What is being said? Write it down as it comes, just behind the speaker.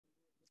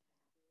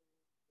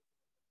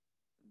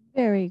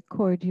Very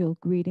cordial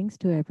greetings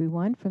to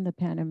everyone from the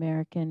Pan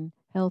American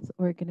Health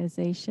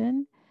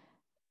Organization.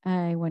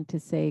 I want to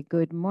say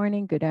good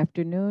morning, good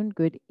afternoon,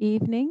 good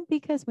evening,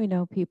 because we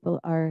know people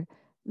are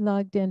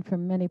logged in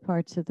from many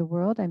parts of the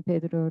world. I'm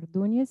Pedro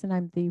Ordóñez, and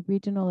I'm the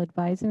Regional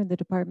Advisor in the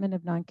Department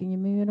of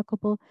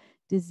Non-Communicable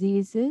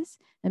Diseases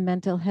and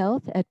Mental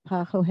Health at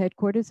PAHO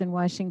headquarters in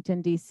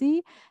Washington,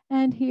 D.C.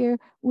 And here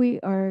we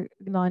are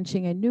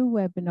launching a new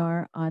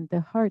webinar on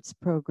the HEARTS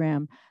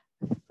program.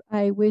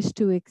 I wish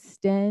to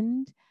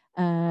extend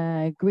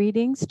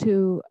greetings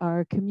to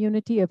our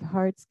community of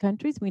HEARTS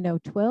countries. We know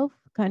 12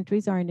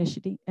 countries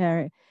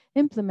are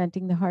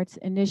implementing the HEARTS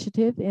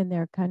initiative in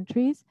their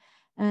countries.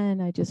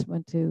 And I just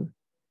want to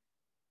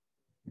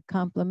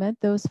compliment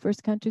those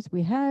first countries.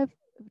 We have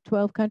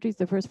 12 countries.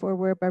 The first four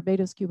were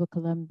Barbados, Cuba,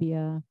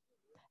 Colombia,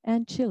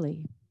 and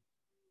Chile.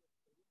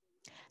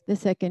 The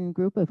second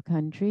group of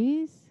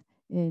countries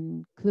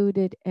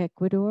included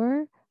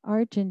Ecuador,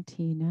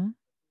 Argentina,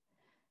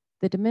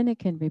 the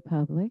Dominican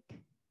Republic,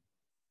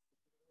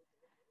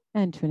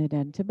 and Trinidad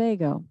and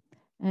Tobago.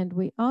 And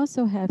we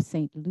also have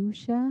St.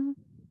 Lucia,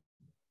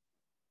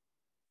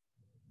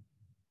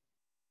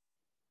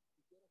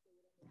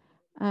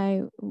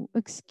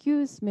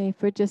 excuse me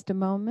for just a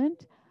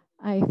moment.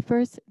 I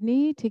first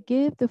need to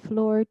give the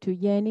floor to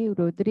Yenny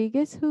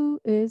Rodriguez, who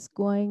is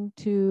going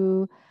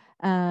to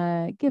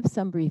give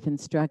some brief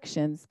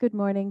instructions. Good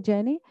morning,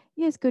 Jenny.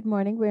 Yes, good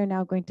morning. We're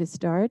now going to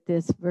start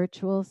this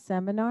virtual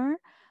seminar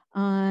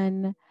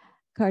on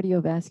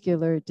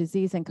cardiovascular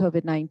disease and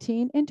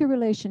COVID-19,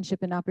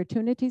 interrelationship and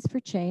opportunities for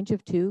change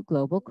of two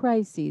global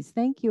crises.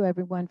 Thank you,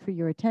 everyone, for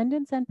your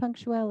attendance and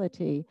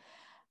punctuality.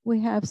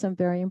 We have some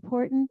very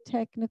important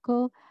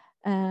technical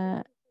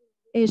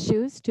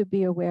issues to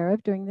be aware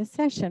of during this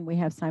session. We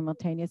have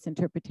simultaneous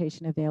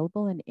interpretation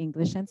available in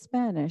English and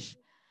Spanish.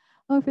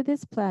 Over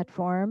this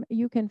platform,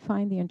 you can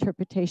find the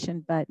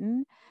interpretation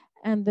button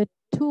and the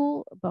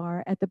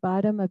toolbar at the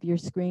bottom of your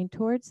screen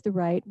towards the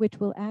right, which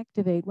will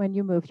activate when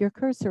you move your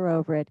cursor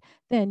over it.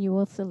 Then you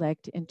will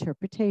select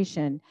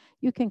interpretation.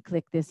 You can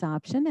click this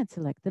option and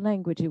select the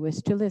language you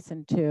wish to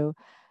listen to.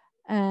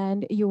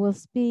 And you will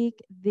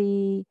speak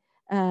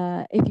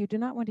if you do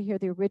not want to hear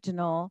the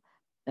original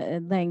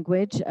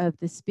language of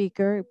the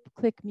speaker,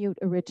 click mute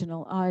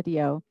original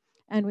audio.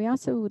 And we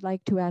also would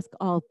like to ask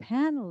all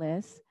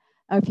panelists,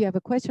 if you have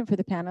a question for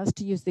the panelists,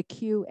 to use the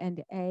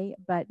Q&A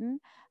button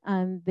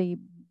on the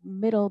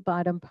middle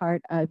bottom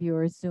part of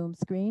your Zoom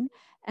screen.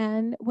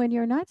 And when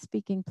you're not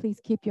speaking, please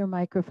keep your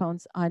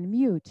microphones on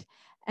mute.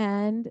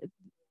 And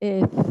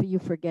if you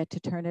forget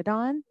to turn it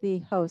on, the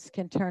host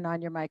can turn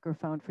on your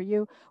microphone for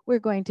you. We're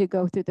going to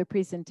go through the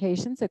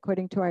presentations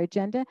according to our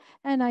agenda,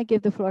 and I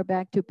give the floor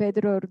back to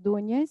Pedro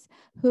Ordóñez,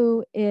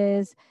 who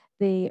is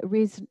the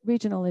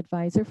Regional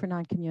Advisor for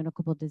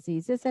Non-Communicable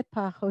Diseases at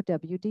PAHO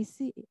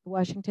WDC,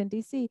 Washington,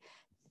 D.C.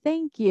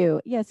 Thank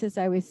you. Yes, as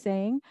I was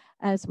saying,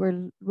 as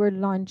we're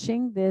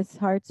launching this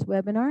HEARTS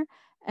webinar,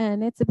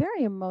 and it's a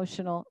very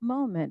emotional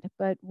moment,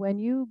 but when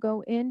you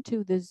go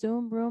into the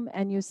Zoom room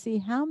and you see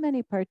how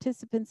many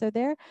participants are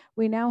there,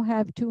 we now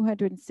have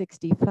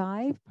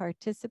 265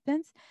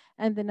 participants,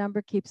 and the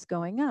number keeps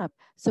going up.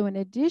 So in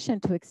addition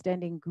to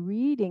extending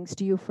greetings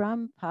to you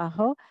from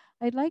PAHO,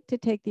 I'd like to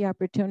take the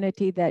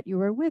opportunity that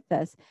you are with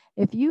us.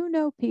 If you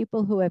know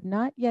people who have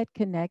not yet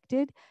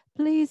connected,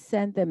 please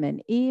send them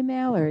an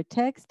email or a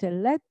text to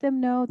let them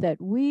know that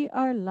we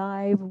are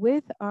live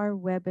with our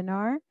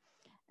webinar.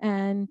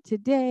 And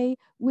today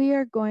we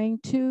are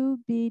going to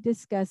be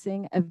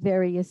discussing a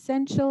very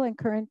essential and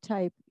current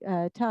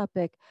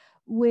topic,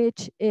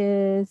 which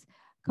is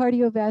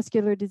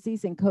cardiovascular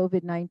disease and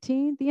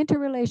COVID-19, the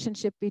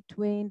interrelationship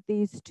between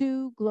these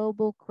two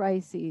global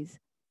crises.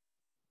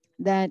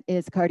 That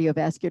is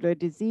cardiovascular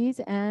disease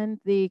and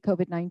the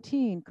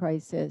COVID-19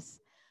 crisis.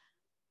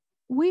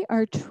 We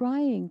are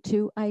trying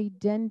to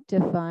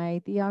identify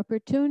the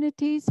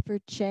opportunities for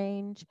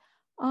change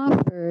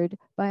offered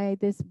by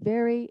this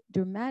very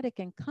dramatic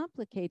and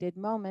complicated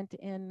moment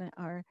in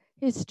our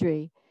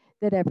history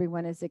that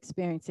everyone is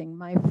experiencing.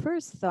 My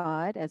first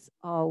thought, as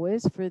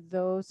always, for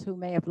those who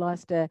may have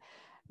lost a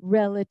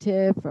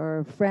relative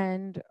or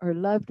friend or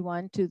loved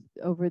one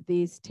over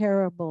these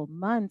terrible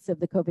months of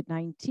the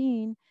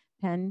COVID-19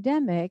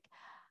 pandemic,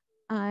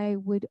 I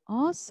would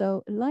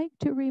also like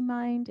to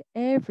remind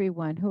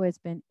everyone who has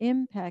been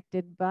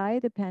impacted by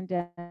the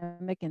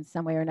pandemic in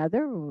some way or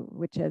another,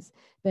 which has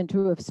been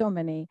true of so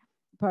many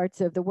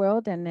parts of the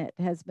world, and it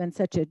has been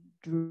such a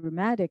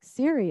dramatic,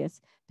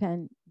 serious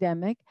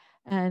pandemic.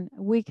 And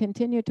we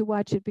continue to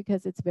watch it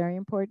because it's very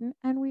important.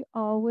 And we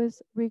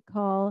always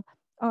recall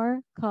our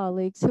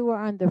colleagues who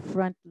are on the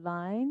front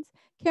lines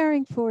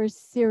caring for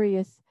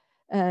serious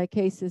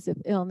cases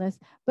of illness,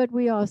 but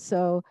we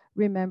also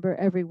remember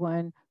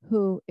everyone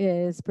who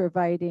is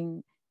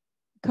providing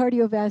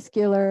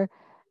cardiovascular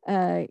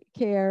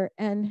care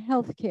and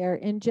health care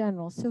in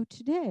general. So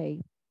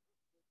today,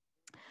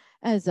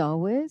 as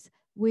always,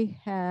 we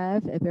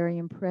have a very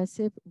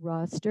impressive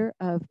roster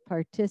of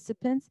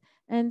participants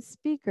and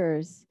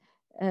speakers.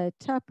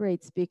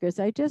 top-rate speakers,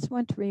 I just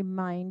want to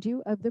remind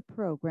you of the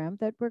program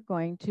that we're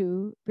going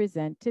to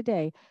present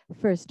today.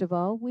 First of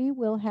all, we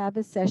will have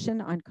a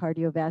session on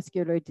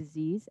cardiovascular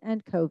disease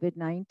and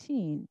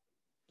COVID-19,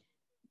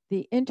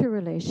 the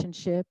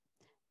interrelationship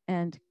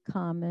and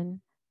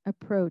common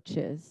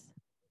approaches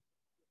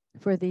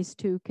for these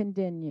two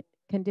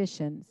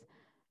conditions.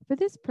 For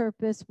this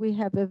purpose, we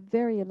have a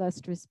very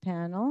illustrious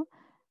panel,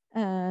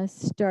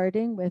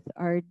 starting with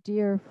our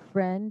dear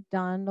friend,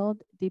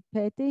 Donald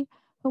DiPetti,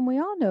 whom we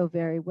all know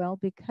very well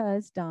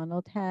because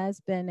Donald has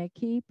been a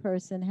key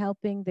person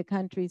helping the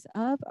countries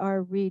of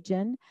our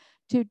region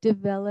to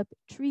develop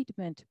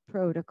treatment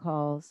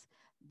protocols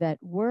that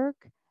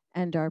work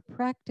and are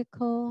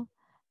practical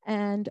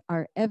and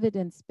are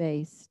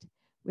evidence-based.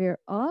 We're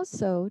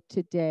also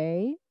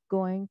today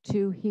going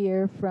to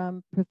hear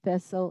from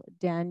Professor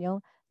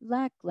Daniel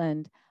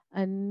Lackland,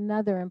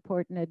 another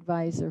important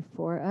advisor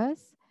for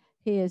us.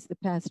 He is the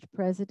past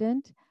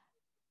president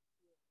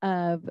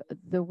of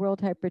the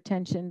World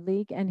Hypertension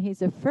League, and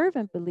he's a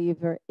fervent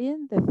believer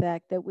in the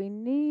fact that we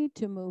need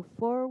to move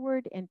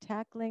forward in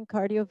tackling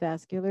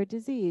cardiovascular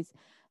disease.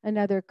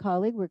 Another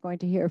colleague we're going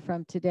to hear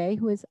from today,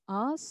 who is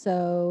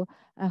also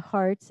a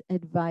hearts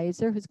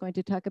advisor, who's going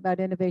to talk about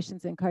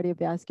innovations in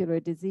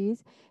cardiovascular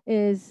disease,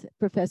 is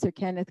Professor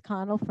Kenneth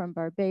Connell from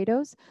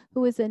Barbados,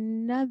 who is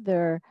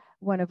another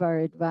one of our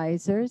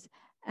advisors.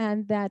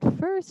 And that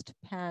first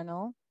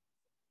panel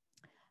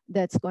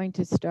that's going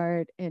to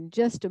start in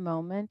just a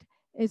moment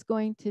is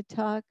going to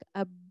talk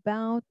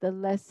about the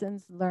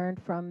lessons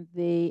learned from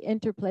the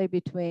interplay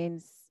between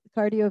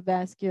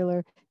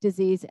cardiovascular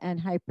disease and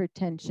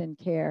hypertension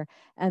care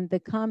and the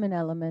common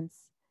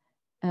elements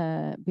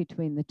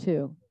between the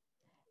two.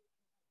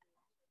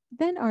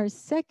 Then our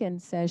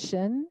second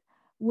session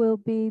will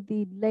be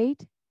the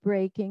late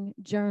breaking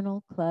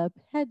journal club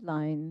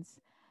headlines.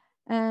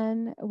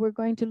 And we're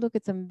going to look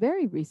at some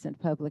very recent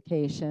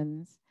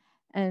publications.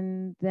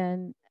 And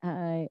then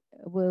I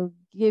will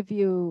give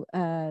you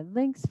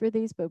links for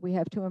these, but we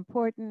have two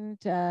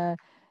important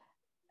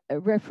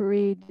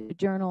refereed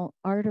journal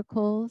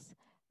articles.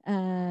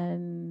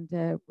 And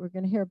we're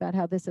going to hear about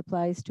how this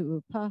applies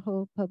to a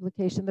PAHO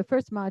publication. The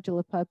first module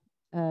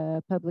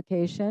of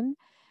publication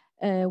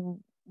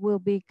will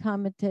be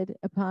commented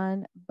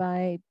upon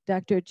by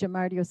Dr.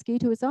 Jamardio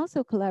Skeet, who is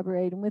also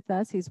collaborating with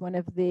us. He's one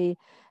of the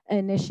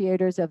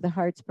initiators of the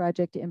Hearts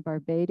Project in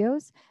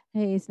Barbados.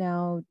 He's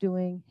now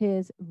doing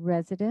his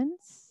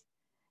residence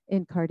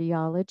in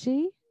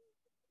cardiology.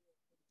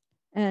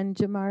 And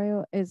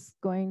Jamario is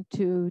going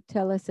to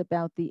tell us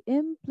about the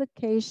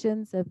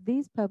implications of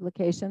these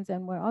publications.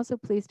 And we're also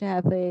pleased to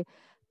have a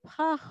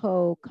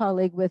PAHO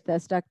colleague with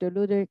us, Dr.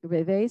 Ludwig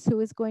Reves, who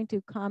is going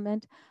to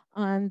comment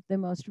on the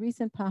most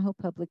recent PAHO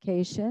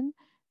publication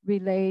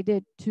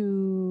related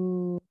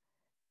to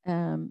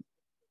an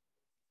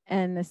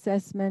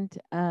assessment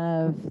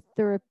of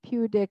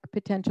therapeutic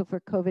potential for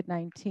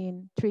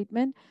COVID-19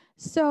 treatment.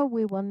 So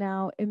we will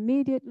now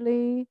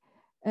immediately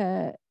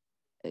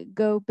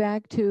go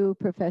back to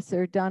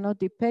Professor Donald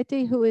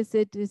DiPetti, who is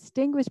a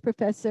distinguished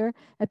professor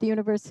at the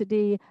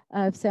University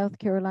of South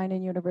Carolina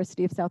and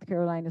University of South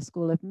Carolina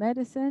School of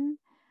Medicine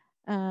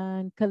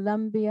and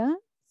Columbia,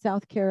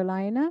 South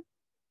Carolina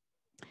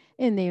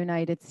in the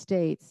United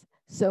States.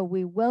 So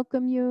we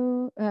welcome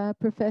you,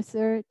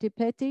 Professor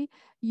DiPetti.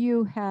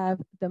 You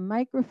have the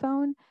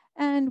microphone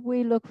and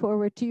we look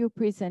forward to your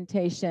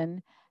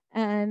presentation.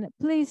 And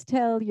please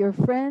tell your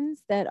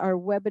friends that our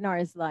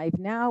webinar is live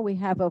now. We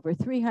have over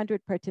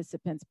 300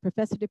 participants.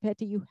 Professor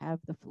DiPetti, you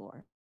have the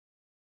floor.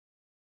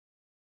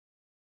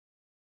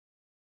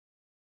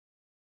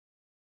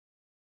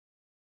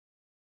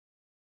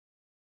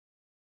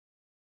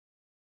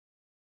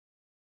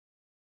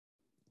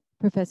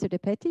 Professor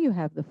DiPetti, you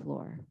have the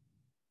floor.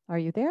 Are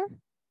you there?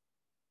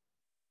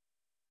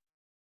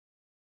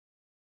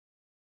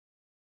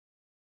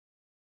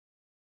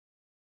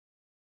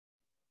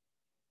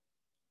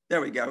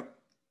 There we go.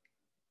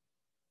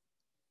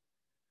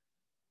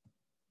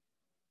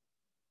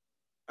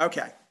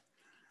 Okay.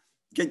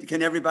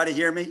 Can everybody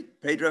hear me?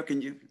 Pedro,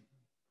 can you?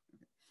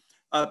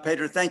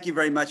 Pedro, thank you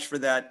very much for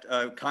that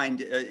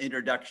kind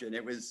introduction.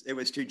 It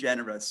was too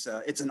generous.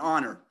 It's an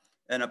honor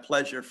and a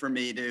pleasure for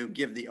me to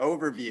give the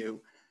overview.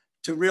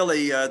 To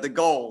really, the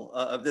goal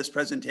of this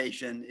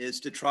presentation is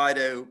to try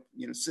to,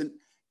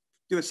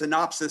 do a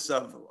synopsis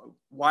of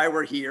why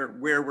we're here,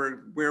 where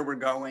we're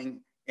going,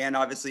 and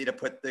obviously to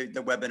put the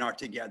webinar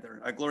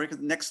together. Gloria,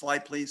 next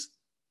slide, please.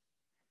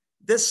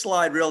 This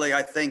slide really,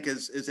 I think,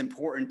 is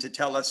important to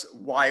tell us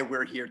why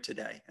we're here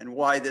today and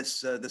why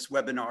this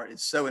webinar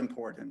is so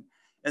important.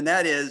 And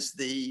that is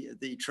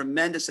the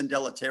tremendous and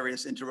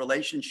deleterious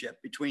interrelationship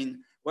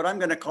between what I'm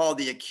going to call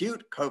the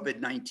acute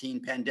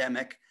COVID-19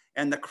 pandemic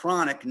and the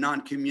chronic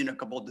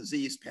non-communicable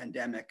disease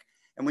pandemic.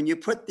 And when you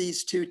put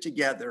these two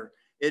together,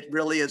 it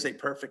really is a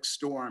perfect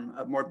storm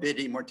of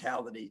morbidity,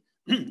 mortality,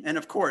 and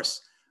of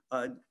course,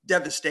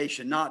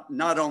 devastation,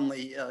 not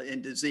only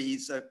in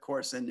disease, of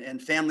course,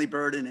 and family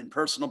burden and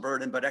personal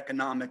burden, but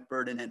economic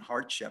burden and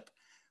hardship.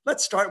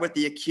 Let's start with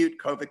the acute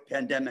COVID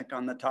pandemic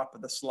on the top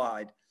of the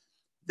slide.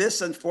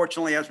 This,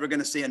 unfortunately, as we're going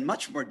to see in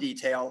much more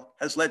detail,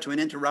 has led to an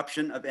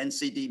interruption of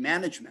NCD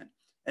management.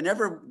 And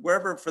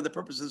wherever, for the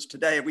purposes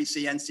today, we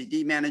see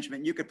NCD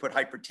management, you could put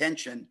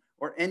hypertension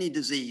or any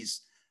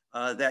disease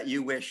that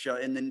you wish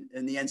in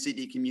the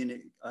NCD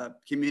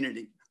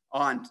community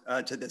on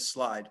to this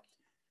slide.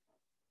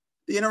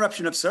 The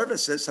interruption of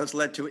services has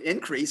led to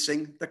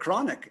increasing the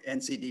chronic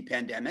NCD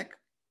pandemic,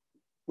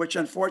 which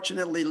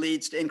unfortunately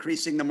leads to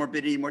increasing the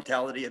morbidity and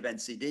mortality of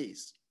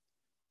NCDs.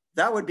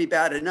 That would be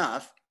bad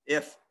enough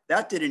if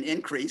that didn't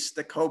increase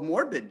the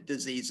comorbid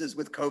diseases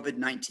with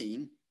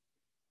COVID-19,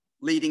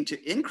 leading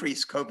to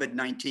increased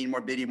COVID-19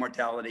 morbidity and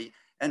mortality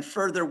and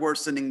further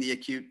worsening the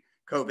acute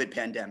COVID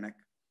pandemic.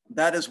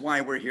 That is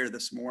why we're here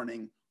this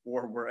morning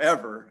or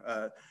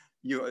wherever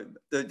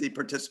the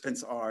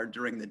participants are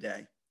during the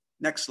day.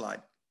 Next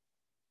slide.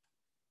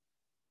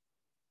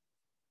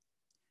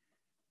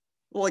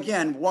 Well,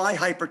 again, why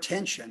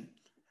hypertension?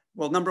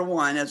 Well, number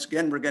one, as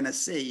again, we're going to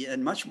see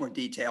in much more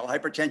detail,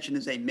 hypertension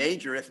is a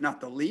major, if not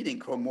the leading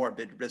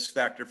comorbid risk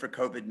factor for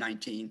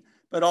COVID-19.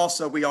 But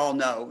also we all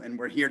know, and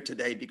we're here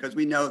today because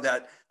we know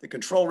that the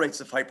control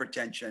rates of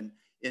hypertension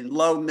in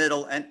low,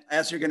 middle, and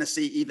as you're going to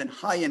see, even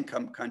high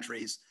income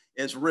countries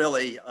is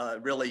really,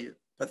 really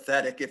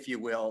pathetic, if you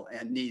will,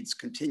 and needs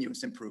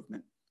continuous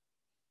improvement.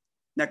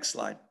 Next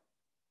slide.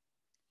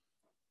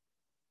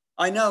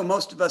 I know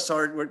most of us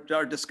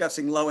are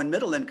discussing low and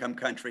middle income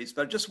countries,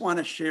 but I just want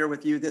to share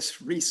with you this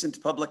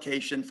recent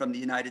publication from the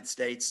United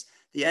States.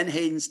 The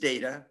NHANES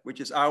data, which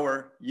is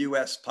our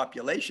US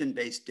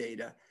population-based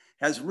data,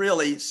 has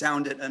really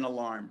sounded an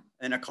alarm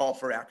and a call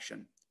for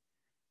action.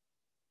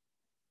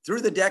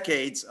 Through the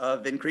decades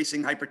of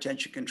increasing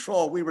hypertension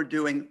control, we were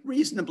doing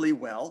reasonably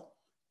well,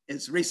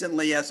 as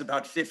recently as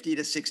about 50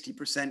 to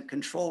 60%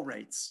 control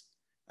rates.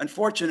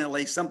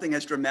 Unfortunately, something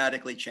has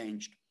dramatically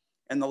changed.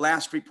 In the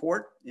last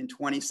report in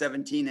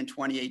 2017 and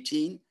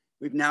 2018,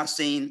 we've now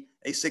seen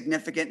a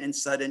significant and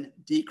sudden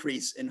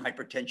decrease in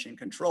hypertension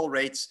control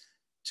rates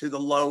to the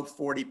low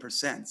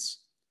 40%.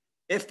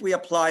 If we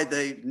apply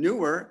the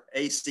newer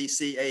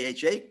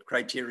ACC-AHA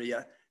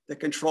criteria, the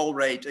control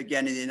rate,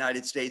 again, in the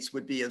United States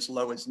would be as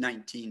low as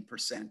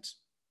 19%.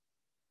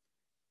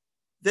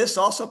 This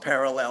also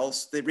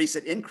parallels the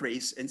recent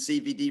increase in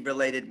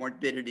CVD-related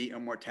morbidity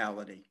and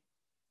mortality.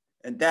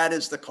 And that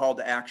is the call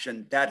to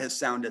action. That has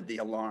sounded the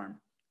alarm.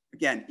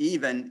 Again,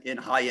 even in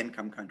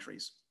high-income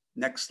countries.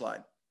 Next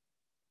slide.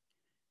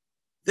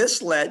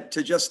 This led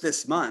to just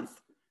this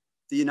month,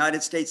 the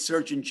United States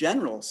Surgeon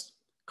General's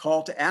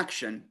call to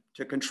action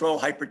to control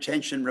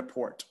hypertension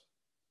report.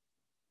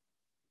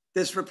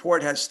 This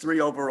report has three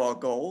overall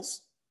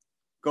goals.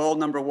 Goal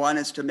number one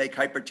is to make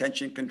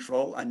hypertension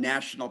control a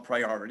national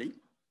priority.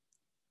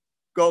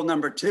 Goal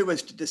number two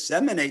is to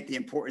disseminate the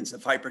importance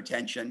of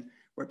hypertension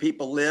where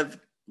people live,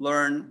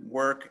 learn,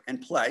 work,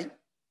 and play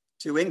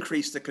to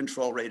increase the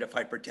control rate of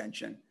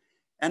hypertension.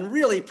 And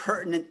really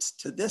pertinent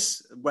to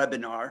this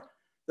webinar,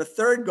 the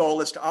third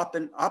goal is to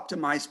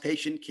optimize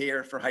patient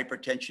care for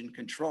hypertension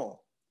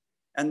control.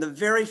 And the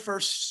very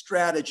first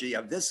strategy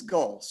of this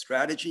goal,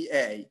 strategy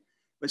A,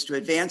 was to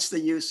advance the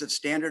use of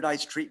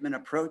standardized treatment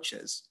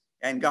approaches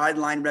and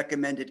guideline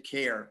recommended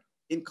care,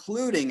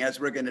 including, as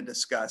we're going to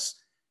discuss,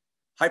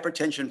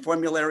 hypertension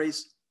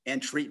formularies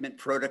and treatment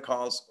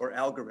protocols or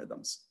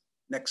algorithms.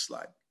 Next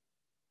slide.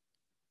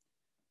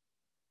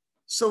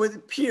 So it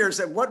appears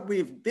that what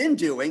we've been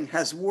doing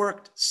has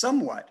worked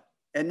somewhat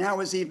and now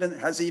has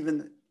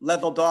even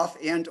leveled off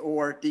and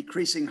or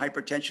decreasing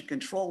hypertension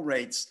control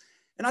rates.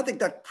 And I think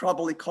that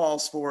probably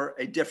calls for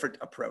a different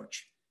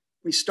approach.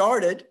 We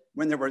started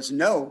when there was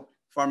no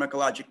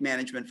pharmacologic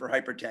management for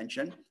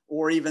hypertension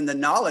or even the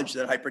knowledge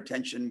that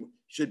hypertension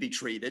should be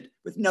treated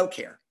with no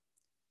care.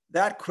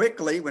 That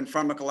quickly, when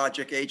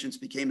pharmacologic agents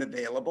became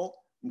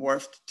available,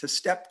 morphed to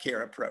step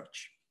care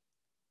approach.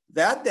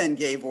 That then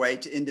gave way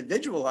to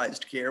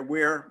individualized care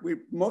where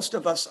most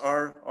of us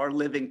are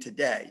living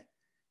today.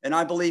 And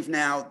I believe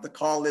now the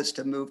call is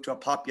to move to a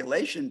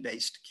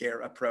population-based care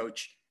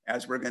approach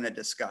as we're going to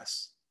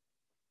discuss.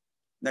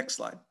 Next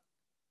slide.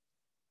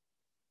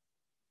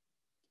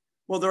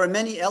 Well, there are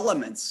many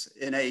elements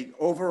in an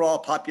overall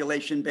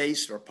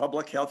population-based or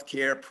public health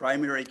care,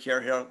 primary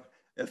care,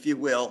 if you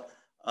will,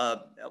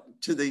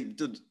 to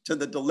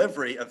the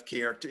delivery of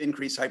care to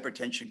increase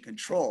hypertension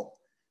control.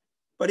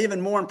 But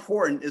even more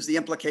important is the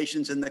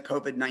implications in the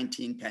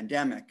COVID-19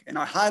 pandemic. And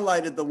I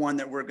highlighted the one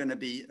that we're going to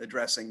be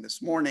addressing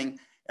this morning,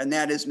 and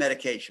that is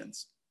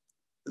medications.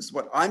 This is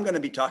what I'm going to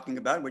be talking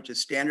about, which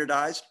is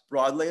standardized,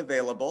 broadly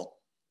available,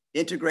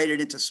 integrated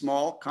into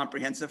small,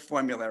 comprehensive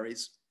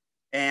formularies,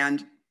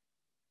 and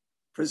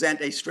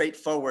present a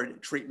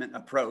straightforward treatment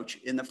approach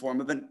in the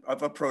form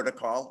of a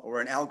protocol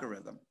or an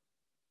algorithm.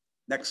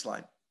 Next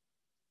slide.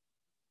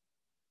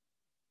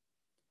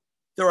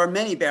 There are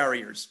many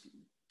barriers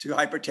to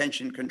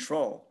hypertension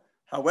control.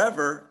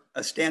 However,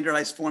 a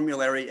standardized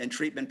formulary and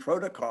treatment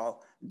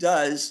protocol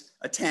does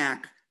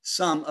attack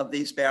some of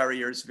these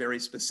barriers very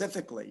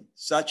specifically,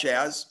 such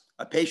as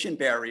a patient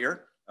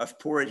barrier of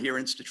poor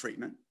adherence to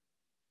treatment,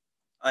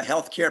 a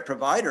healthcare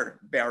provider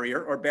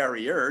barrier or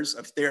barriers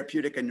of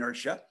therapeutic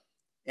inertia,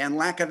 and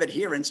lack of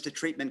adherence to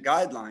treatment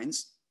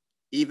guidelines,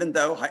 even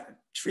though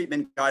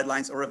treatment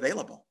guidelines are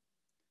available,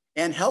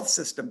 and health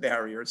system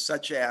barriers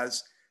such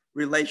as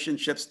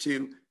relationships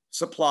to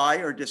supply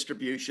or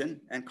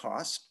distribution and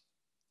cost,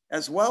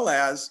 as well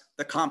as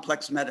the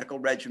complex medical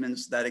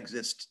regimens that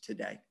exist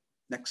today.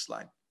 Next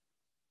slide.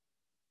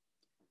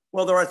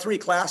 Well, there are three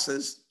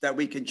classes that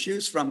we can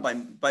choose from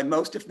by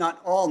most, if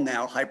not all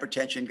now,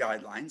 hypertension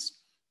guidelines: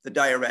 the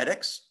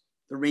diuretics,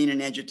 the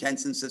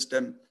renin-angiotensin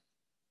system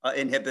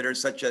inhibitors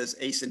such as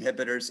ACE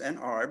inhibitors and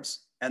ARBs,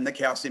 and the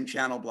calcium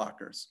channel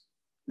blockers.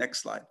 Next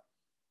slide.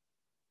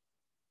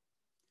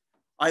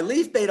 I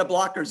leave beta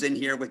blockers in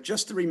here with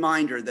just the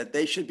reminder that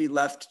they should be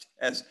left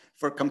as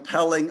for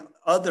compelling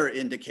other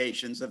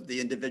indications of the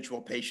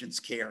individual patient's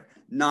care,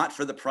 not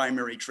for the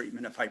primary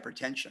treatment of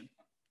hypertension.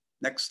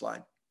 Next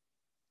slide.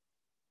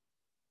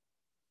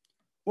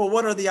 Well,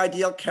 what are the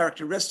ideal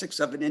characteristics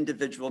of an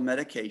individual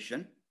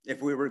medication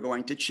if we were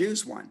going to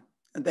choose one?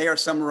 And they are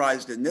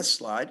summarized in this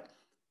slide.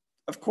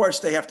 Of course,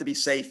 they have to be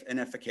safe and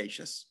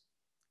efficacious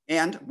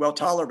and well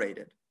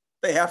tolerated.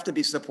 They have to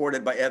be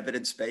supported by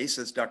evidence base,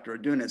 as Dr.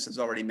 Adunis has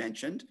already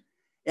mentioned,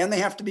 and they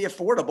have to be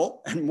affordable,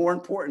 and more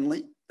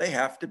importantly, they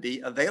have to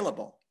be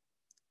available.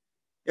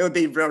 It would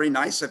be very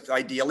nice if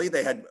ideally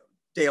they had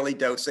daily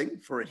dosing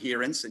for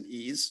adherence and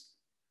ease,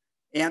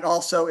 and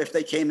also if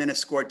they came in a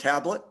scored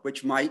tablet,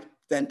 which might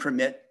then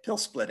permit pill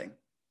splitting.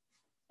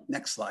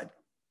 Next slide.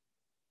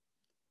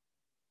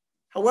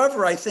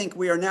 However, I think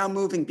we are now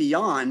moving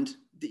beyond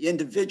the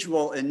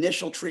individual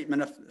initial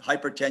treatment of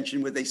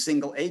hypertension with a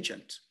single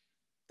agent.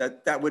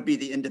 That would be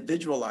the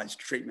individualized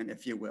treatment,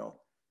 if you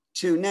will,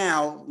 to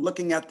now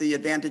looking at the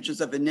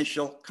advantages of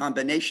initial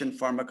combination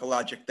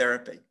pharmacologic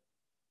therapy.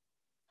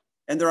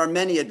 And there are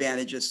many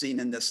advantages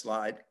seen in this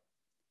slide.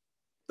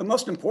 The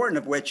most important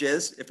of which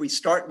is, if we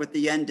start with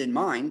the end in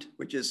mind,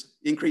 which is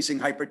increasing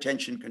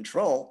hypertension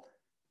control,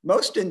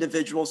 most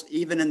individuals,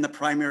 even in the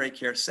primary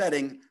care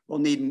setting, will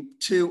need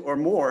 2 or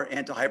more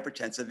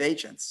antihypertensive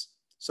agents.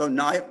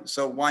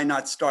 So why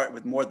not start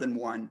with more than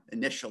one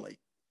initially?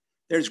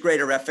 There's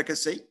greater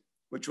efficacy,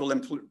 which will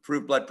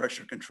improve blood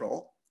pressure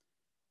control.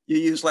 You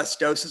use less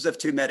doses of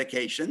 2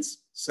 medications,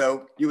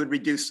 so you would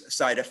reduce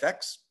side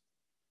effects.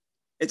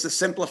 It's a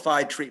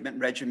simplified treatment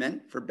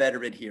regimen for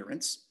better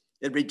adherence.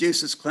 It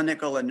reduces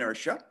clinical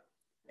inertia.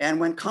 And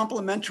when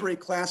complementary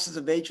classes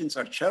of agents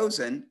are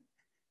chosen,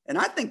 and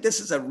I think this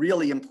is a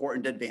really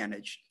important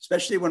advantage,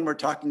 especially when we're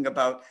talking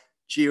about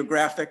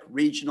geographic,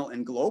 regional,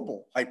 and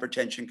global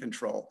hypertension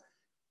control.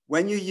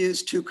 When you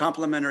use 2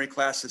 complementary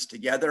classes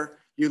together,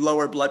 you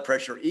lower blood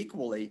pressure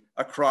equally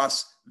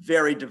across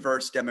very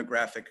diverse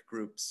demographic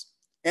groups.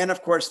 And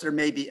of course, there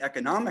may be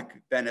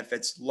economic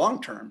benefits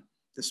long-term,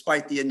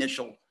 despite the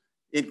initial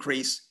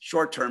increase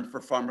short-term for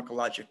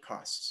pharmacologic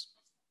costs.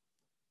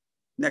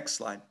 Next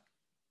slide.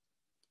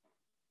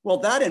 Well,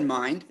 that in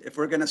mind, if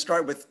we're going to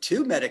start with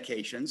 2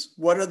 medications,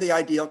 what are the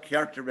ideal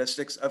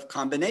characteristics of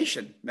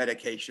combination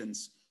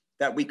medications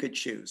that we could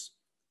choose?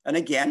 And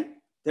again,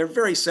 they're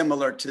very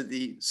similar to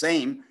the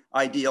same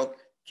ideal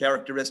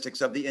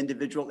characteristics of the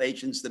individual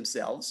agents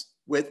themselves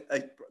with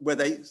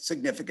a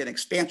significant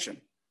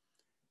expansion.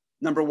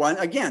 Number 1,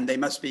 again, they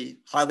must be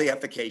highly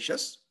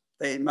efficacious.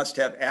 They must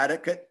have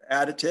adequate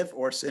additive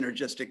or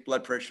synergistic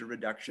blood pressure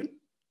reduction.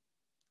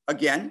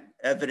 Again,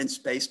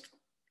 evidence-based.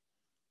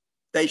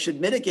 They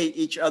should mitigate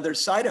each other's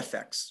side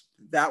effects.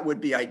 That would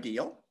be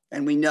ideal.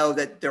 And we know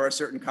that there are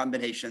certain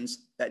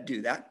combinations that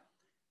do that.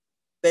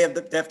 They have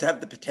to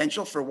have the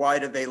potential for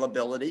wide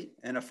availability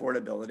and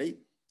affordability.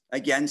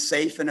 Again,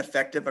 safe and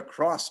effective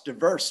across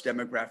diverse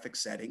demographic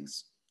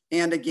settings.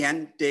 And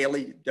again,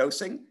 daily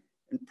dosing,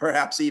 and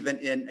perhaps even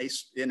in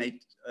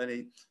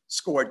a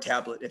scored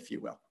tablet, if you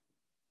will.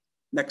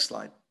 Next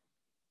slide.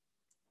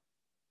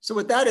 So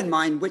with that in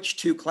mind, which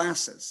 2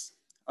 classes?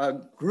 A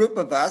group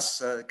of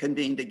us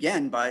convened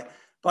again by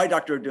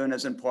Dr.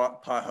 Adunis and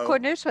Pajo.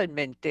 Con eso en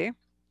mente,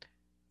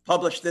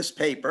 published this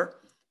paper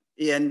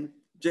in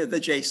the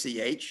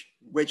JCH,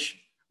 which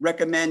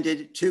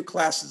recommended 2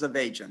 classes of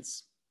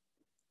agents.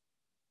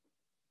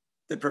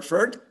 The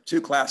preferred 2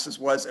 classes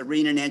was a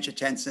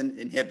renin-angiotensin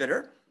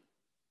inhibitor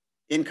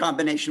in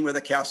combination with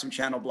a calcium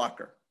channel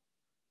blocker.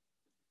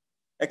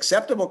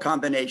 Acceptable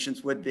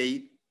combinations would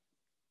be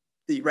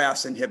the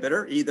RAS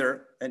inhibitor,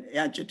 either an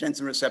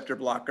angiotensin receptor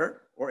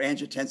blocker or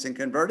angiotensin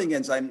converting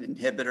enzyme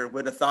inhibitor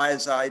with a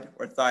thiazide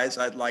or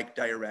thiazide-like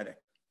diuretic.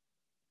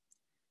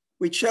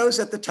 We chose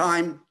at the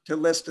time to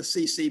list a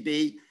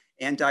CCB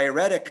and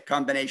diuretic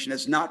combination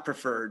as not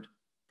preferred,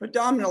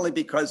 predominantly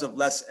because of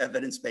less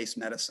evidence-based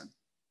medicine.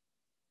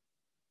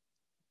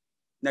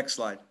 Next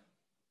slide.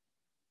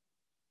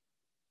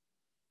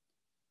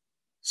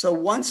 So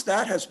once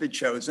that has been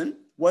chosen,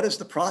 what is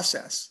the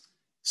process?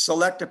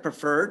 Select a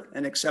preferred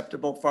and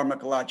acceptable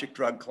pharmacologic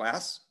drug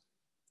class.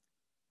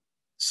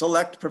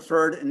 Select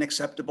preferred and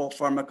acceptable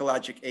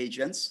pharmacologic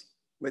agents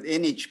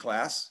within each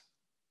class.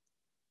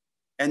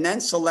 and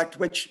then select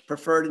which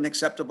preferred and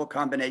acceptable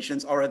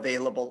combinations are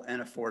available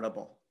and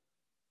affordable.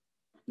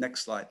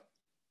 Next slide.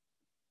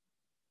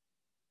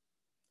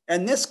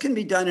 And this can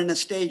be done in a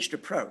staged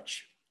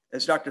approach,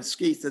 as Dr.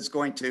 Skeeth is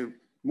going to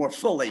more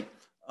fully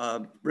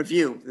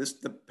review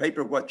the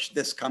paper which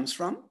this comes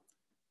from.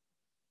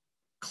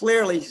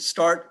 Clearly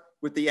start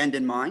with the end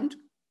in mind.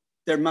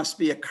 There must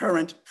be a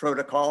current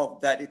protocol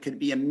that it can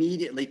be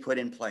immediately put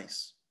in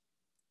place.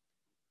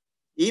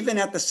 Even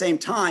at the same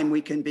time,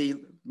 we can be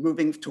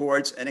moving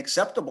towards an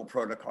acceptable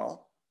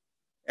protocol,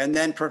 and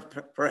then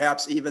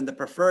perhaps even the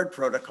preferred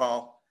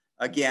protocol,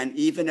 again,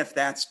 even if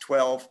that's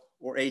 12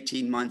 or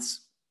 18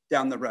 months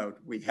down the road.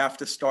 We have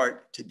to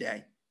start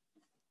today.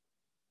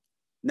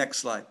 Next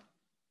slide.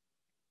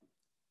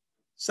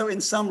 So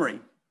in summary,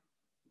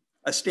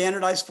 a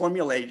standardized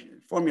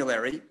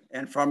formulary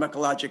and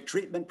pharmacologic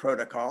treatment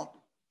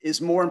protocol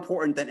is more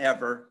important than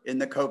ever in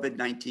the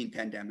COVID-19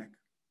 pandemic.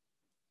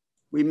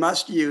 We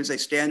must use a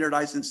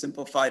standardized and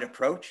simplified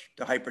approach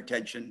to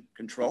hypertension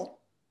control.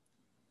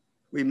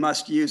 We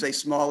must use a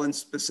small and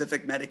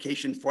specific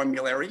medication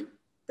formulary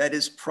that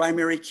is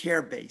primary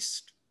care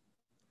based.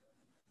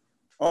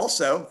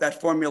 Also, that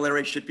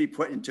formulary should be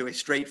put into a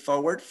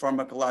straightforward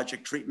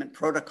pharmacologic treatment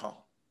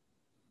protocol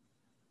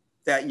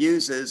that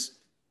uses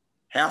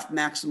half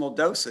maximal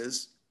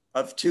doses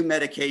of 2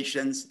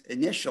 medications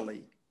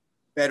initially,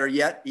 better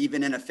yet,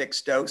 even in a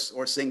fixed dose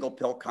or single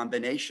pill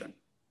combination.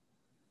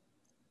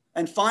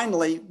 And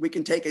finally, we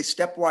can take a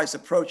stepwise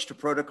approach to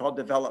protocol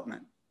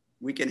development.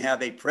 We can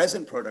have a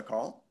present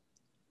protocol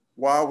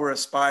while we're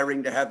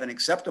aspiring to have an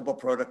acceptable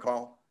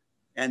protocol,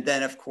 and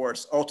then of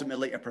course,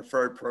 ultimately a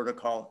preferred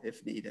protocol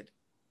if needed.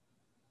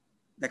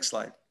 Next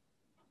slide.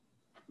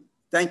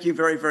 Thank you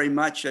very, very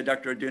much,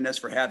 Dr. Adunas,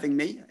 for having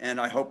me. And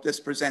I hope this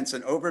presents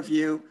an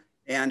overview,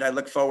 and I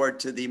look forward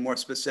to the more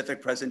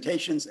specific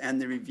presentations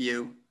and the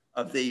review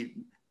of the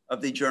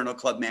Journal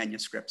Club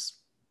manuscripts.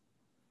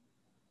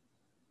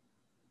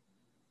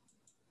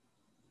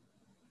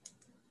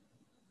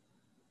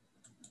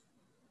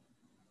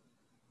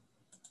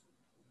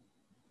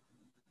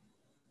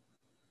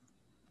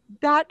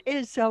 That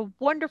is a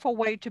wonderful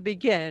way to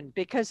begin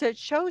because it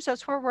shows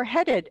us where we're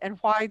headed and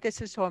why this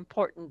is so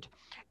important.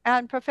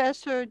 And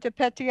Professor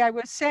DePetty, I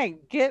was saying,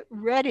 get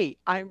ready.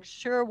 I'm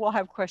sure we'll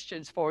have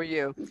questions for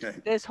you. Okay.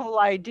 This whole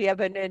idea of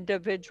an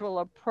individual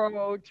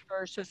approach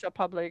versus a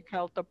public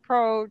health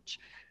approach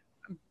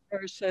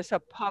versus a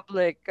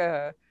public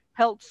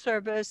health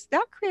service,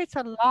 that creates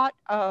a lot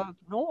of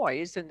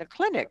noise in the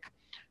clinic.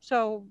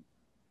 So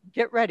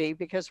get ready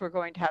because we're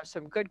going to have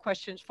some good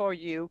questions for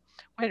you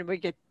when we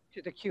get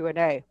to the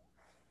Q&A.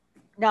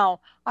 Now,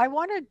 I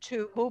wanted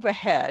to move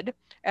ahead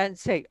and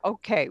say,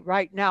 okay,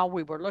 right now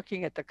we were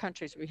looking at the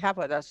countries we have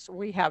with us.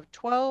 We have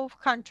 12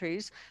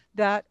 countries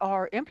that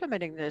are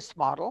implementing this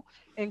model,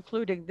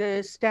 including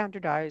this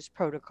standardized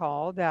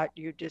protocol that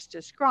you just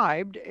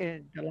described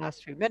in the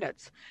last few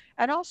minutes.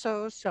 And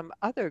also some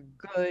other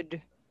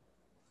good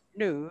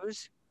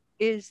news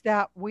is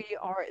that we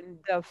are in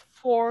the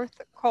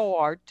 4th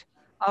cohort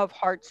of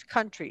HEARTS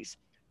countries.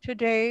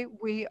 Today,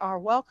 we are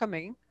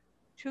welcoming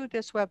to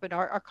this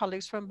webinar our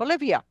colleagues from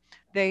Bolivia.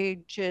 They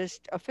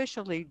just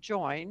officially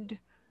joined,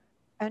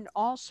 and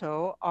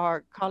also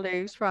our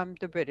colleagues from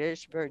the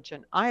British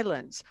Virgin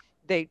Islands.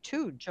 They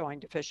too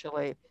joined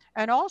officially.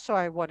 And also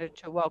I wanted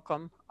to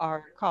welcome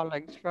our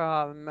colleagues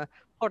from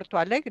Porto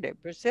Alegre,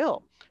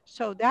 Brazil.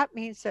 So that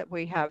means that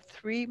we have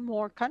 3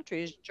 more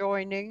countries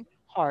joining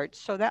HEARTS.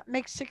 So that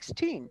makes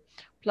 16.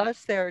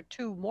 Plus there are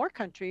 2 more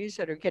countries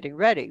that are getting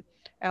ready.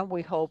 And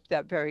we hope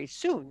that very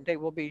soon they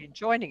will be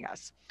joining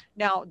us.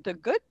 Now, the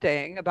good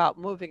thing about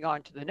moving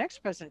on to the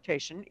next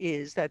presentation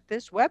is that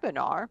this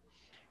webinar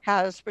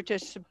has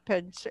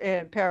participants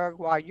in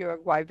Paraguay,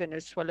 Uruguay,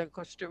 Venezuela, and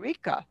Costa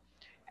Rica,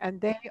 and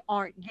they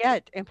aren't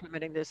yet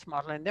implementing this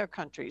model in their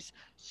countries.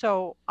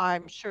 So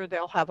I'm sure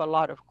they'll have a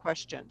lot of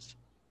questions.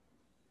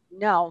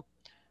 Now,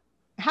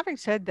 having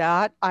said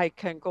that, I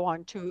can go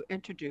on to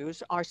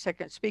introduce our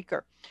second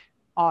speaker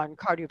on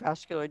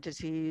cardiovascular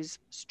disease,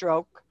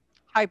 stroke,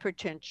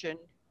 hypertension,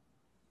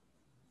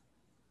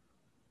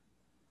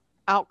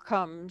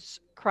 outcomes,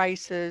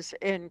 crisis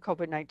in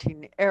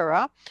COVID-19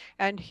 era.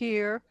 And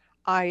here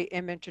I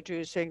am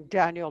introducing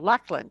Daniel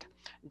Lackland.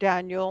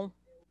 Daniel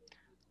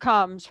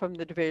comes from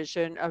the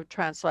Division of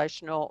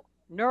Translational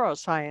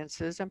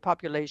Neurosciences and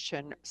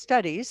Population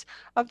Studies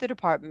of the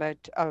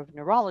Department of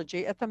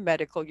Neurology at the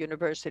Medical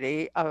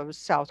University of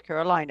South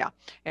Carolina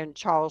in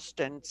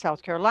Charleston,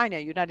 South Carolina,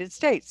 United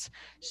States.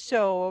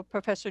 So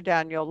Professor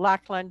Daniel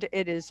Lackland,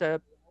 it is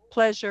a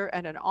pleasure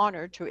and an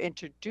honor to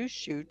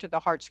introduce you to the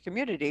HEARTS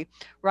community.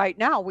 Right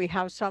now, we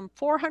have some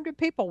 400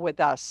 people with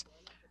us.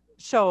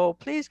 So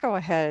please go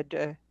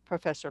ahead,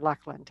 Professor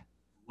Lackland.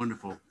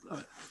 Wonderful.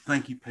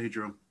 Thank you,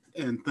 Pedro.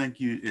 And thank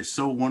you. It's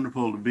so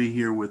wonderful to be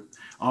here with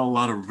a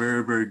lot of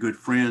very, very good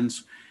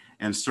friends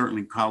and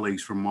certainly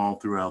colleagues from all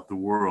throughout the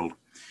world.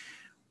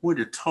 I want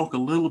to talk a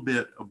little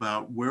bit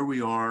about where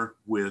we are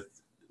with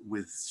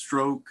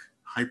stroke,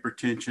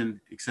 hypertension,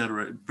 et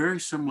cetera. Very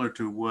similar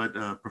to what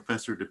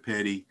Professor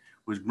DePetty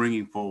was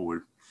bringing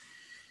forward.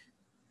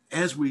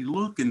 As we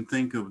look and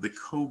think of the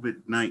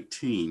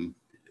COVID-19,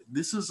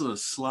 this is a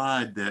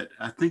slide that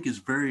I think is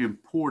very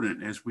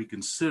important as we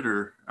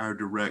consider our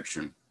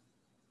direction.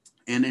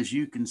 And as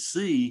you can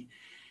see,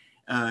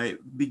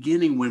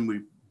 beginning when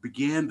we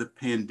began the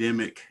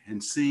pandemic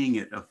and seeing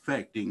it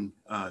affecting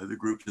the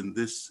groups in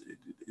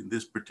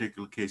this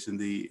particular case in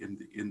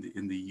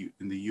the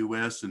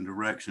U.S. and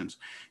directions,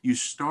 you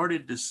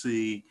started to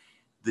see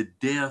the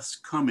deaths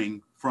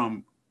coming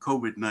from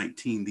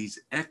COVID-19, these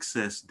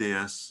excess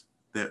deaths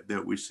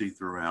that we see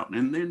throughout,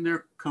 and then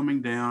they're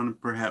coming down, and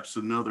perhaps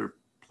another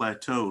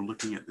plateau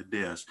looking at the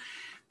deaths.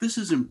 This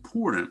is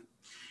important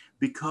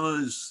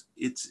because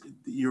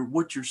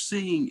what you're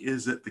seeing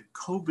is that the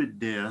COVID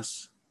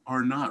deaths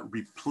are not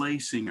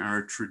replacing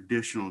our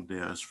traditional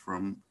deaths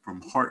from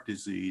heart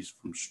disease,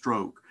 from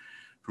stroke,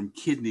 from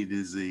kidney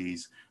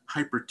disease,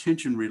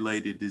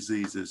 hypertension-related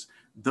diseases.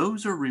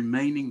 Those are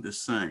remaining the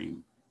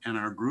same, and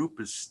our group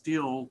is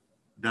still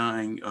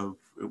dying of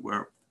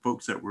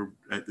folks that were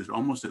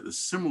almost at the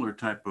similar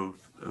type of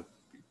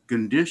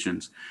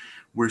conditions.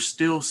 We're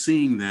still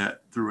seeing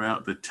that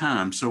throughout the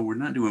time. So we're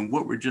not doing,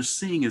 what we're just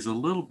seeing is a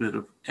little bit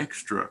of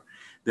extra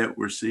that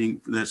we're seeing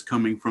that's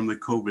coming from the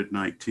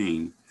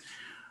COVID-19.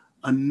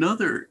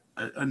 Another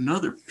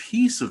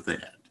piece of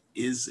that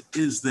is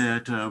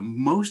that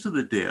most of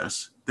the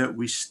deaths that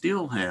we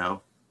still have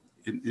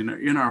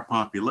in our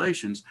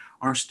populations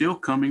are still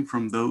coming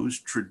from those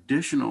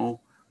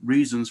traditional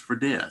reasons for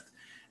death,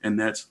 and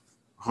that's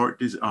heart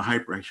disease,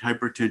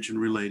 hypertension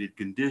related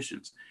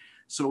conditions.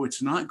 So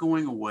it's not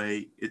going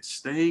away, it's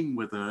staying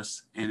with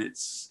us,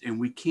 and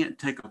we can't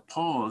take a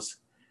pause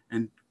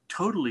and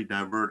totally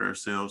divert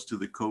ourselves to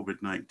the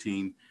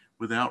COVID-19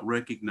 without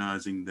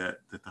recognizing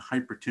that the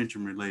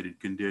hypertension related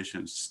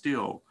conditions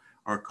still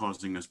are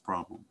causing us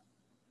problems.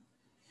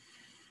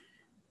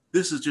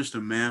 This is just a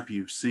map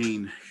you've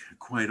seen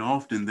quite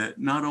often, that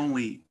not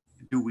only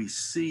do we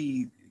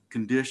see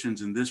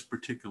conditions in this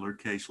particular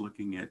case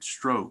looking at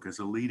stroke as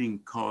a leading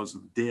cause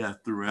of death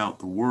throughout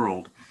the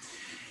world,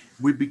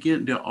 we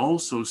begin to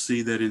also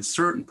see that in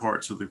certain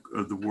parts of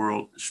the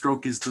world,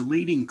 stroke is the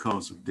leading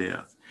cause of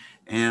death,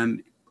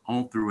 and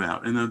all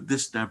throughout. And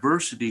this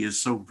diversity is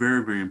so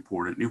very, very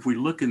important. If we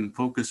look and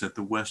focus at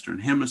the Western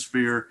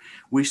Hemisphere,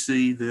 we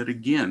see that,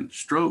 again,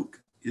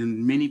 stroke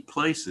in many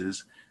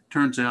places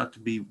turns out to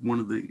be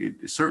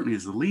it certainly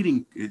is a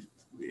leading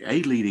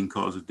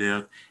cause of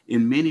death.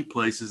 In many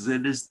places,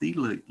 it is the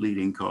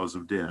leading cause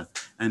of death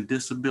and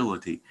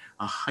disability,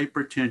 a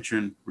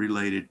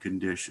hypertension-related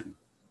condition.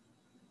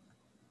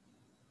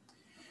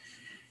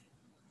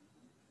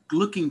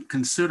 Looking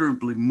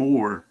considerably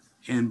more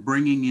and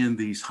bringing in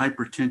these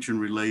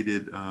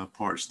hypertension-related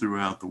parts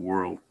throughout the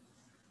world,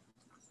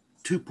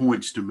 2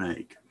 points to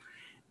make.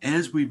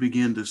 As we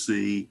begin to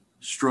see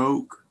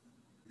stroke,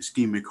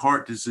 ischemic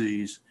heart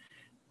disease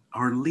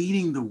are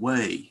leading the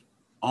way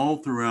all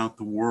throughout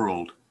the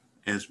world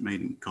as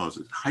main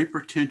causes,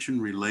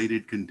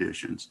 hypertension-related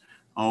conditions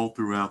all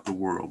throughout the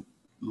world,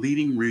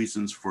 leading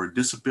reasons for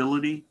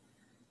disability,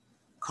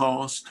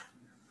 cost,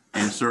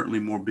 and certainly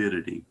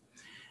morbidity.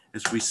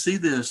 As we see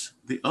this,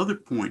 the other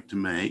point to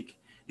make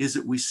is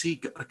that we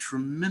see a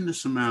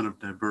tremendous amount of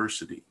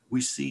diversity.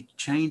 We see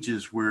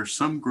changes where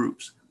some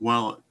groups,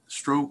 while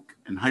stroke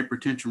and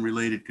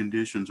hypertension-related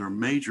conditions are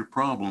major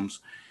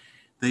problems,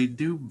 they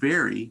do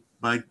vary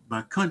by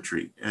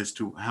country as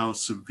to how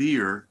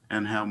severe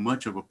and how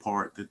much of a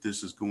part that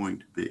this is going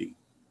to be.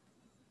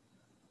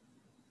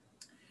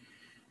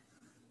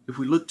 If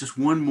we look just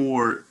one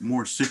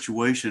more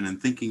situation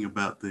and thinking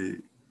about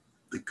the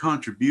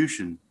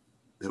contribution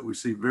that we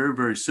see very,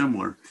 very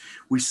similar,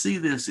 we see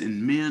this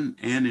in men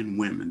and in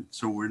women.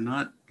 So we're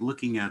not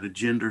looking at a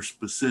gender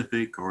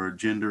specific or a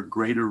gender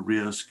greater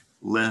risk,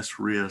 less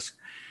risk,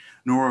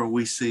 nor are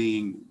we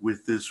seeing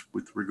with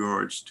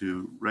regards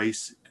to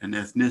race and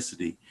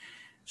ethnicity.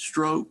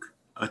 Stroke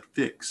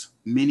affects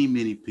many,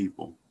 many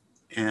people,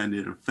 and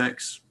it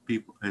affects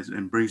people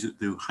and brings it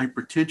through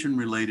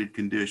hypertension-related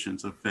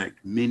conditions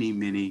affect many,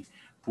 many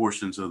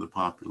portions of the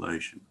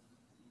population.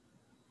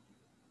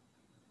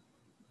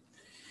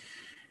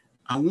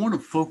 I want to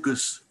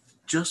focus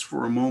just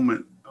for a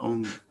moment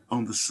on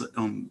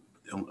the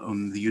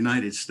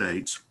United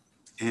States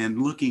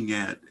and looking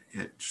at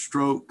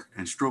stroke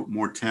and stroke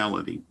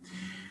mortality,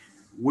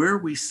 where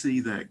we see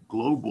that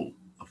global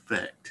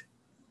effect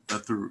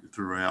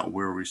throughout,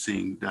 where we're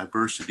seeing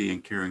diversity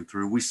and carrying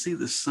through. We see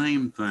the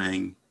same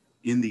thing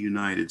in the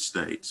United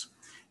States.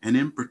 And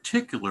in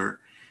particular,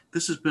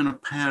 this has been a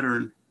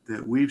pattern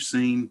that we've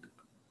seen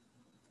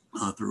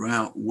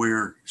throughout,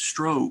 where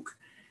stroke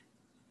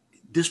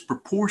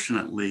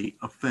disproportionately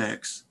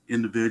affects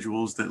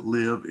individuals that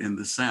live in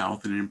the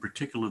South, and in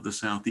particular the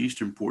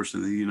southeastern portion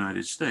of the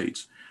United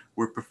States,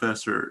 where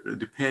Professor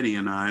DePetty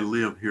and I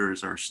live here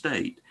as our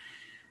state.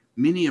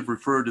 Many have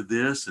referred to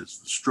this as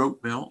the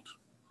stroke belt,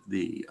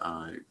 the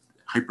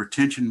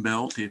hypertension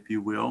belt, if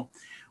you will,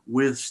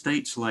 with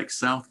states like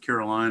South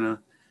Carolina,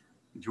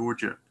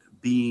 Georgia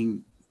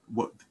being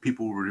what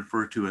people will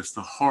refer to as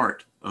the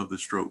heart of the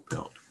stroke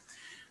belt.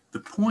 The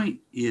point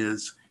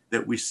is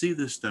that we see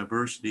this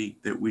diversity,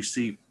 that we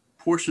see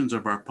portions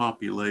of our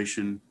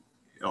population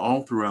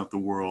all throughout the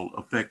world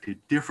affected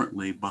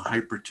differently by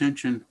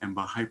hypertension and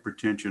by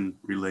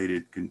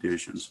hypertension-related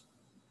conditions.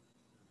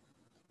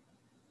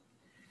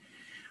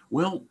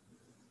 Well,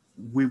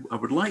 I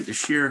would like to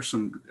share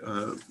some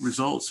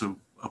results of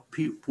a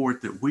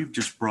report that we've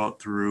just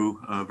brought through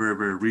very,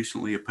 very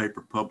recently, a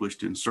paper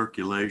published in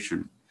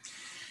Circulation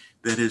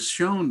that has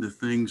shown the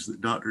things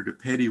that Dr.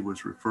 DePetty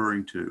was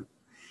referring to,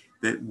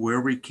 that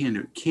where we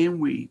can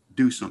we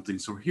do something?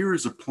 So here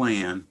is a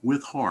plan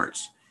with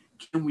hearts.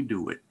 Can we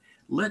do it?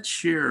 Let's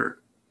share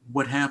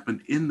what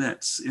happened in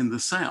the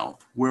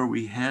South, where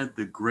we had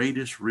the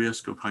greatest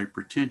risk of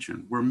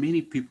hypertension, where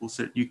many people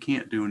said, you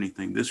can't do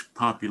anything. This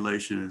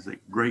population is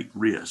at great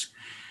risk,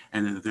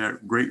 and they're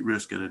at great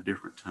risk at a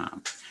different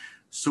time.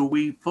 So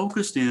we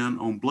focused in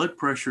on blood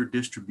pressure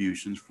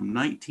distributions from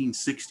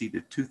 1960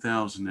 to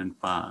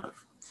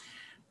 2005,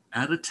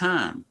 at a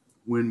time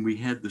when we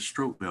had the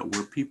stroke belt,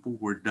 where people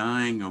were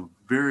dying of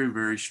very,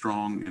 very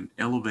strong and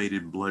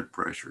elevated blood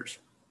pressures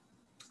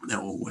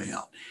that were way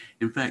out.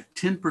 In fact,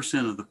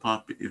 10% of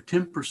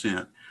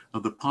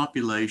the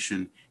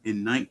population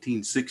in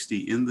 1960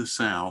 in the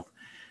South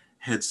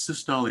had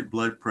systolic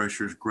blood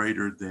pressures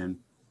greater than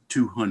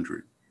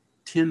 200.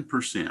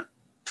 10%.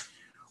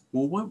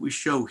 Well, what we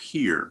show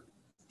here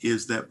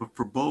is that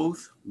for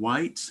both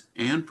whites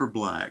and for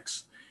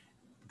blacks,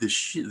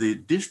 the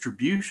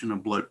distribution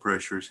of blood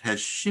pressures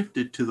has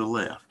shifted to the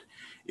left.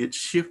 It's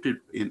shifted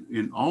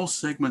in all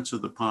segments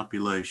of the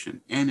population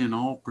and in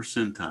all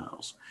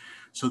percentiles.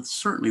 So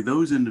certainly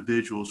those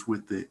individuals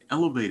with the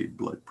elevated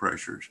blood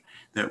pressures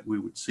that we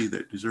would see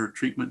that deserve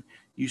treatment,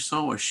 you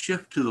saw a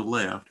shift to the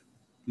left,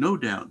 no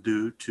doubt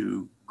due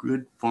to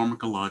good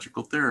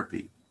pharmacological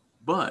therapy.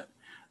 But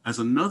as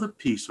another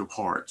piece of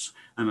hearts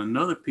and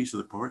another piece of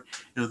the part,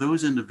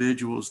 those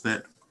individuals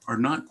that are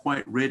not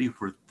quite ready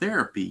for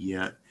therapy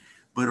yet,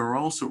 but are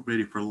also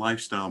ready for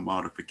lifestyle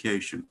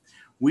modification.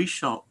 We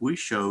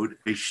showed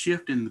a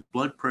shift in the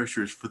blood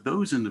pressures for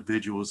those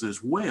individuals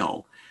as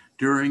well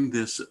during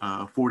this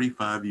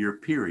 45-year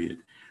period.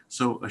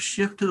 So a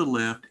shift to the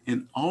left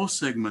in all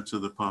segments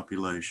of the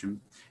population,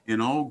 in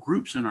all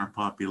groups in our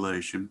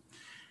population,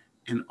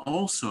 and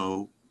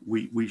also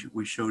we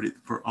showed it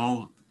for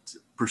all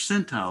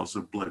percentiles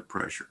of blood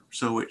pressure.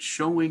 So it's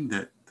showing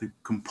that the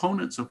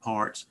components of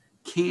hearts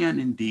can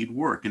indeed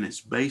work, and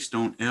it's based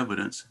on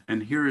evidence.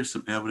 And here is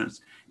some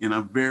evidence in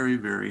a very,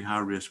 very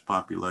high-risk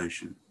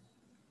population.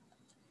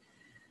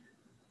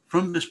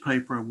 From this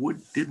paper, I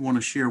did want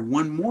to share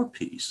one more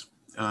piece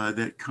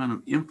that kind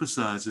of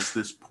emphasizes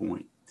this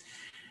point.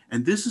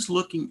 And this is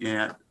looking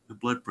at the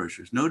blood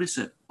pressures. Notice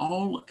that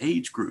all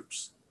age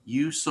groups,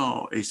 you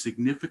saw a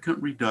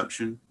significant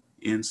reduction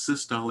in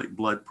systolic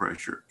blood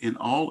pressure in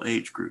all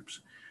age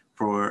groups,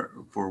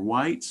 for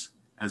whites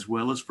as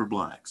well as for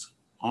blacks.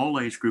 All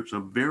age groups, a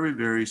very,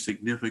 very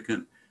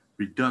significant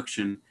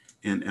reduction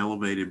in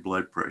elevated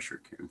blood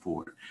pressure came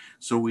forward.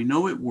 So we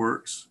know it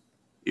works.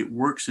 It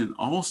works in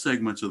all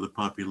segments of the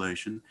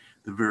population,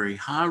 the very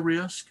high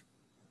risk,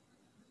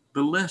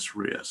 the less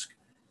risk,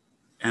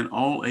 and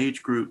all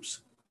age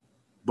groups,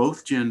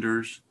 both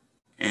genders,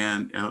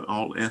 and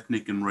all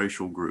ethnic and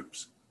racial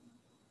groups.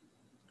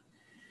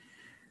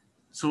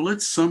 So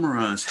let's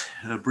summarize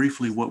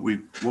briefly what we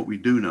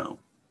do know.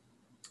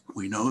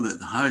 We know that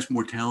the highest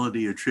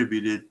mortality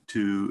attributed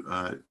to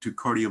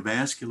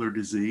cardiovascular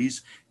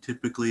disease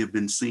typically have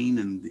been seen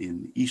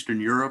in Eastern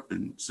Europe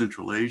and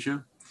Central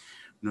Asia.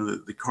 We know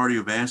that the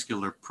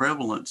cardiovascular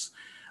prevalence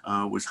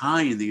was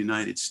high in the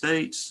United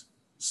States,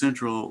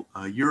 Central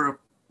Europe,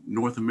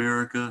 North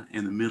America,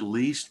 and the Middle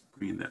East,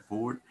 bringing that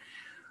forward.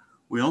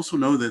 We also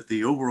know that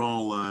the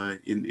overall,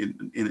 in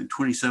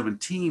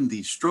 2017,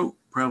 the stroke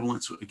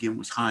prevalence, again,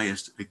 was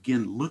highest.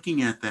 Again,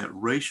 looking at that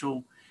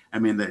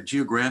that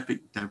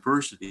geographic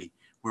diversity,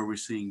 where we're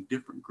seeing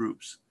different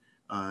groups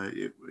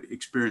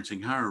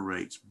experiencing higher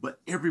rates, but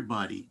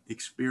everybody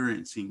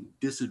experiencing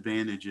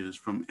disadvantages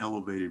from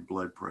elevated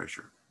blood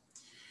pressure.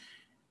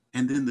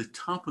 And then the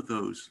top of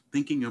those,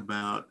 thinking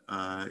about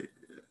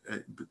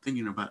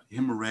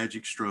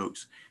hemorrhagic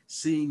strokes,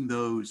 seeing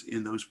those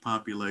in those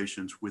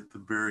populations with the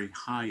very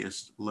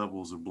highest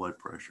levels of blood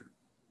pressure.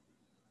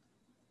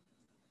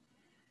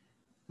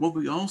 What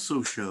we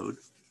also showed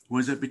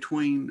was that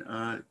between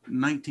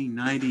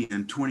 1990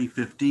 and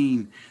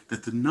 2015,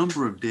 that the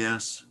number of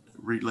deaths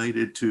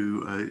related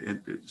to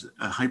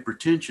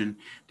hypertension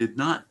did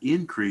not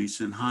increase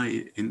in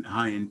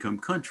high income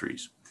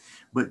countries,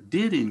 but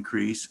did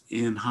increase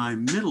in high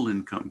middle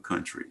income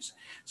countries.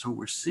 So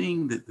we're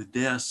seeing that the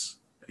deaths,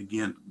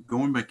 again,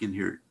 going back in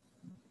here,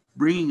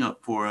 bringing up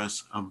for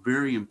us a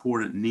very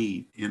important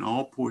need in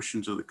all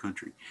portions of the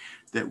country,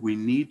 that we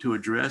need to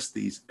address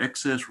these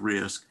excess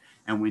risks,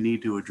 and we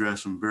need to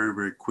address them very,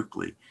 very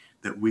quickly,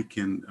 that we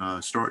can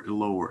start to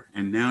lower.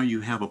 And now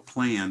you have a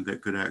plan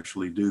that could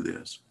actually do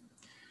this.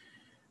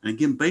 And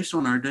again, based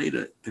on our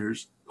data,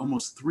 there's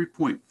almost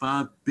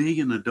 3.5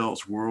 billion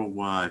adults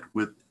worldwide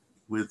with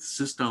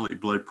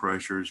systolic blood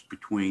pressures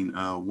between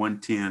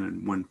 110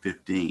 and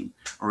 115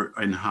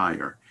 and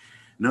higher.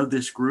 And of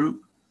this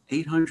group,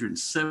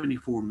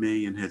 874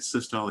 million had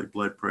systolic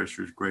blood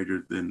pressures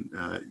greater than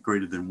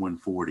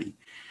 140.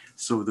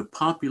 So the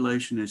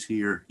population is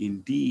here.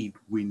 Indeed,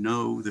 we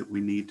know that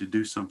we need to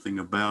do something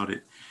about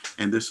it.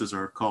 And this is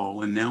our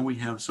call. And now we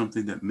have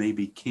something that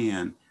maybe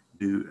can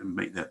do and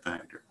make that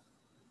factor.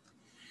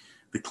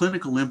 The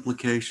clinical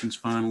implications,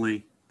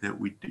 finally, that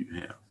we do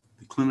have.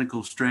 The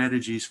clinical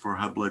strategies for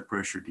high blood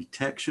pressure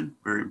detection,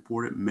 very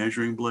important,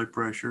 measuring blood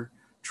pressure,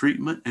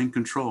 treatment and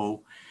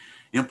control,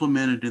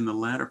 implemented in the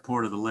latter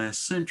part of the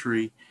last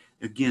century,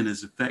 again,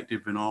 is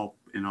effective in all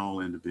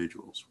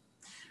individuals.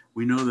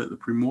 We know that the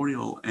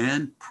primordial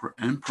and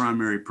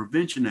primary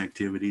prevention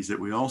activities that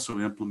we also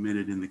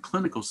implemented in the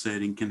clinical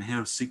setting can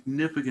have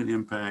significant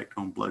impact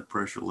on blood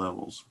pressure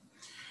levels.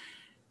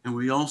 And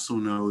we also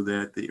know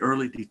that the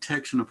early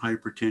detection of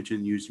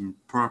hypertension using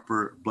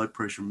proper blood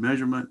pressure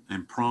measurement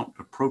and prompt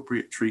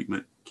appropriate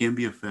treatment can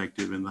be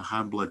effective in the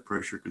high blood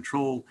pressure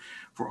control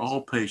for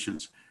all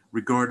patients,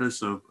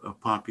 regardless of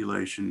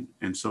population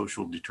and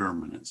social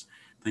determinants.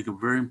 I think a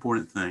very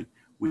important thing,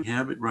 we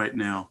have it right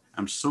now.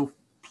 I'm so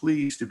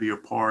pleased to be a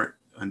part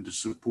and to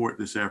support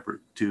this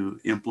effort to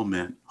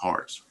implement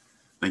HARDS.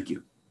 Thank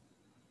you.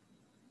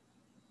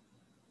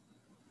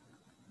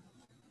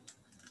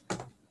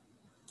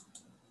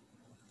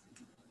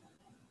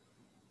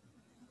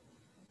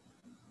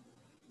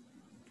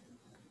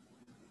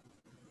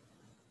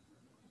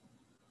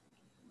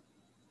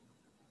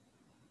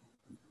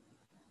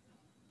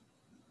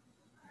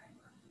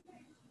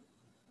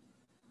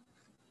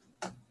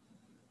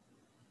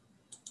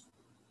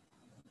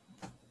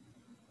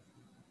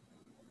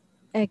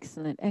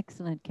 Excellent,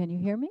 excellent. Can you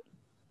hear me?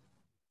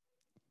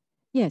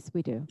 Yes,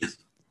 we do. Yes.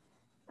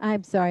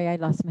 I'm sorry, I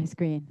lost my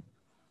screen.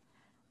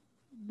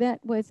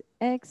 That was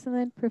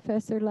excellent,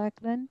 Professor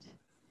Lackland.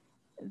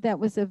 That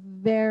was a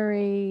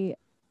very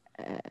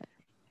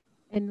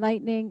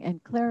enlightening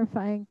and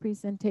clarifying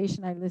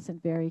presentation. I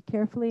listened very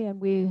carefully, and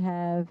we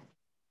have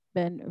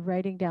been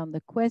writing down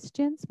the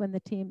questions. When the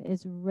team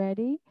is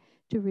ready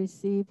to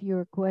receive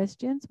your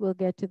questions, we'll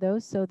get to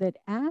those so that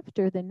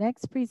after the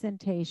next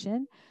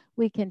presentation,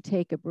 we can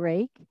take a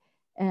break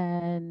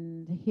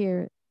and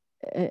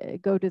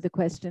go to the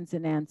questions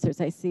and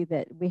answers. I see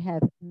that we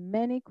have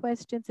many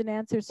questions and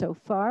answers so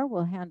far.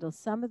 We'll handle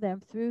some of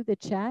them through the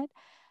chat,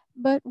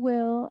 but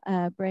we'll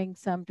bring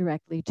some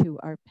directly to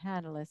our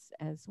panelists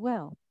as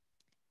well.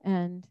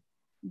 And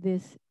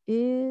this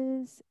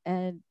is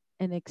an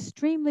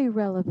extremely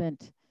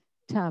relevant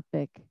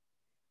topic.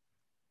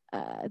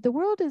 The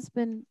world has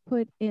been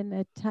put in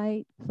a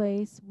tight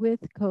place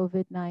with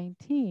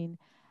COVID-19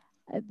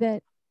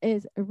 that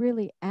is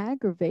really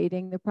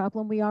aggravating the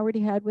problem we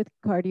already had with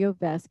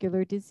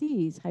cardiovascular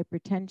disease.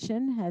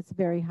 Hypertension has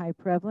very high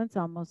prevalence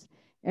almost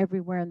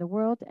everywhere in the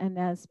world. And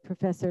as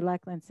Professor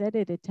Lackland said,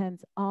 it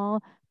attends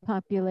all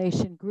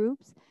population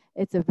groups.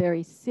 It's a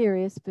very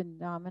serious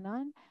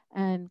phenomenon.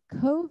 And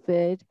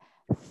COVID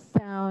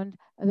found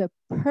the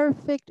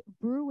perfect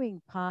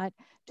brewing pot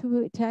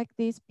to attack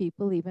these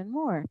people even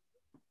more.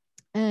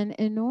 And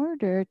in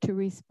order to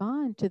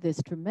respond to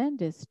this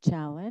tremendous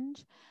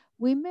challenge,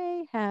 we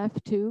may have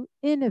to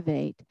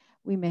innovate.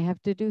 We may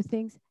have to do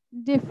things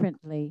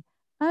differently.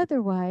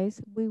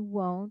 Otherwise, we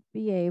won't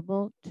be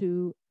able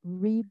to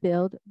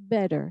rebuild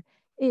better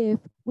if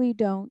we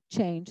don't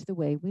change the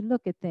way we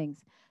look at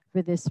things.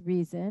 For this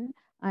reason,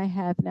 I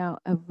have now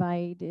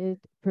invited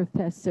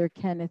Professor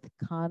Kenneth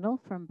Connell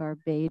from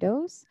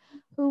Barbados,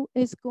 who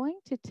is going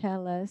to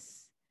tell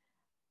us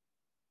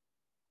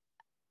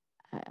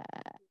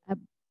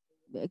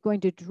going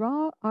to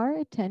draw our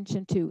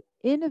attention to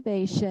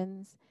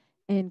innovations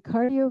in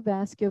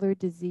cardiovascular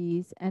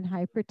disease and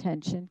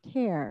hypertension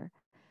care,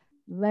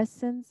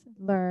 lessons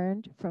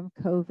learned from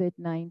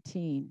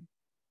COVID-19.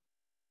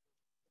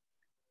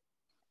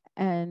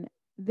 And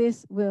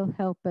this will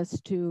help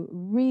us to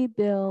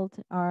rebuild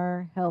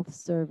our health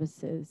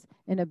services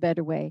in a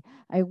better way.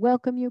 I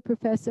welcome you,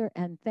 Professor,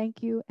 and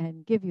thank you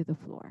and give you the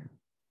floor.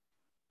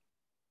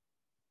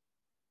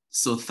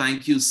 So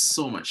thank you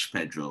so much,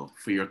 Pedro,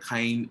 for your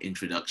kind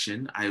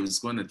introduction. I was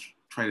going to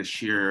try to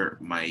share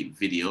my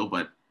video,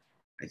 but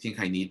I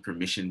think I need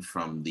permission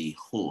from the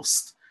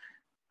host.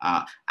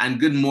 And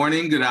good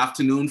morning, good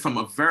afternoon from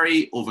a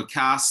very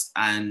overcast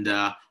and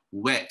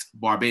wet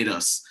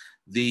Barbados.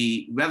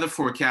 The weather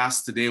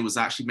forecast today was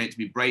actually meant to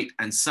be bright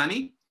and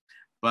sunny,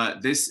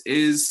 but this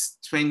is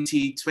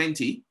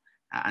 2020.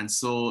 And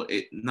so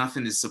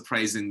nothing is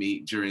surprising me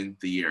during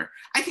the year.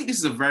 I think this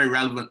is a very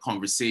relevant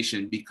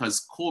conversation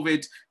because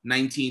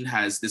COVID-19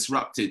 has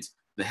disrupted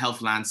the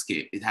health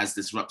landscape. It has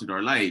disrupted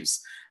our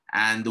lives.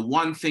 And the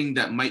one thing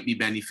that might be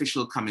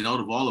beneficial coming out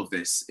of all of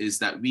this is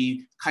that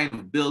we kind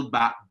of build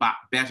back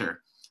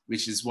better,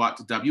 which is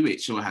what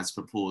WHO has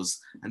proposed.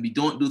 And we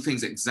don't do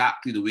things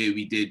exactly the way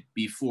we did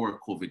before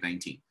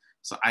COVID-19.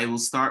 So I will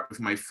start with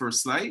my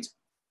first slide.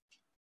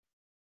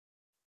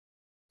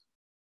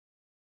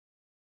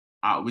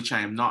 which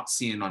I am not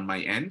seeing on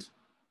my end.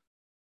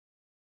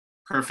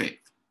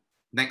 Perfect.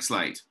 Next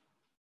slide.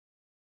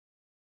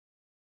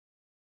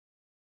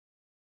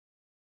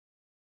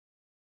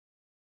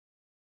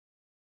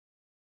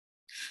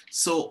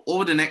 So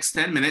over the next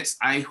 10 minutes,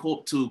 I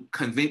hope to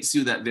convince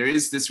you that there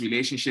is this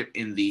relationship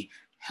in the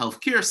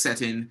healthcare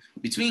setting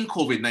between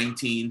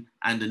COVID-19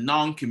 and the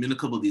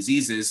non-communicable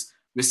diseases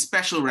with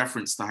special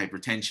reference to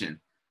hypertension.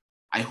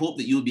 I hope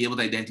that you'll be able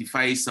to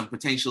identify some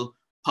potential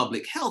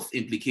public health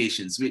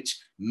implications, which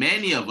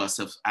many of us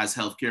as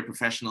healthcare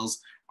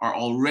professionals are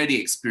already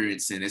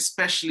experiencing,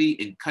 especially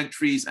in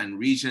countries and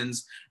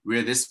regions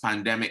where this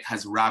pandemic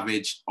has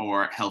ravaged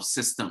our health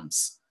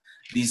systems.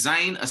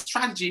 Design a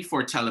strategy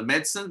for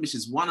telemedicine, which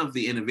is one of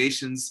the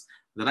innovations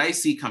that I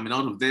see coming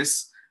out of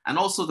this, and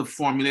also to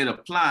formulate a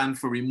plan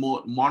for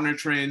remote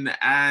monitoring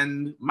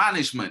and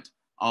management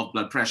of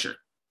blood pressure,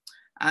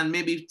 and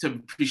maybe to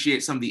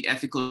appreciate some of the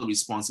ethical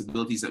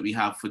responsibilities that we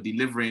have for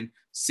delivering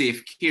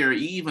safe care,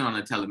 even on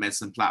a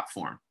telemedicine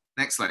platform.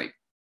 Next slide.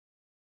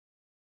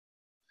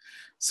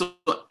 So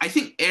I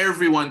think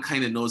everyone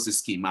kind of knows the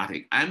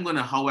schematic. I'm going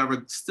to,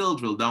 however, still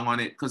drill down on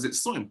it because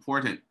it's so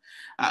important.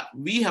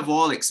 We have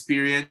all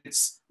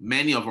experienced,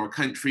 many of our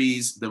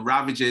countries, the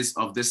ravages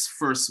of this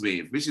first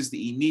wave, which is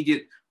the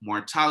immediate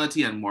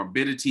mortality and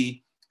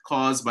morbidity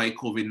caused by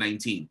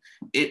COVID-19.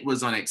 It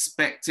was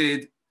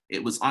unexpected.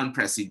 It was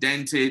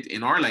unprecedented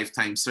in our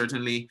lifetime,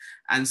 certainly.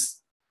 And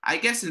I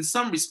guess in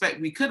some respect,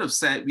 we could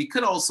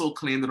also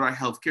claim that our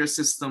healthcare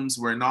systems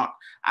were not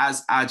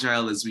as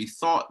agile as we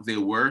thought they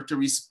were to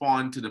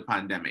respond to the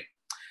pandemic.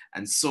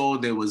 And so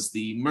there was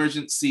the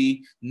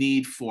emergency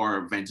need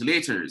for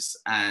ventilators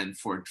and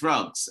for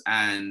drugs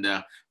and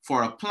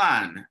for a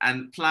plan.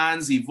 And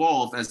plans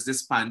evolved as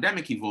this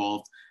pandemic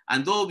evolved.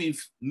 And though we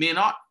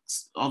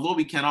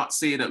cannot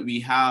say that we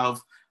have,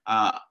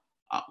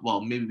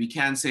 well, maybe we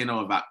can say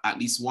now about at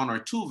least one or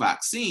two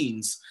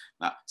vaccines,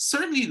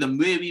 certainly the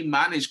way we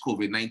manage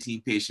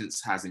COVID-19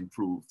 patients has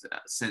improved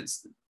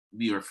since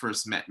we were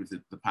first met with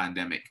the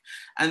pandemic.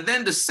 And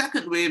then the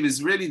second wave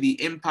is really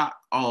the impact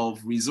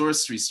of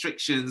resource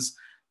restrictions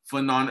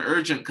for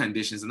non-urgent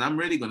conditions. And I'm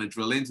really going to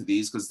drill into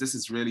these because this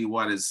is really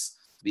what is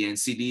the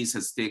NCDs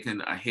has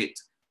taken a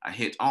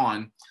hit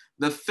on.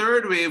 The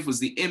third wave was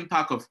the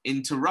impact of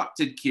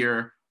interrupted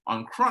care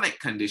on chronic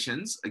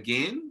conditions,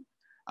 again,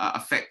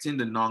 affecting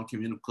the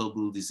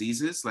non-communicable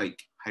diseases like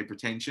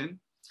hypertension.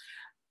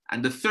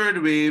 And the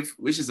third wave,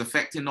 which is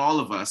affecting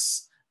all of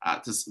us,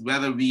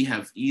 whether we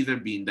have either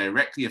been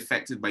directly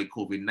affected by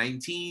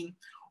COVID-19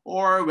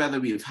 or whether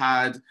we have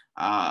had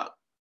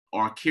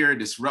our care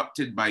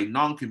disrupted by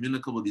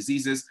non-communicable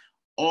diseases,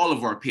 all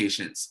of our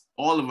patients,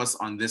 all of us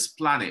on this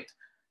planet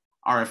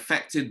are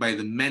affected by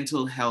the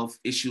mental health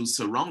issues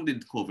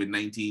surrounding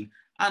COVID-19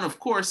 and of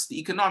course the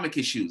economic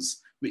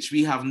issues, which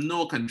we have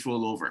no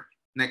control over.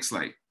 Next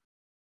slide.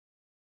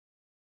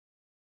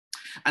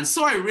 And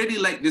so I really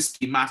like this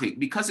schematic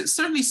because it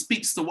certainly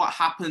speaks to what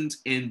happened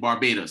in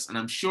Barbados. And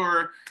I'm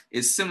sure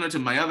it's similar to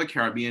my other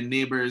Caribbean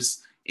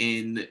neighbors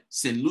in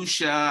St.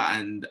 Lucia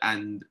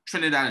and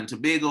Trinidad and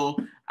Tobago.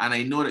 And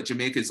I know that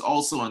Jamaica is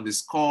also on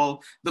this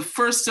call. The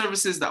first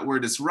services that were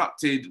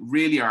disrupted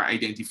really are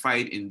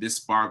identified in this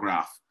bar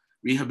graph.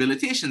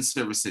 Rehabilitation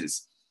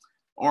services,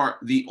 or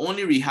the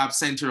only rehab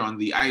center on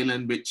the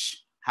island,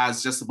 which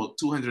has just about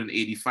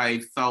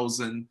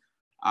 285,000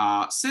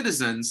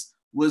 citizens,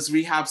 was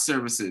rehab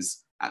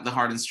services at the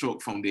Heart and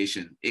Stroke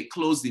Foundation. It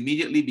closed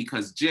immediately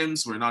because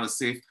gyms were not a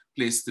safe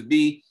place to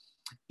be.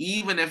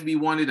 Even if we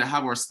wanted to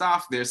have our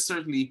staff there,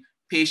 certainly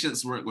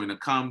patients weren't going to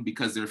come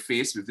because they're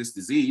faced with this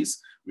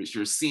disease, which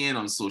you're seeing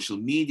on social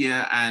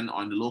media and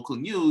on the local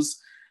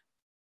news,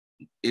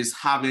 is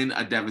having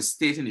a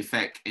devastating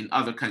effect in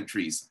other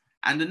countries.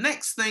 And the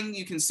next thing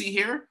you can see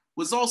here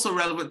was also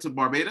relevant to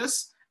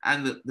Barbados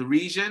and the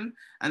region,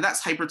 and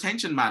that's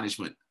hypertension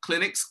management.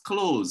 Clinics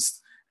closed.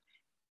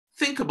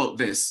 Think about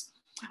this,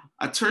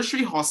 a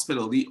tertiary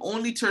hospital, the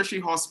only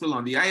tertiary hospital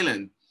on the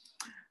island,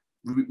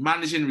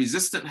 managing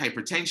resistant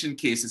hypertension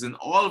cases, and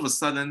all of a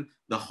sudden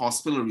the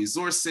hospital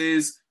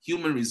resources,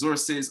 human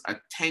resources,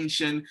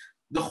 attention,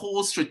 the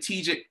whole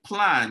strategic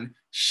plan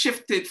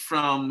shifted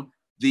from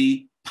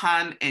the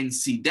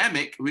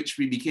pan-NCDemic, which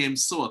we became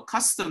so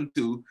accustomed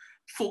to,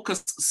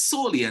 focused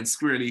solely and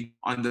squarely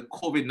on the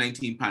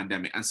COVID-19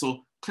 pandemic. And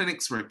so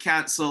clinics were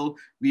canceled,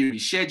 we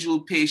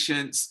rescheduled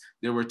patients,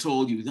 they were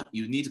told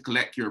you need to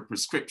collect your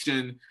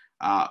prescription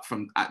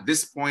from at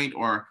this point,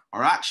 or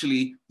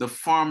actually the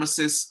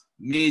pharmacist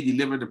may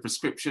deliver the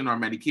prescription or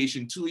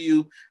medication to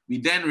you. We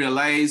then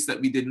realized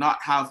that we did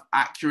not have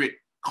accurate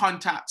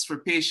contacts for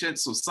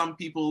patients. So some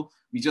people,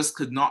 we just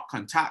could not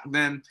contact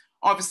them.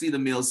 Obviously the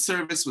mail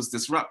service was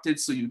disrupted,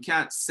 so you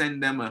can't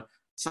send them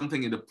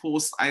something in the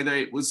post either.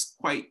 It was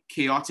quite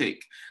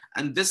chaotic.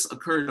 And this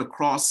occurred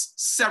across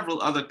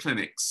several other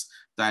clinics.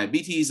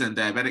 Diabetes and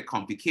diabetic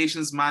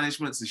complications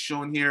management is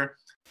shown here,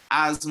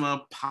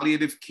 asthma,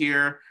 palliative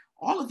care,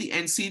 all of the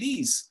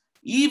NCDs,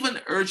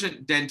 even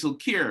urgent dental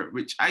care,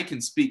 which I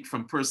can speak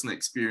from personal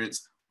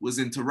experience, was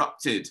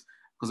interrupted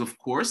because of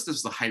course, this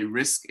is a high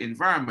risk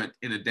environment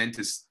in a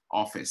dentist's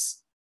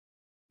office.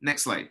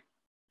 Next slide.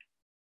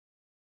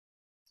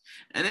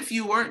 And if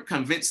you weren't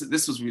convinced that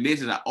this was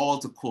related at all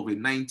to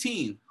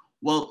COVID-19,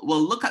 well,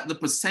 look at the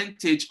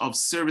percentage of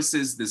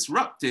services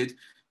disrupted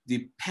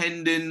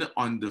depending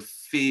on the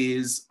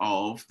phase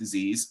of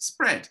disease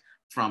spread,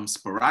 from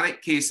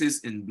sporadic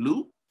cases in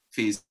blue,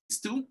 phase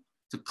 2,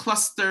 to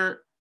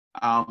cluster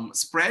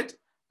spread.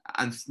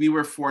 And we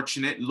were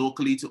fortunate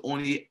locally to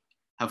only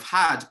have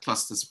had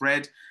cluster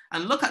spread.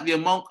 And look at the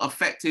amount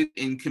affected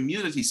in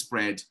community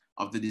spread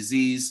of the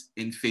disease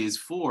in phase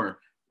 4,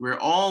 where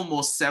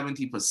almost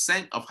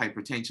 70% of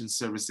hypertension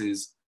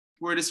services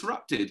were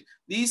disrupted.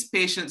 These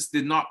patients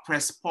did not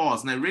press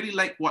pause. And I really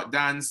like what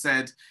Dan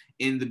said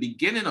in the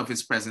beginning of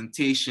his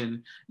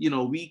presentation. You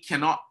know, we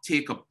cannot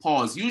take a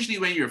pause. Usually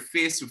when you're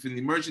faced with an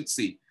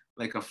emergency,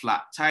 like a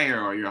flat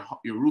tire or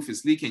your roof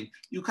is leaking,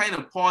 you kind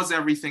of pause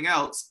everything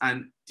else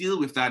and deal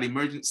with that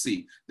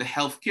emergency. The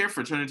healthcare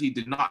fraternity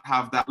did not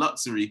have that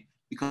luxury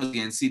because the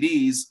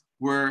NCDs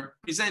were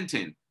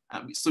presenting.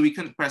 So we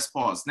couldn't press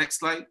pause. Next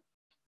slide.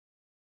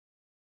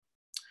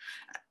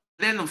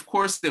 Then, of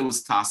course, there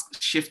was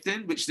task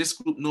shifting, which this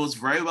group knows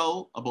very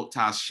well about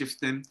task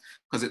shifting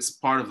because it's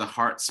part of the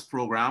HEARTS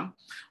program.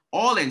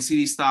 All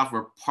NCD staff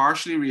were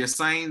partially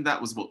reassigned.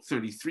 That was about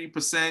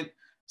 33%.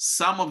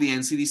 Some of the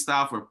NCD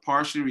staff were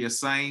partially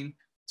reassigned,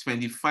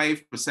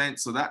 25%.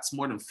 So that's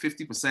more than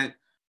 50%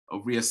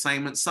 of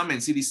reassignment. Some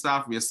NCD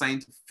staff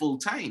reassigned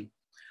full-time.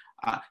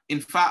 In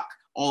fact,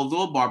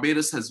 although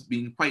Barbados has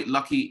been quite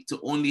lucky to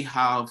only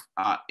have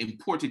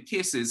imported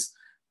cases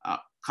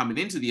coming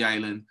into the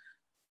island,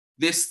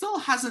 there still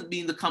hasn't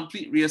been the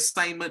complete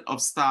reassignment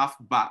of staff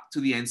back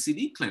to the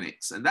NCD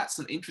clinics. And that's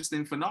an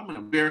interesting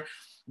phenomenon where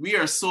we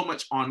are so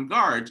much on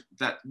guard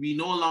that we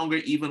no longer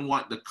even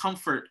want the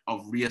comfort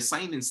of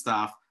reassigning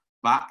staff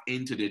back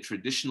into their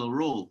traditional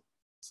role.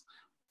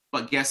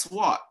 But guess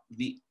what?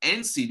 The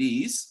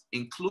NCDs,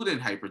 including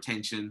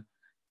hypertension,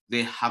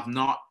 they have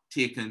not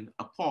taken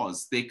a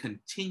pause. They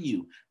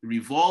continue. The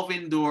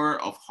revolving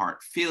door of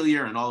heart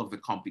failure and all of the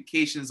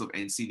complications of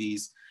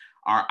NCDs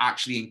are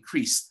actually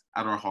increased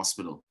at our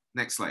hospital.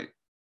 Next slide.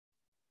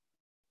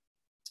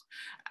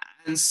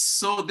 And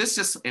so this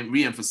just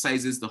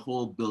re-emphasizes the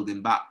whole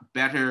building back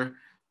better.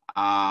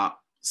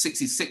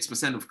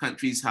 66% of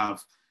countries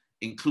have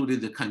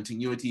included the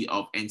continuity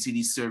of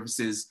NCD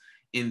services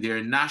in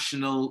their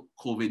national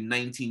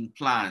COVID-19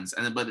 plans.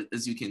 But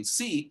as you can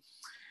see,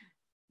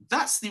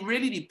 that's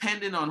really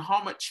dependent on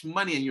how much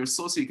money and your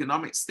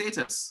socioeconomic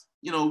status.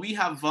 You know, we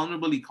have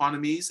vulnerable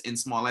economies in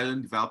small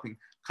island developing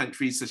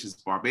countries such as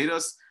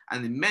Barbados,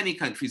 and in many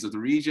countries of the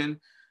region,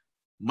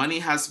 money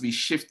has to be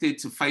shifted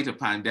to fight a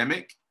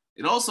pandemic.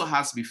 It also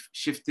has to be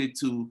shifted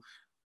to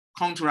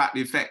counteract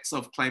the effects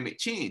of climate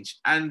change.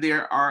 And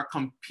there are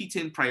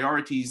competing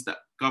priorities that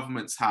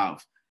governments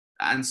have.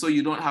 And so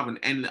you don't have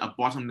a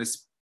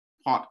bottomless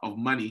pot of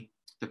money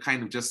to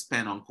kind of just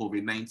spend on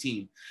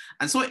COVID-19.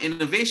 And so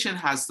innovation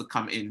has to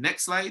come in.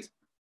 Next slide.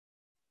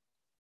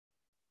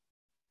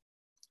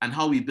 And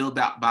how we build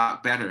that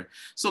back better.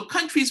 So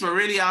countries were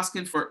really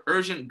asking for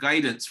urgent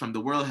guidance from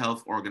the World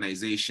Health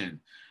Organization,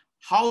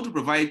 how to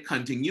provide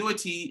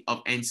continuity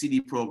of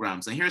NCD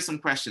programs. And here are some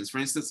questions. For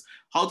instance,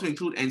 how to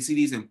include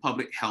NCDs in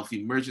public health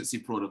emergency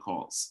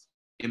protocols.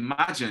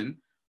 Imagine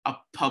a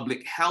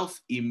public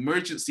health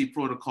emergency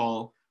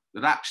protocol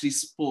that actually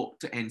spoke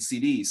to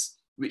NCDs,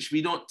 which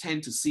we don't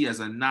tend to see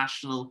as a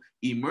national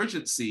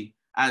emergency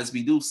as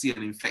we do see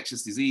an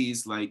infectious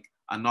disease like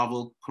a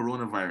novel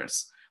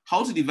coronavirus.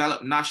 How to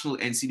develop national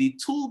NCD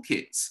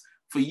toolkits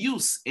for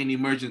use in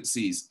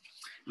emergencies.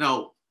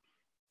 Now,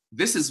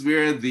 this is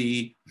where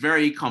the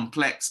very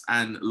complex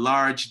and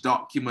large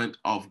document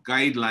of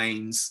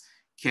guidelines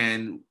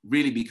can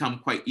really become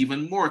quite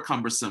even more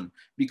cumbersome,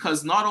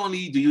 because not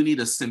only do you need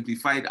a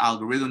simplified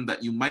algorithm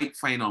that you might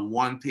find on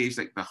one page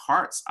like the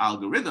HEARTS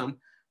algorithm,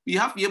 but you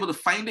have to be able to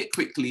find it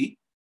quickly.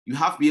 You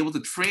have to be able to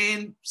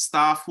train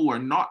staff who are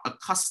not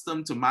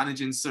accustomed to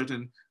managing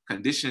certain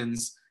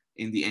conditions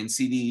in the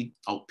NCD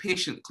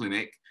outpatient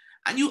clinic.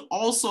 And you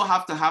also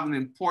have to have an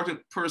important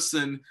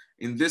person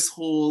in this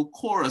whole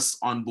chorus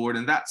on board,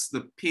 and that's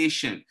the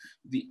patient.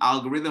 The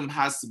algorithm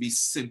has to be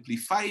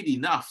simplified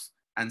enough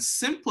and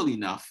simple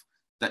enough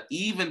that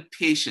even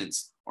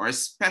patients, or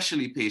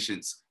especially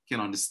patients,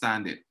 can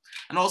understand it.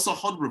 And also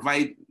how to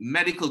provide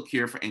medical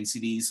care for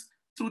NCDs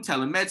through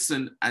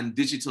telemedicine and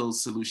digital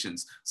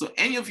solutions. So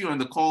any of you on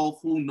the call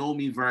who know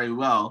me very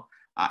well,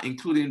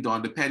 including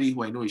Don DePetty,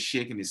 who I know is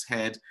shaking his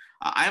head,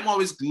 I'm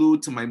always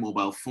glued to my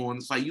mobile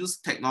phone, so I use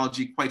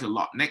technology quite a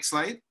lot. Next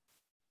slide.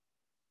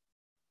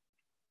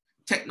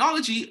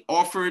 Technology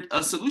offered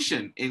a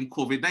solution in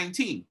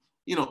COVID-19.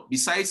 You know,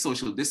 besides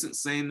social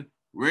distancing,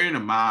 wearing a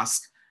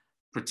mask,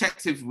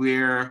 protective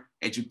wear,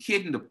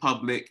 educating the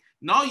public,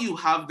 now you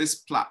have this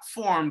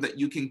platform that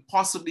you can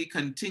possibly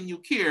continue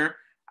care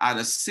at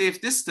a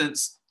safe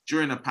distance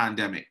during a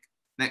pandemic.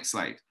 Next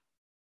slide.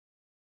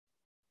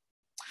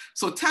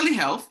 So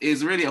telehealth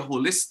is really a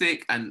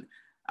holistic and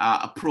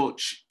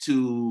approach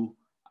to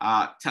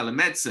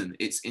telemedicine.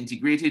 It's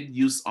integrated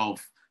use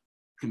of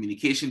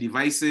communication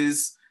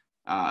devices.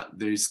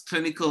 There's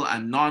clinical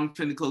and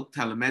non-clinical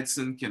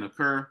telemedicine can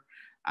occur.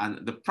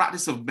 And the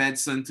practice of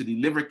medicine to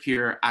deliver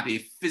care at a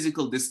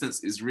physical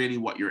distance is really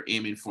what you're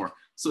aiming for.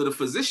 So the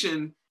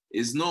physician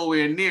is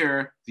nowhere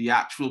near the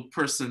actual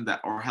person that,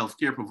 or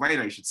healthcare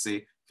provider, I should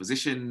say,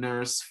 physician,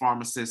 nurse,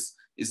 pharmacist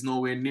is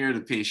nowhere near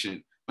the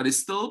patient, but is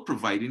still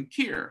providing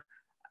care.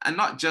 And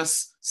not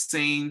just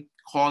saying,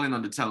 calling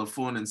on the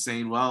telephone and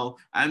saying, well,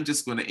 I'm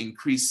just going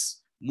to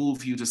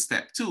move you to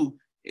step 2.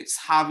 It's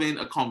having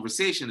a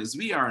conversation as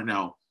we are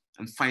now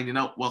and finding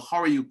out, well, how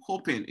are you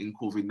coping in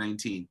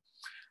COVID-19?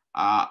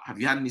 Have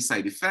you had any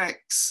side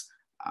effects?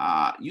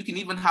 You can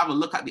even have a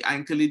look at the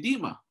ankle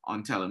edema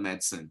on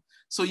telemedicine.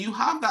 So you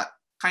have that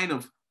kind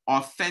of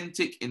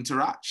authentic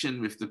interaction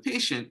with the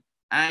patient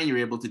and you're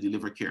able to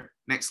deliver care.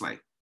 Next slide.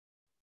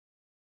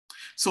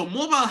 So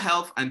mobile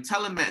health and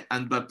telemed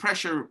and blood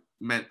pressure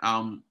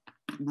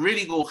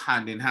really go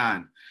hand in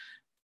hand.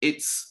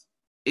 It's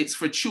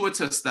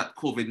fortuitous that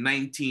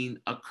COVID-19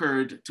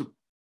 occurred to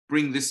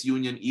bring this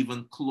union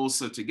even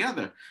closer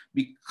together,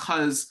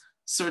 because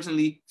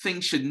certainly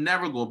things should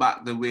never go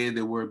back the way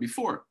they were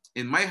before.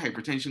 In my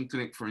hypertension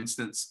clinic, for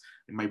instance,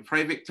 in my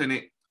private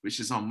clinic, which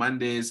is on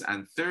Mondays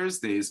and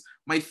Thursdays,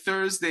 my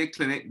Thursday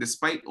clinic,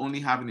 despite only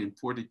having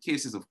imported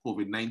cases of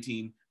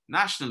COVID-19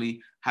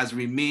 nationally, has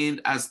remained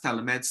as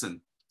telemedicine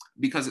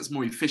because it's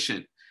more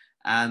efficient.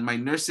 And my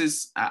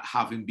nurses,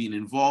 having been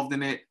involved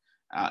in it,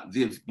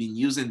 they've been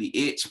using the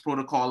H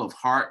protocol of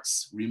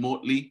hearts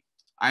remotely.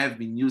 I have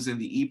been using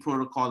the E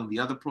protocol and the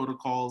other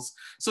protocols.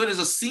 So it is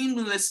a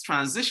seamless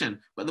transition.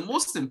 But the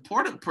most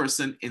important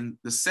person in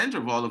the center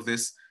of all of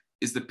this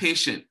is the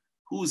patient,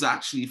 who's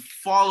actually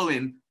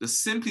following the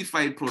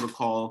simplified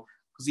protocol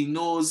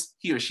because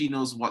he or she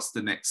knows what's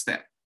the next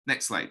step.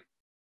 Next slide.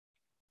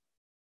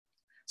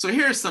 So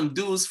here are some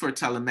do's for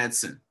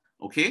telemedicine,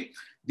 okay?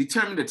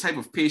 Determine the type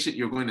of patient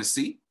you're going to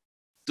see.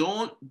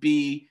 Don't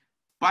be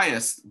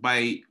biased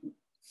by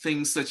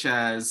things such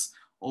as,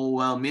 oh,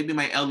 well, maybe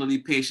my elderly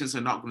patients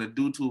are not going to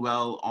do too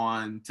well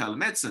on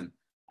telemedicine.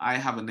 I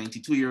have a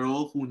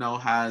 92-year-old who now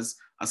has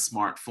a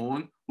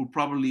smartphone, who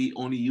probably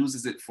only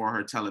uses it for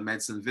her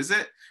telemedicine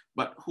visit,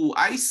 but who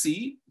I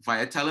see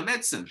via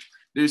telemedicine.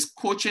 There's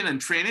coaching and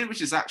training,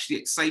 which is actually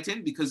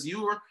exciting because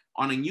you're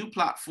on a new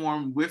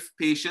platform with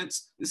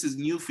patients. This is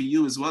new for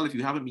you as well if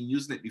you haven't been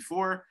using it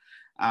before.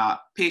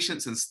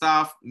 Patients and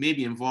staff may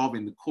be involved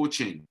in the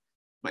coaching.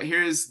 But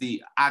here's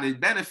the added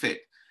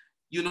benefit.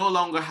 You no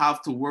longer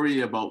have to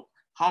worry about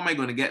how am I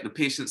going to get the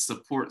patient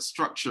support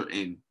structure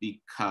in,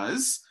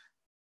 because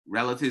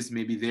relatives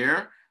may be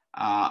there,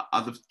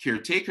 other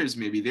caretakers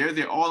may be there.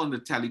 They're all on the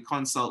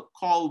teleconsult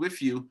call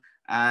with you,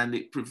 and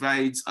it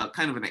provides a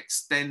kind of an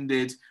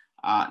extended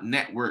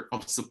network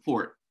of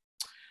support.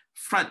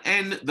 Front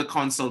end, the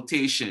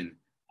consultation.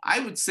 I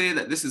would say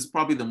that this is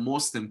probably the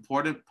most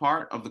important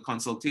part of the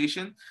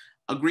consultation.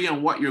 Agree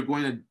on what you're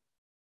going to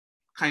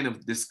kind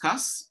of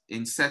discuss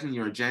in setting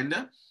your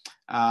agenda.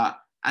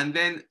 And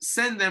then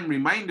send them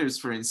reminders,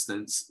 for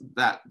instance,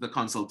 that the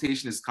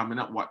consultation is coming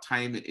up, what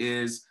time it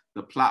is,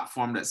 the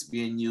platform that's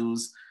being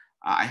used.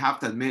 I have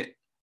to admit,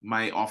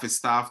 my office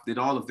staff did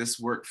all of this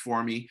work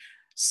for me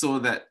so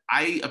that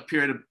I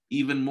appeared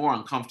even more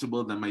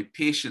uncomfortable than my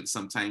patients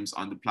sometimes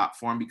on the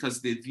platform,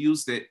 because they've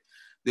used it.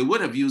 They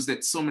would have used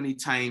it so many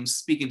times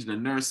speaking to the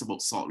nurse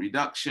about salt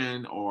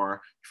reduction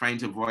or trying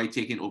to avoid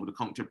taking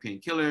over-the-counter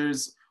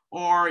painkillers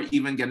or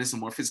even getting some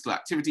more physical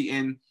activity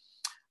in.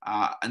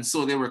 And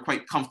so they were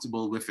quite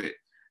comfortable with it.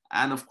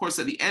 And of course,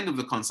 at the end of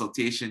the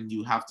consultation,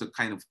 you have to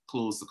kind of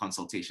close the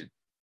consultation.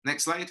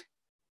 Next slide.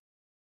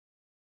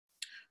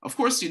 Of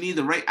course, you need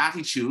the right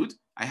attitude.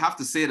 I have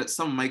to say that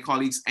some of my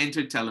colleagues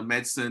entered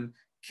telemedicine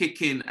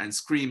kicking and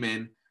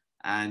screaming,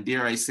 and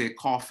dare I say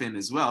coughing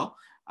as well.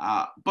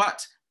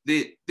 But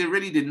they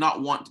really did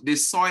not want, they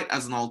saw it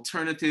as an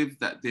alternative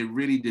that they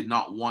really did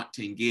not want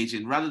to engage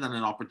in, rather than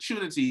an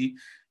opportunity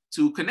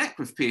to connect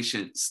with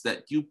patients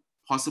that you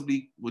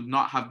possibly would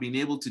not have been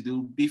able to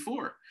do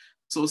before.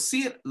 So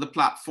see it, the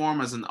platform,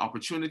 as an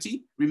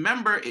opportunity.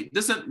 Remember, it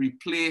doesn't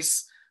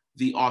replace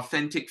the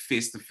authentic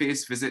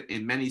face-to-face visit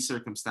in many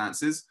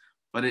circumstances,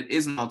 but it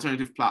is an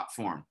alternative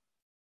platform.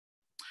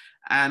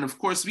 And of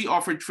course, we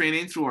offered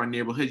training through our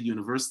neighborhood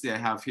university I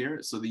have here.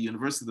 So the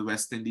University of the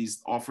West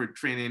Indies offered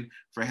training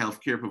for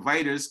healthcare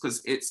providers,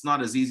 because it's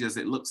not as easy as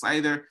it looks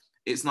either.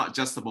 It's not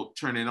just about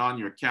turning on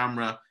your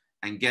camera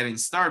and getting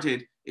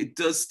started. It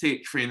does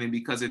take training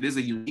because it is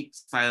a unique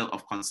style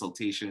of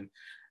consultation.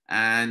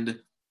 And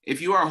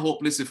if you are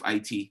hopeless with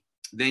IT,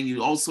 then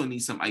you also need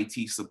some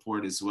IT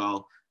support as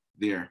well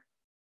there.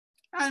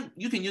 And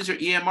you can use your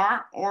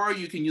EMR or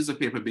you can use a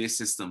paper-based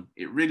system.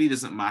 It really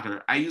doesn't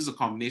matter. I use a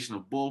combination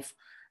of both.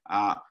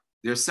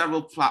 There are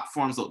several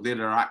platforms out there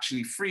that are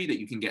actually free that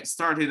you can get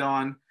started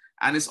on.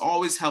 And it's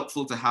always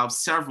helpful to have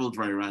several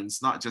dry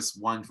runs, not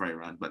just one dry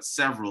run, but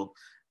several,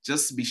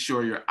 just to be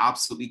sure you're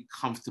absolutely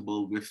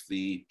comfortable with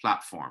the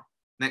platform.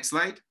 Next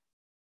slide.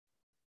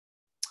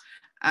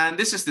 And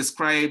this just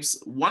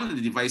describes one of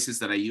the devices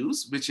that I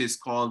use, which is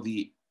called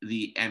the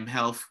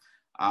mHealth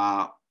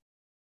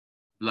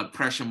blood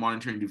pressure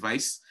monitoring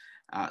device.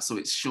 So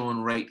it's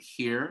shown right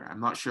here. I'm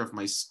not sure if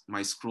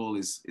my scroll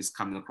is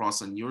coming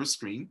across on your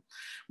screen.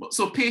 But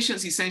so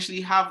patients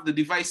essentially have the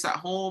device at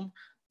home.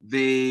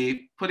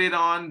 They put it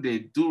on, they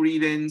do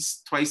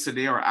readings twice a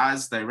day or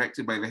as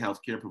directed by the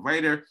healthcare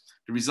provider.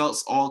 The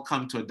results all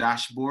come to a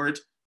dashboard.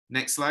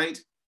 Next slide.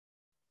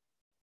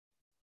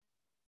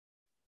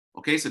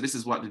 Okay, so this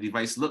is what the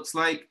device looks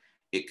like.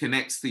 It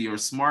connects to your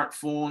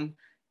smartphone.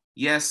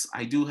 Yes,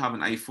 I do have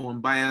an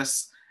iPhone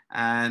bias,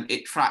 and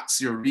it tracks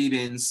your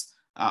readings.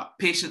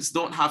 Patients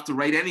don't have to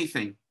write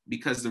anything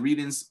because the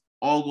readings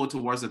all go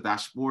towards the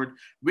dashboard,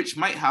 which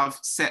might have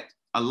set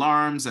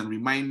alarms and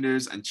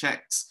reminders and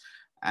checks.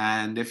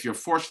 And if you're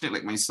fortunate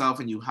like myself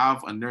and you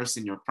have a nurse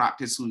in your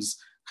practice who's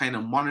kind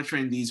of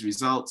monitoring these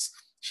results,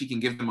 she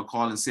can give them a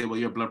call and say, well,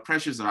 your blood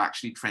pressures are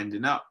actually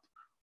trending up,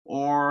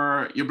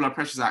 or your blood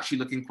pressure is actually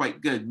looking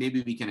quite good.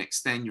 Maybe we can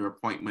extend your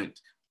appointment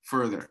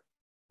further.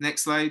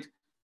 Next slide.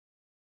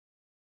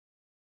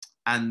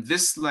 And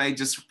this slide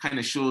just kind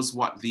of shows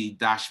what the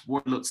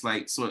dashboard looks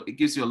like. So it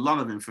gives you a lot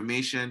of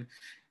information,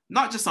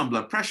 not just on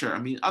blood pressure. I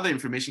mean, other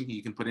information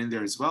you can put in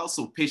there as well.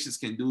 So patients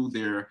can do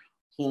their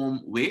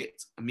home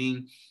weight. I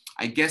mean,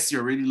 I guess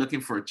you're really looking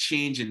for a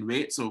change in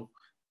weight. So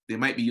they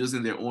might be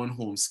using their own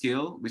home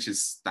scale, which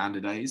is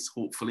standardized,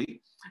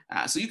 hopefully.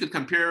 So you could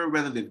compare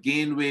whether they've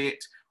gained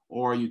weight,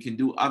 or you can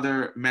do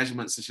other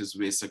measurements such as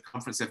waist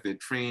circumference if they're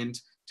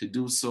trained to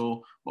do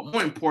so. But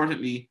more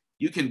importantly,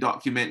 you can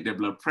document their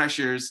blood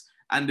pressures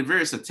and the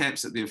various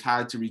attempts that they've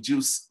had to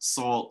reduce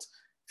salt,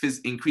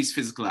 increase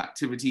physical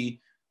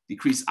activity,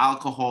 decrease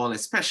alcohol,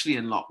 especially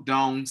in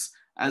lockdowns,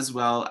 as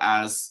well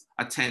as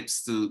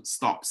attempts to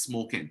stop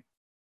smoking.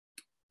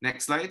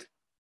 Next slide.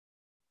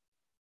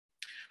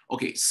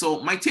 Okay, so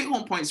my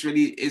take-home points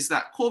really is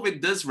that COVID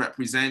does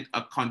represent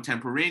a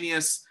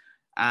contemporaneous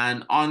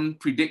and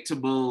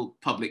unpredictable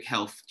public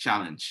health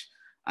challenge.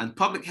 And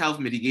public health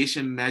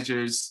mitigation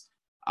measures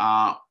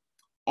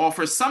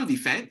offer some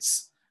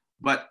defense,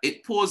 but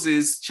it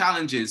poses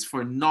challenges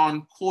for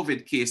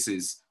non-COVID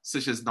cases,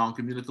 such as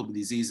non-communicable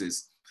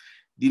diseases.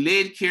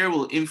 Delayed care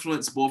will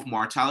influence both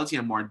mortality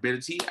and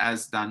morbidity,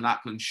 as Dan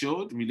Lackland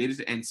showed, related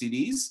to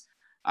NCDs,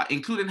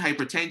 including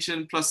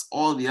hypertension, plus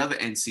all the other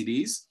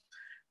NCDs.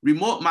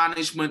 Remote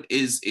management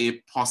is a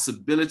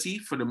possibility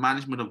for the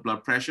management of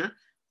blood pressure.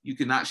 You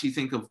can actually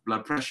think of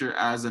blood pressure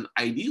as an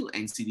ideal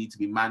NCD to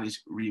be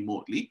managed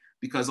remotely,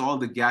 because all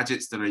the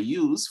gadgets that are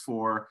used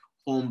for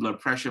home blood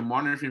pressure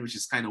monitoring, which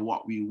is kind of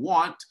what we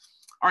want,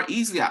 are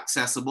easily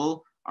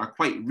accessible, are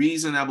quite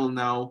reasonable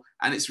now,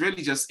 and it's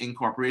really just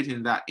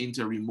incorporating that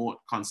into remote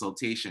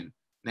consultation.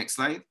 Next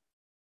slide.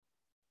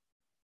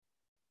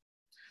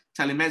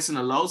 Telemedicine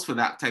allows for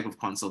that type of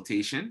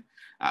consultation,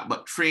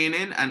 but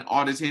training and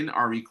auditing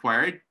are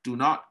required. Do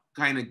not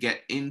kind of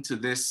get into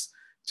this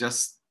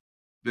just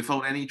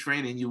without any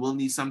training. You will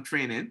need some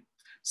training.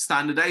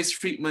 Standardized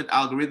treatment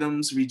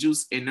algorithms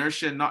reduce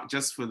inertia, not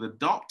just for the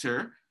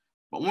doctor,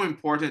 but more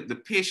important, the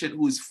patient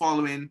who is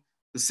following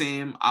the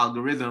same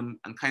algorithm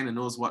and kind of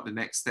knows what the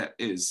next step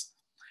is.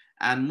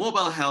 And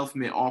mobile health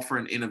may offer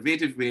an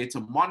innovative way to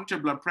monitor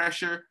blood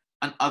pressure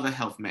and other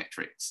health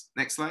metrics.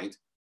 Next slide.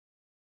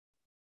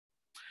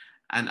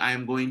 And I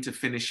am going to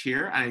finish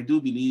here. And I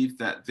do believe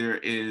that there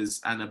is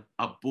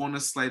a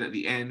bonus slide at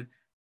the end,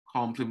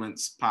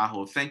 compliments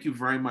PAHO. Thank you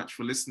very much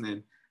for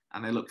listening,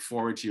 and I look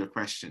forward to your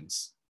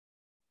questions.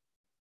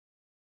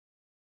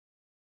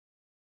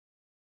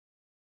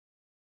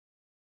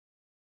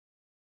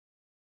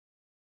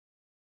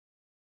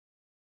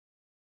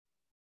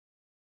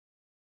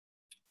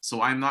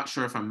 So I'm not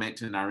sure if I'm meant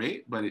to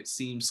narrate, but it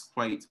seems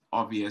quite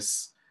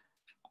obvious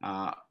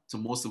to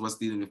most of us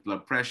dealing with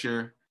blood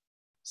pressure.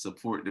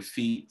 Support the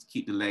feet,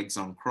 keep the legs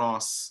on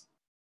cross.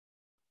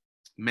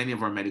 Many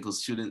of our medical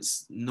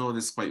students know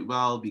this quite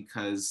well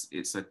because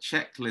it's a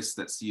checklist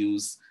that's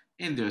used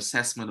in their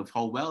assessment of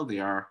how well they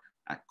are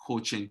at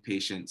coaching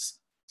patients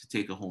to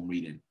take a home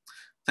reading.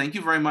 Thank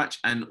you very much,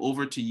 and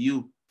over to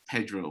you,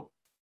 Pedro.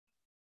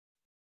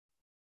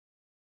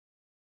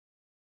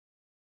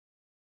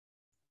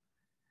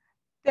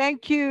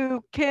 Thank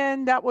you,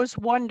 Ken. That was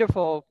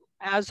wonderful,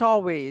 as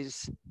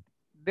always.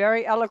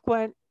 Very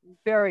eloquent,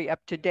 very up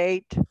to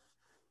date,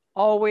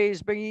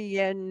 always bringing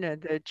in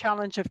the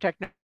challenge of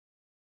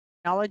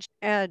technology.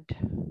 And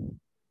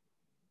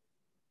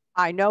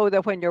I know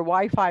that when your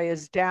Wi-Fi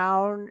is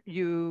down,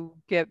 you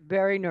get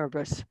very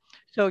nervous.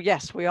 So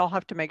yes, we all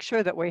have to make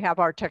sure that we have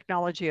our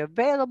technology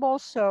available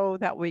so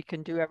that we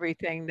can do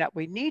everything that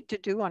we need to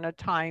do on a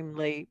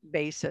timely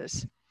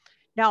basis.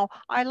 Now,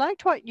 I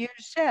liked what you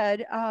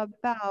said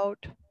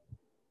about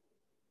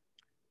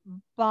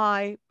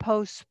by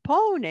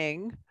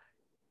postponing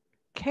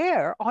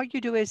care, all you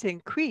do is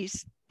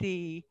increase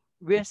the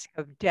risk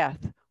of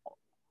death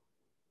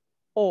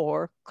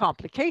or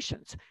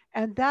complications.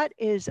 And that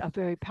is a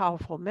very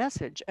powerful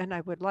message. And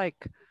I would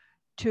like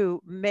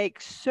to make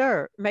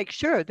sure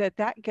that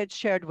that gets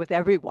shared with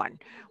everyone,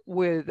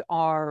 with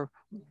our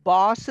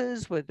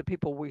bosses, with the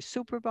people we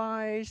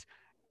supervise.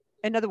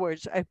 In other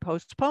words, a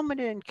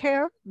postponement in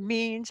care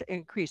means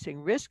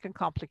increasing risk and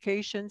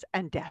complications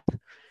and death.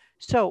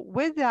 So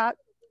with that,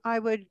 I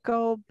would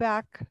go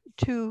back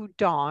to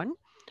Don.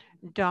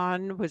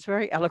 Don was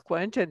very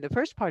eloquent in the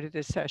first part of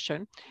this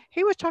session.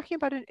 He was talking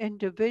about an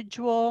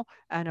individual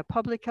and a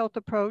public health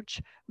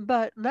approach.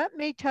 But let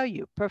me tell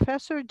you,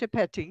 Professor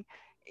DePetty,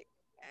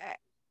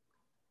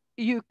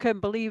 you can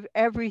believe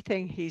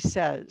everything he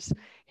says.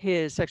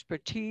 His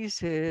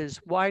expertise is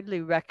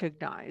widely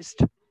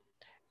recognized.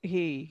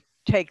 He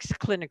takes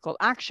clinical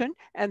action,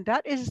 and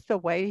that is the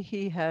way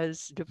he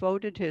has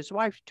devoted his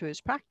life to his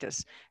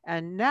practice.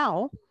 And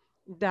now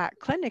that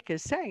clinic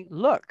is saying,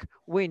 look,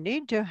 we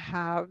need to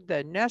have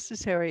the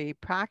necessary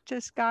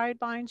practice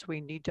guidelines. We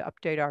need to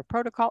update our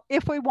protocol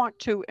if we want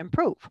to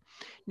improve.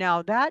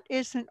 Now, that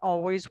isn't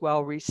always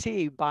well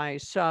received by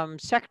some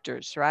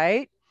sectors,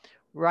 right?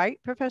 Right,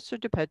 Professor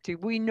DePetty?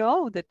 We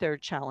know that there are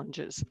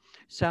challenges.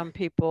 Some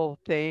people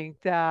think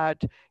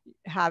that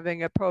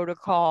having a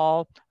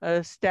protocol,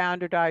 a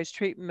standardized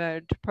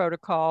treatment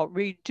protocol,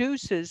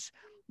 reduces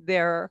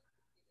their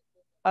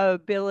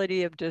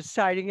ability of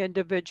deciding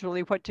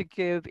individually what to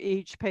give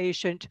each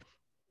patient.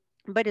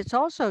 But it's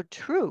also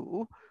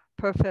true,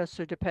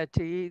 Professor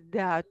DePetty,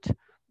 that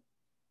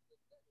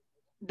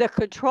the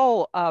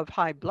control of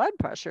high blood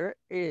pressure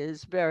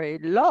is very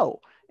low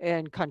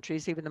in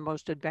countries, even the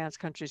most advanced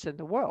countries in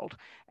the world.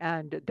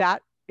 And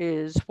that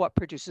is what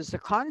produces the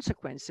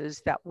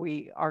consequences that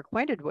we are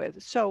acquainted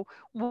with. So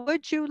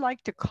would you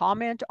like to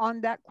comment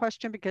on that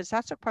question? Because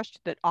that's a question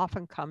that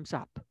often comes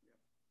up.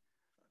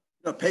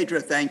 No, Pedro,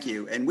 thank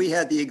you. And we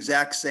had the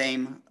exact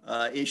same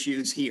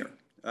issues here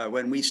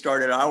when we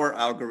started our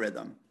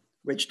algorithm,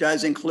 which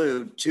does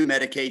include 2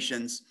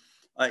 medications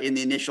in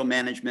the initial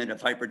management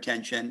of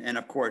hypertension, and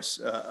of course,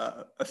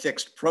 a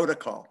fixed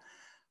protocol.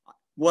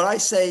 What I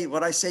say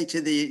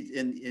to the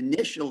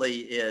initially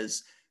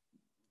is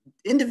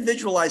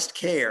individualized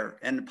care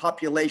and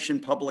population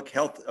public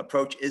health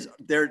approach is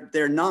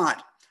they're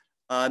not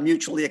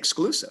mutually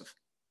exclusive.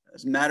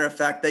 As a matter of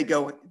fact, they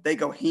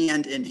go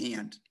hand in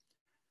hand.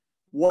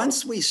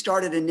 Once we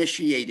started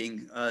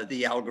initiating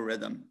the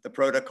algorithm, the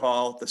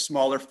protocol, the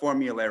smaller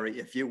formulary,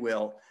 if you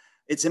will,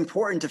 it's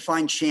important to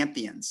find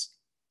champions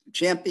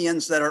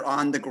that are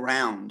on the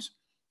ground.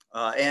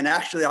 And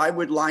actually, I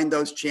would line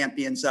those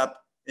champions up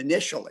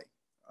initially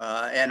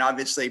and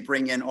obviously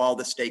bring in all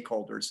the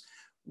stakeholders.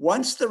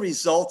 Once the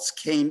results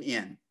came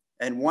in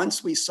and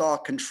once we saw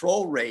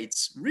control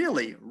rates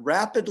really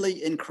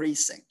rapidly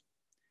increasing,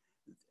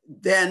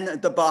 then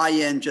the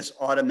buy-in just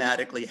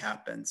automatically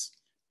happens.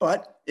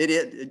 But it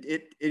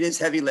is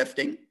heavy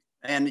lifting.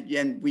 And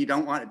again, we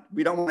don't want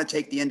to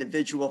take the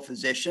individual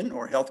physician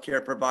or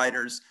healthcare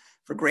providers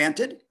for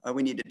granted.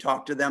 We need to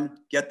talk to them,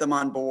 get them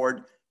on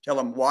board, tell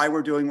them why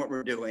we're doing what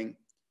we're doing,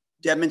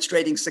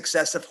 demonstrating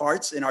success of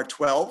hearts in our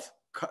 12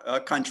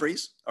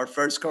 countries, our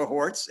first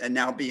cohorts, and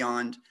now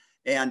beyond.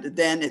 And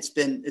then it's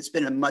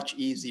been a much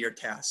easier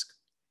task.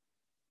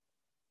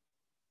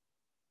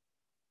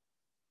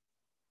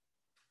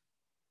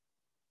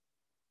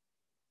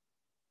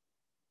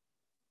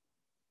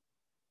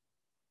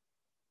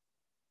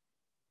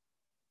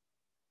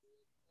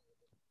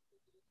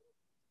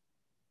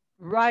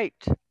 Right,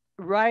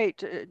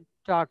 right,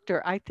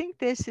 doctor. I think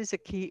this is a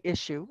key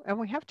issue, and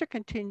we have to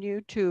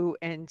continue to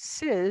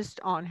insist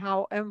on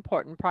how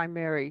important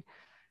primary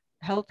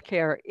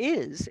healthcare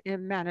is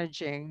in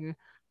managing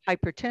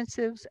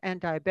hypertensives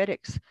and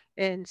diabetics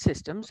in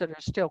systems that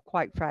are still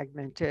quite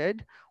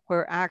fragmented,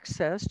 where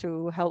access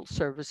to health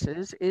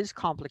services is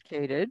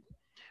complicated,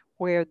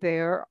 where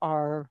there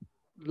are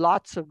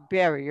lots of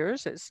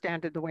barriers that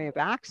stand in the way of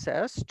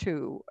access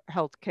to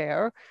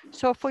healthcare.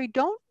 So if we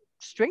don't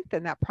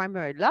strengthen that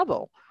primary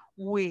level,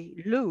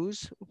 we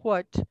lose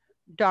what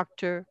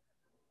Dr.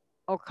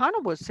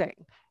 O'Connell was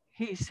saying.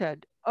 He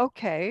said,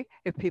 okay,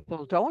 if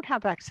people don't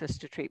have access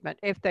to treatment,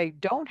 if they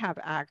don't have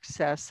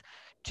access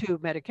to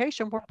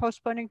medication, we're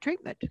postponing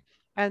treatment.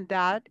 And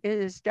that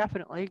is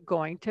definitely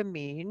going to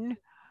mean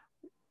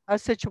a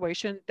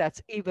situation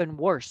that's even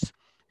worse.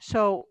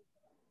 So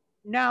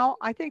now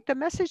I think the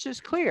message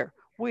is clear.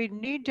 We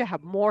need to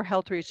have more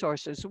health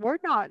resources. We're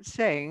not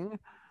saying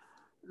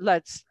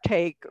let's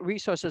take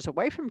resources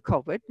away from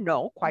COVID.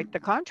 No, quite the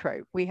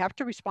contrary. We have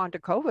to respond to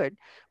COVID,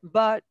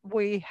 but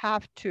we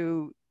have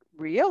to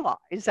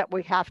realize that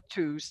we have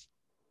to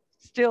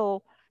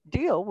still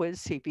deal with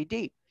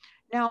CVD.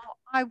 Now,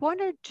 I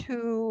wanted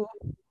to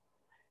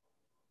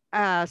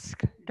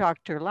ask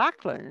Dr.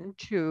 Lackland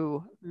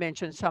to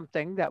mention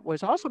something that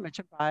was also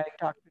mentioned by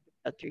Dr.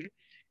 DePetty,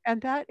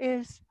 and that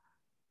is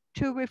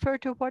to refer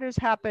to what has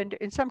happened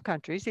in some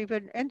countries,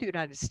 even in the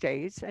United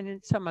States and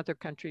in some other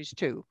countries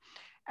too.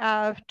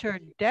 After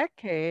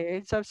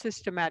decades of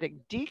systematic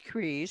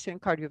decrease in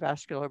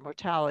cardiovascular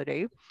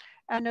mortality,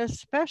 and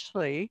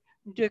especially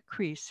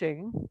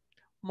decreasing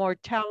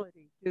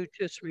mortality due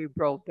to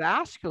cerebral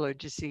vascular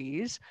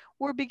disease,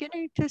 we're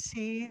beginning to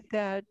see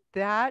that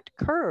that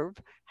curve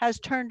has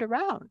turned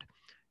around.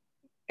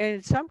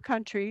 In some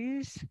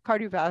countries,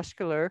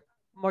 cardiovascular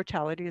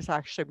mortality is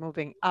actually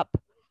moving up.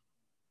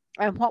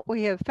 And what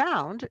we have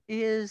found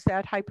is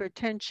that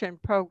hypertension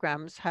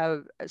programs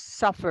have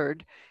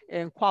suffered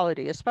in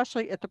quality,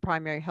 especially at the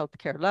primary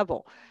healthcare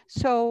level.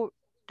 So,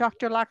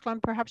 Dr.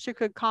 Lackland, perhaps you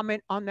could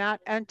comment on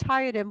that and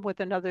tie it in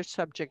with another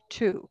subject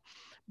too,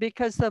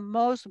 because the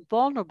most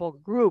vulnerable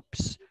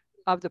groups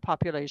of the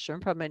population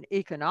from an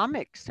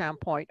economic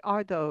standpoint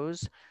are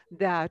those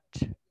that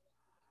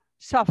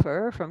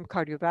suffer from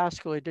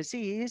cardiovascular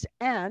disease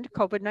and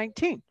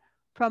COVID-19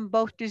 from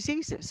both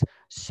diseases.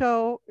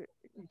 So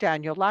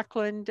Daniel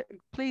Lackland,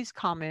 please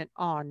comment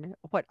on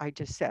what I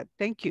just said.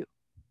 Thank you.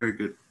 Very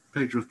good,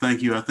 Pedro.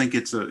 Thank you. I think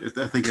it's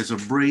a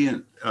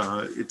brilliant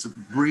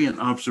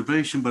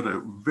observation, but a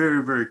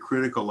very, very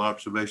critical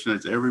observation,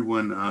 as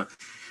everyone,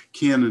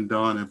 Ken and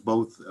Don, have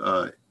both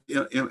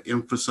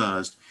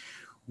emphasized.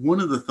 One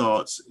of the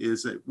thoughts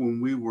is that when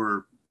we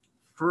were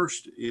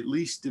first, at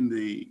least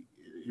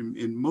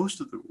in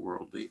most of the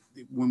world,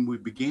 when we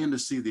began to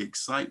see the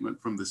excitement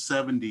from the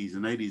 70s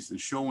and 80s and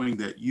showing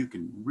that you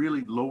can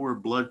really lower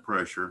blood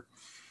pressure,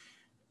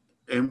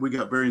 and we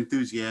got very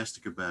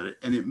enthusiastic about it.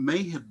 And it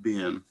may have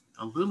been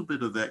a little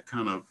bit of that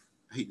kind of,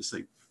 I hate to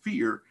say,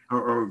 fear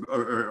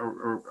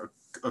or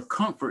a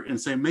comfort in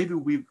saying maybe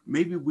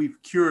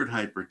we've cured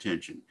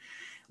hypertension,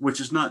 which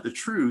is not the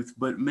truth,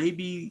 but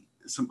maybe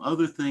some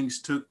other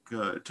things took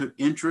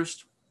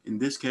interest. In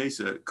this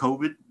case,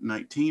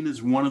 COVID-19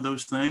 is one of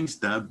those things,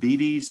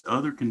 diabetes,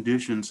 other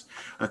conditions,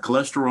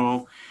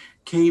 cholesterol,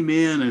 came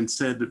in and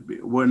said,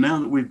 that, well, now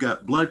that we've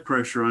got blood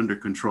pressure under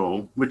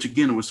control, which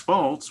again was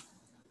false,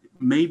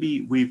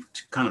 maybe we've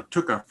kind of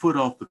took our foot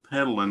off the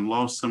pedal and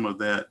lost some of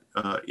that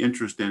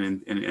interest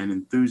and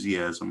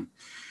enthusiasm.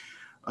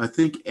 I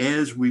think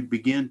as we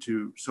begin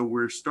to, so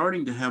we're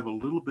starting to have a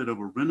little bit of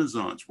a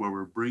renaissance where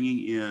we're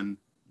bringing in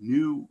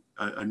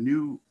a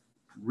new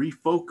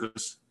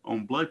refocus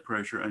on blood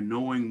pressure and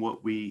knowing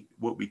what we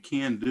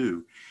can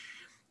do.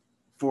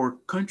 For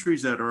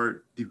countries that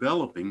are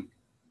developing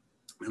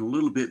and a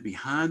little bit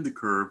behind the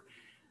curve,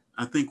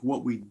 I think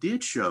what we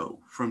did show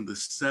from the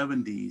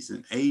 70s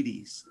and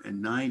 80s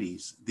and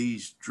 90s,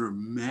 these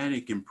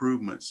dramatic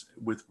improvements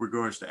with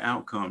regards to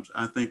outcomes,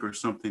 I think are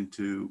something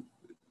to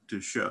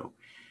show.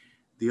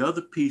 The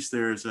other piece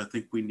there is I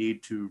think we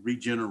need to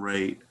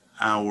regenerate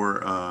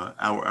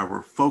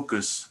our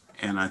focus,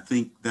 and I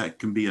think that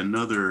can be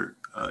another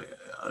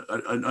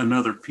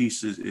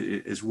piece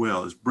as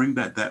well, is bring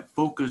back that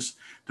focus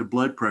to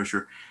blood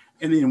pressure.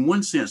 And in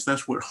one sense,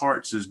 that's what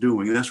Hearts is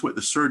doing. That's what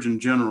the Surgeon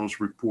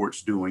General's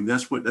report's doing.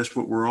 That's what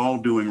we're all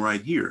doing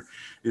right here,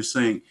 is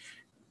saying,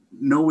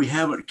 no, we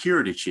haven't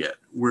cured it yet.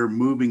 We're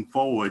moving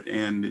forward,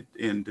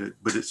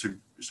 but it's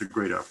a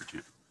great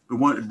opportunity. But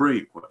one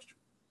brilliant question.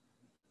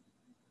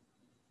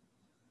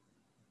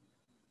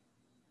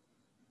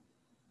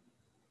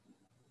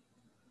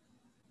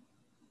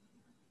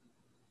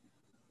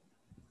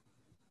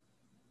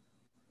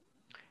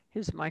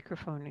 His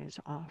microphone is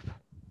off.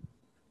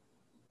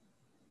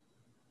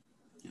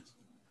 Yes.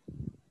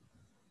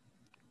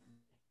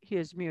 He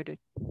is muted.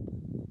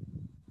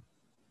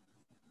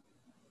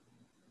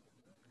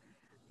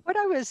 What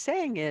I was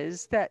saying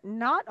is that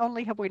not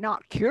only have we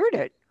not cured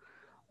it,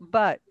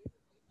 but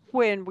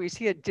when we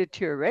see a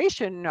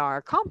deterioration in our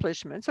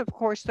accomplishments, of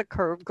course, the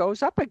curve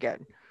goes up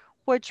again,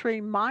 which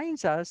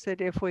reminds us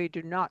that if we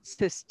do not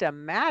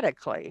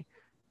systematically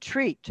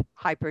treat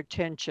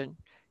hypertension,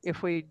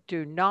 if we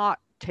do not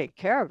take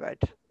care of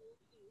it,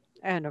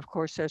 and of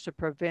course, there's a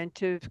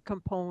preventive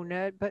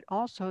component, but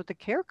also the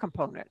care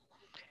component.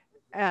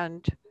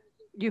 And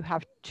you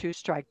have to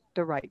strike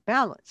the right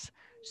balance.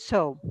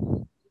 So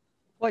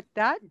what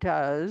that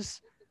does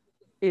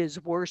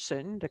is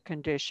worsen the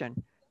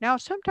condition. Now,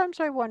 sometimes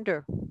I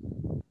wonder,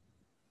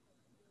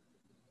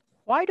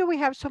 why do we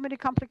have so many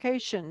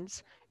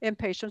complications in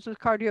patients with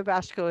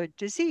cardiovascular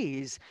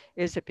disease?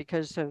 Is it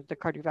because of the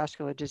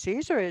cardiovascular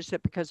disease, or is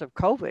it because of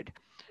COVID?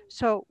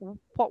 So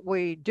what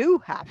we do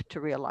have to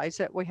realize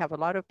that we have a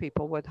lot of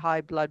people with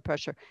high blood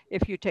pressure.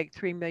 If you take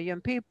 3 million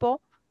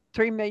people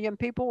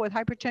with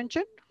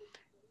hypertension,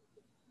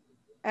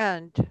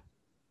 and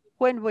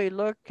when we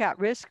look at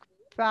risk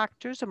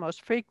factors, the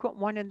most frequent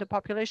one in the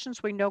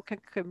populations we know can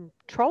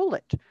control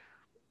it.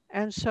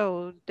 And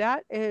so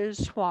that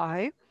is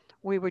why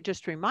we were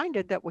just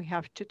reminded that we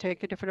have to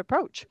take a different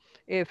approach.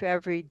 If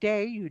every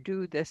day you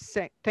do the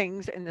same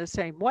things in the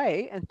same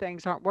way and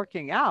things aren't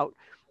working out,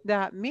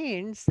 that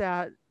means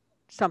that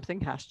something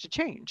has to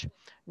change.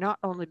 Not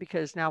only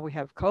because now we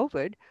have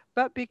COVID,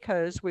 but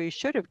because we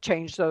should have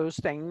changed those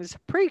things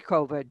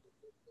pre-COVID.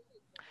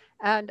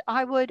 And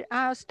I would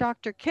ask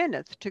Dr.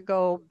 Kenneth to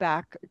go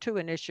back to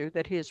an issue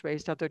that he has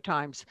raised other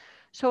times.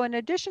 So in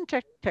addition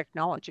to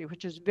technology,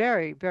 which is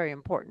very, very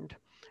important,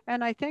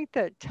 and I think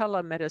that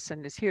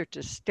telemedicine is here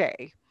to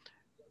stay.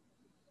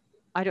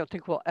 I don't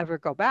think we'll ever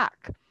go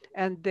back.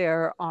 And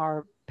there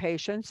are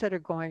patients that are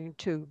going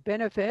to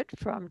benefit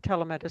from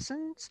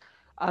telemedicines.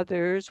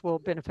 Others will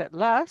benefit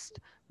less.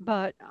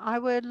 But I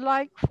would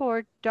like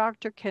for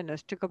Dr.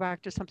 Kenneth to go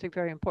back to something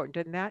very important,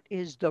 and that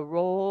is the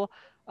role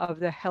of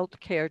the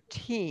healthcare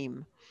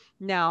team.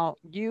 Now,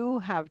 you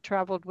have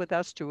traveled with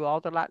us to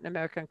all the Latin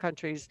American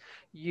countries.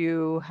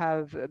 You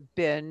have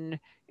been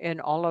in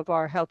all of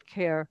our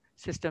healthcare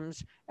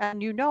systems,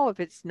 and you know if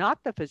it's not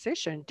the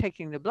physician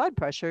taking the blood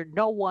pressure,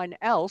 no one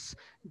else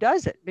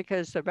does it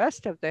because the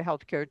rest of the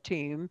healthcare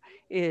team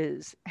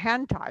is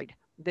hand-tied.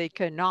 They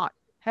cannot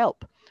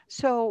help.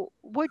 So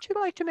would you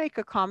like to make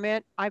a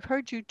comment? I've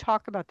heard you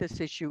talk about this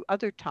issue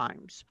other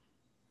times.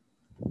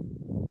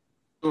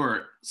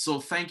 Sure. So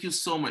thank you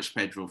so much,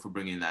 Pedro, for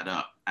bringing that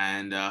up.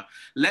 And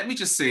let me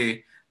just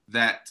say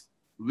that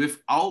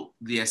without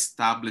the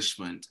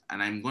establishment,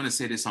 and I'm going to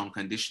say this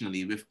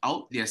unconditionally,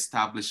 without the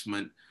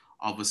establishment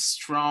of a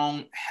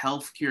strong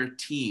healthcare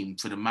team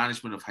for the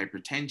management of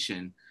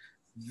hypertension,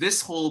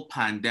 this whole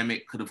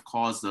pandemic could have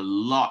caused a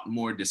lot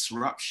more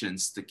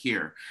disruptions to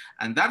care.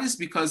 And that is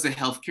because the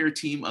healthcare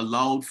team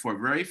allowed for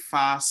very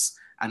fast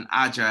and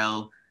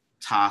agile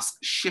task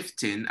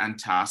shifting and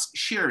task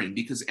sharing,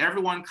 because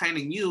everyone kind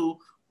of knew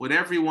what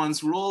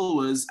everyone's role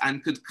was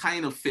and could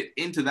kind of fit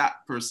into that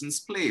person's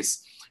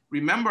place.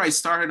 Remember, I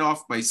started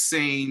off by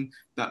saying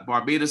that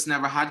Barbados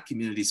never had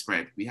community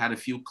spread. We had a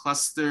few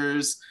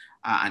clusters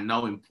and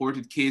now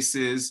imported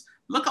cases.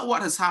 Look at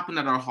what has happened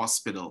at our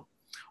hospital.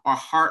 Our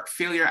heart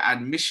failure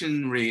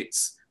admission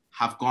rates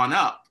have gone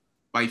up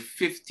by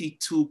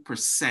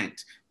 52%.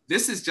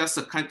 This is just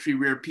a country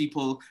where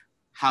people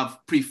have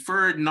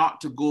preferred not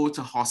to go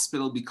to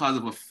hospital because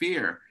of a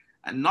fear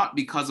and not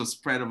because of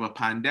spread of a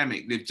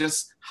pandemic. They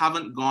just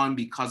haven't gone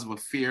because of a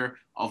fear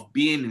of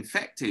being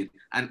infected.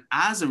 And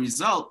as a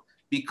result,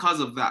 because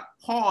of that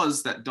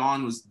pause that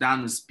Dan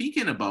was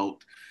speaking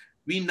about,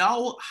 we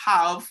now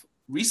have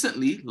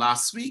recently,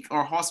 last week,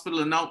 our hospital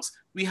announced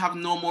we have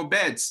no more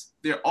beds.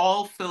 They're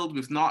all filled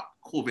with not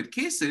COVID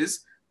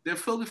cases, they're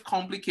filled with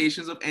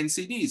complications of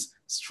NCDs,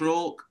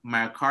 stroke,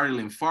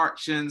 myocardial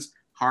infarctions,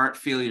 heart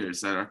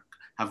failures that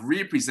have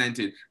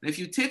represented. And if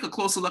you take a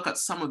closer look at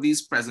some of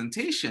these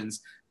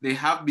presentations, they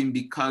have been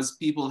because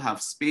people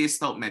have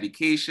spaced out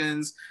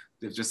medications,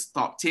 they've just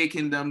stopped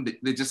taking them,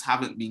 they just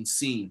haven't been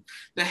seen.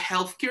 The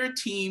healthcare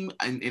team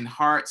in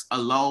Hearts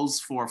allows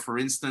for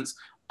instance,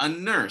 a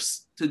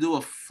nurse to do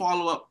a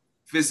follow-up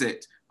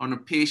visit on a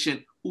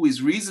patient who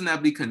is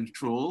reasonably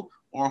controlled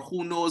or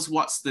who knows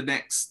what's the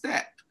next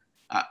step,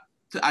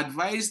 to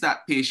advise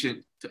that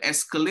patient to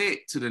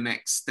escalate to the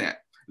next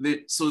step.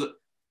 So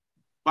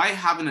by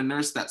having a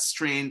nurse that's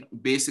trained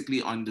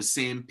basically on the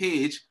same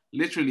page,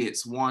 literally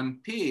it's one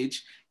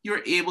page,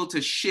 you're able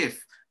to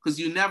shift, because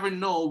you never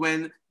know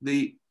when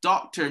the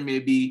doctor may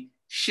be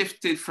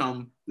shifted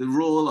from the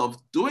role of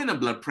doing a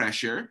blood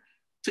pressure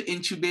to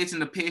intubating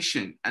the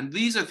patient. And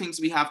these are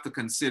things we have to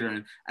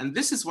consider. And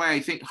this is why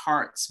I think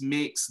Hearts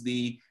makes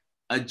the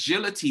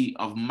agility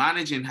of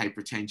managing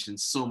hypertension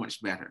so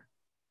much better.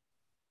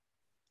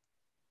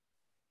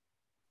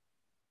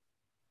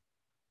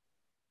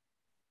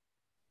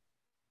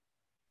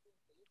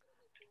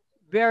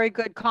 Very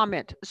good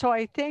comment. So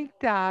I think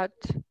that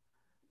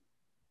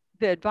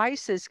the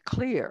advice is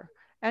clear.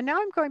 And now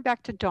I'm going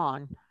back to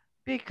Dawn,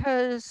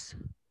 because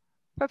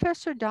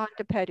Professor Don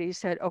DePetty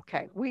said,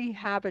 okay, we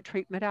have a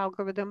treatment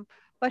algorithm,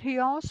 but he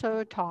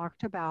also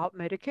talked about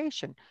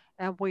medication.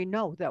 And we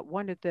know that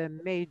one of the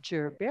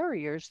major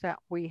barriers that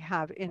we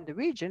have in the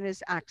region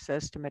is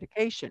access to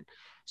medication.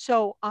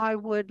 So I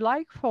would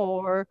like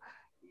for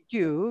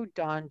you,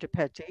 Don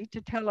DePetty,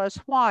 to tell us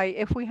why,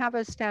 if we have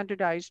a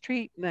standardized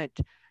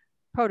treatment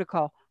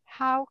protocol,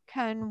 how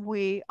can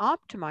we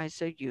optimize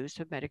the use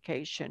of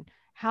medication?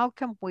 How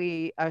can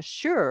we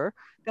assure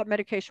that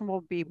medication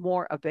will be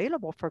more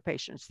available for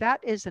patients? That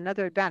is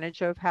another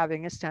advantage of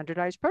having a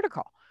standardized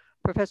protocol.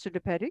 Professor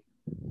DePetty?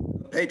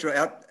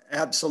 Pedro,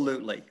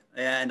 absolutely.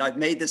 And I've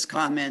made this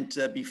comment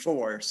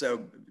before,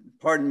 so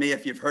pardon me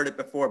if you've heard it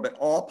before, but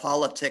all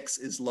politics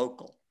is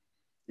local.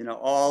 You know,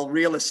 all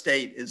real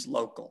estate is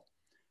local.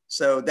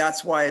 So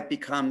that's why it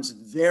becomes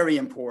very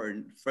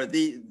important for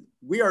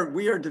we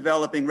are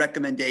developing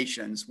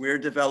recommendations, we're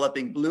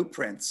developing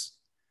blueprints,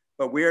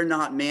 but we're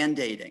not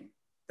mandating.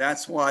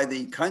 That's why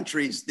the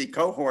countries, the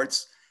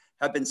cohorts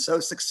have been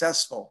so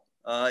successful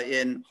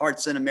in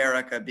Hearts in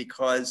America,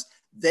 because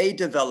they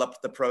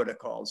developed the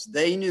protocols.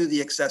 They knew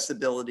the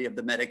accessibility of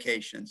the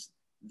medications.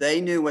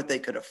 They knew what they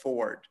could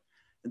afford.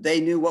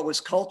 They knew what was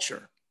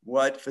culture,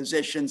 what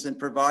physicians and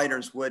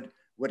providers would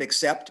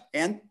accept,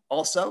 and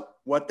also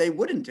what they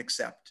wouldn't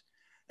accept.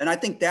 And I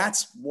think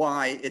that's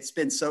why it's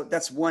been so,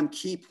 that's one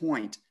key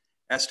point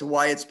as to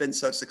why it's been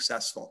so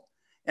successful.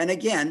 And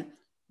again,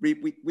 we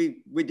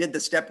did the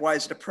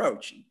stepwise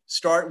approach.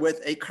 Start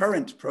with a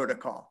current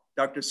protocol.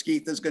 Dr.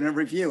 Skeeth is going to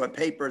review a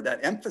paper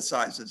that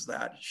emphasizes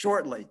that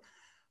shortly.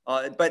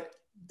 But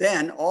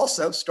then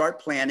also start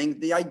planning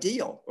the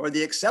ideal or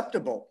the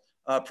acceptable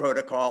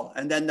protocol,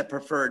 and then the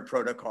preferred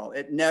protocol.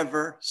 It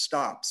never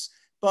stops.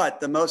 But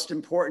the most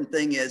important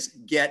thing is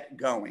get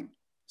going.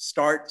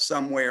 Start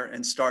somewhere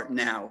and start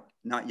now,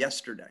 not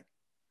yesterday.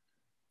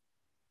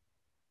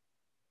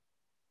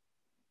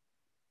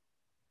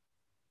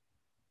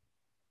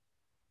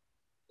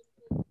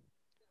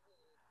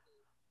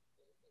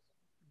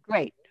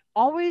 Great.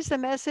 Always the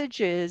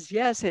message is,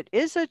 yes, it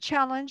is a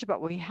challenge,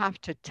 but we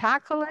have to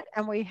tackle it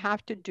and we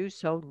have to do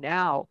so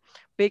now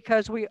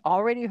because we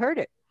already heard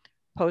it.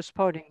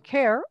 Postponing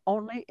care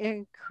only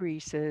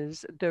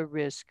increases the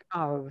risk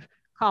of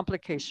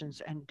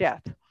complications and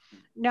death.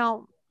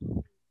 Now,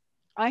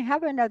 I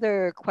have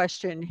another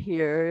question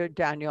here,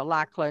 Daniel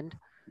Lackland.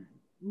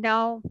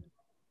 Now,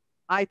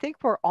 I think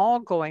we're all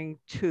going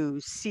to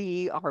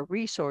see our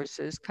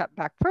resources cut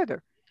back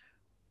further.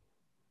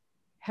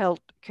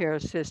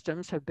 Healthcare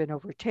systems have been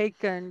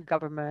overtaken,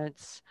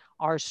 governments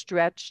are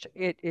stretched.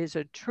 It is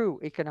a true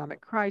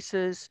economic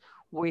crisis.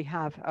 We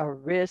have a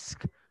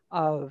risk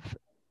of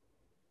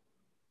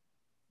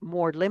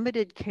more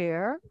limited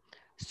care.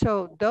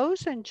 So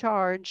those in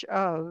charge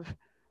of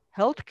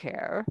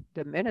healthcare,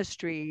 the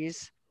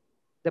ministries,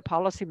 the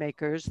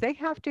policymakers, they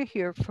have to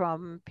hear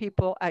from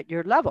people at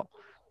your level,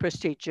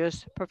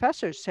 prestigious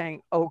professors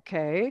saying,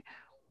 okay,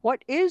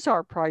 what is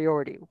our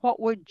priority? What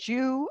would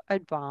you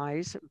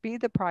advise be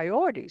the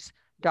priorities,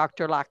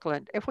 Dr.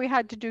 Lackland? If we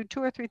had to do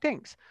 2 or 3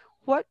 things,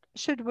 what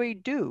should we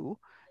do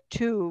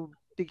to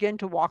begin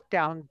to walk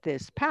down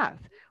this path?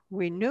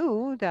 We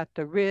knew that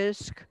the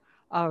risk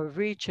of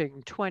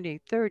reaching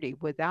 2030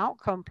 without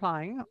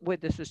complying with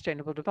the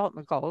Sustainable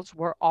Development Goals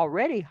were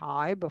already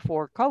high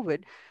before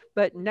COVID,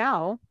 but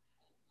now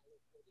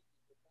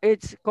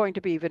it's going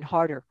to be even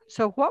harder.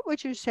 So what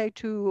would you say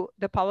to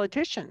the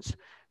politicians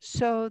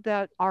so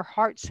that our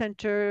heart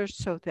centers,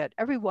 so that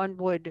everyone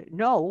would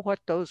know what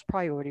those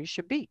priorities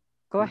should be?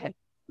 Go ahead.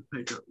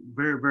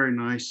 Very, very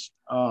nice.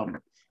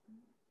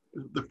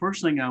 The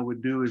first thing I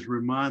would do is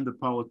remind the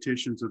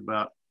politicians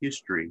about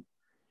history,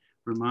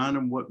 remind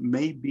them what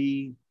may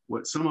be,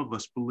 what some of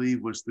us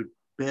believe was the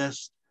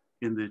best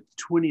in the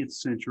 20th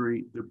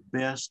century, the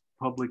best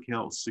public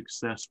health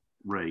success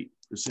rate,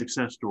 the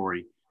success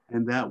story.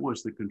 And that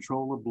was the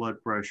control of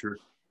blood pressure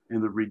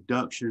and the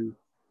reduction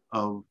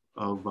of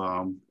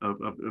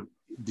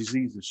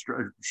diseases,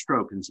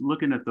 stroke, and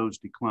looking at those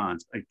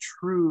declines, a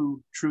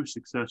true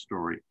success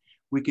story.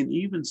 We can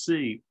even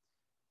see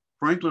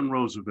Franklin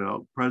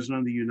Roosevelt, President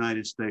of the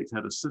United States,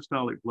 had a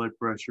systolic blood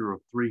pressure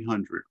of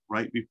 300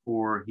 right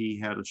before he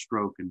had a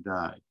stroke and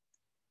died.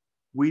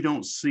 We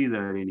don't see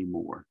that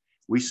anymore.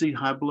 We see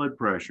high blood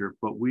pressure,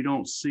 but we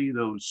don't see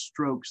those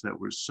strokes that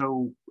were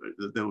so,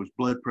 those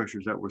blood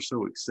pressures that were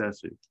so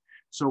excessive.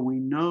 So we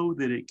know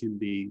that it can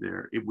be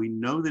there. We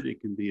know that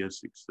it can be a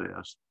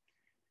success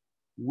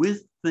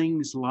with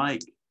things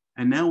like,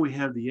 and now we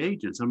have the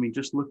agents. I mean,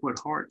 just look what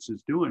Hearts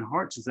is doing.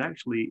 Hearts is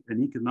actually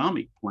an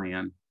economic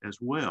plan as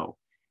well.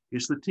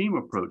 It's the team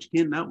approach.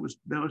 Again, that was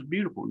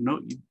beautiful.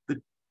 No,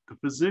 the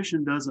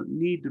physician doesn't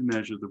need to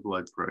measure the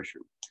blood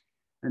pressure.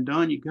 And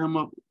Don, you come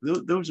up,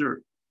 those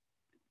are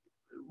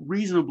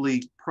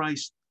reasonably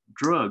priced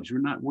drugs.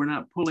 We're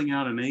not pulling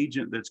out an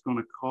agent that's going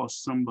to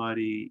cost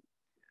somebody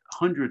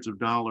hundreds of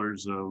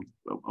dollars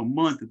a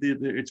month.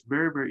 It's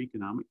very, very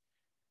economic.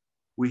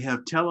 We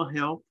have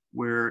telehealth,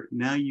 where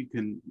now you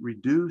can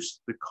reduce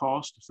the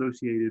cost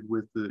associated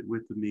with the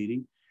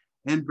meeting,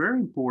 and very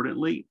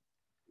importantly,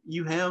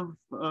 you have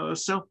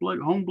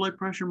home blood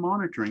pressure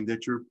monitoring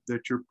that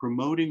you're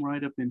promoting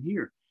right up in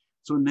here.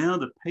 So now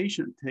the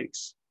patient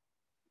takes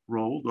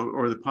role,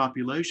 or the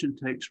population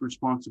takes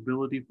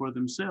responsibility for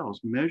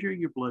themselves. Measure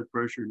your blood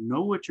pressure,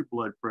 know what your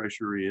blood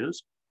pressure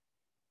is,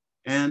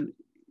 and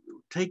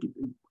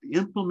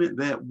implement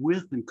that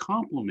with and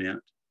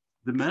complement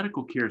the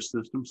medical care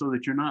system so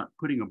that you're not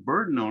putting a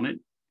burden on it.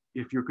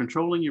 If you're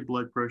controlling your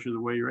blood pressure the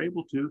way you're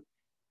able to,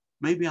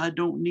 maybe I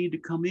don't need to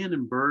come in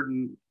and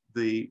burden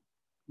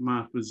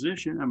my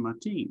physician and my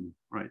team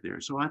right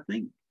there. So I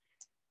think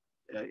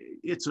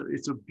it's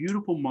a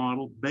beautiful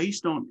model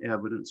based on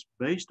evidence,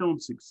 based on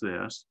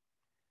success,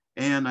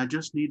 and I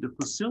just need to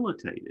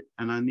facilitate it.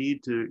 And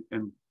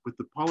and with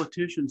the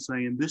politicians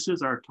saying this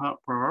is our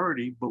top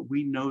priority, but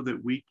we know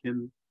that we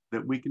can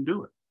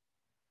do it.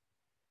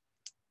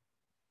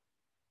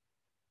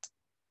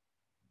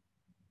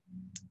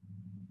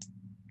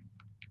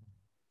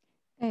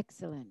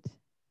 Excellent.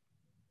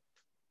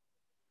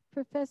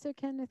 Professor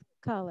Kenneth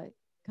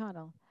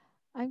Connell,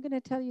 I'm going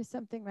to tell you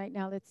something right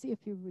now. Let's see if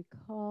you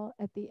recall,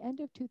 at the end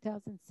of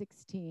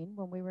 2016,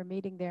 when we were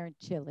meeting there in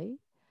Chile,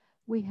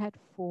 we had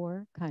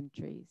 4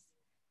 countries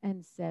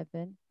and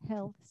 7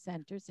 health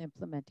centers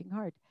implementing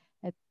HEART.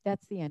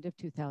 That's the end of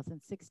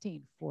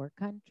 2016. 4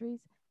 countries,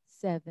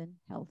 7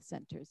 health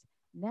centers.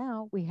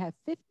 Now we have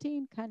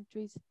 15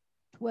 countries,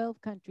 12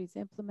 countries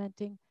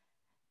implementing,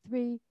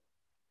 3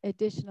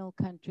 additional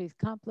countries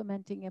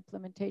complementing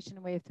implementation,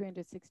 and we have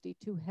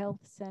 362 health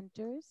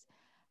centers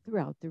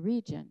throughout the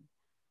region.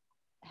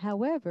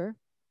 However,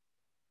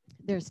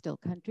 there's still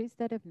countries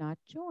that have not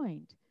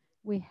joined.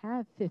 We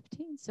have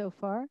 15 so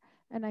far,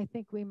 and I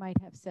think we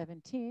might have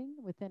 17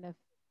 within a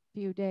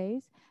few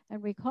days.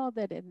 And recall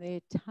that in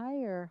the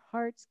entire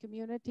hearts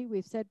community,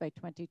 we've said by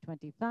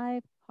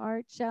 2025,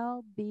 heart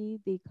shall be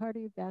the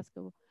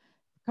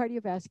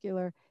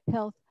cardiovascular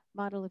health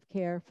model of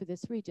care for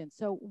this region.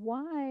 So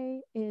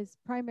why is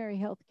primary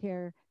health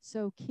care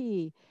so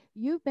key?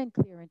 You've been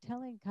clear in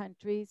telling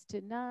countries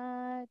to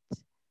not,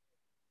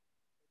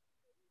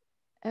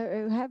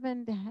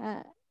 haven't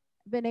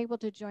been able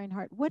to join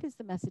heart. What is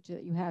the message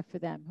that you have for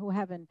them who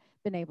haven't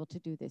been able to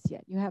do this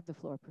yet? You have the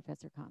floor,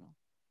 Professor Connell.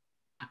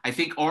 I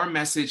think our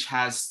message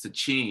has to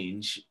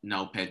change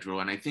now, Pedro,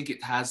 and I think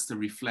it has to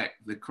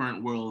reflect the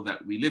current world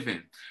that we live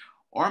in.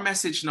 Our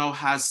message now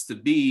has to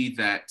be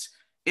that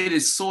it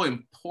is so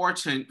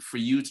important for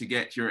you to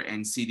get your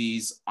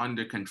NCDs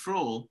under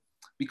control,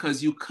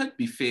 because you could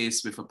be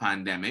faced with a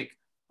pandemic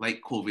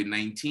like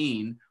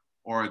COVID-19,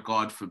 or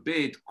God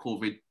forbid,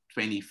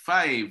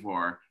 COVID-25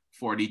 or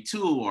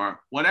 42 or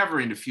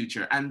whatever in the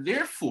future. And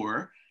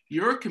therefore,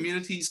 your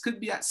communities could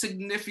be at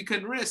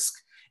significant risk.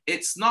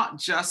 It's not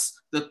just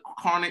the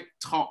chronic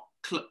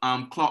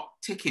clock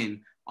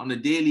ticking on a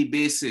daily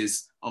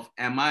basis of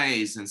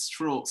MIs and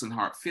strokes and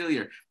heart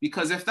failure,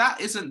 because if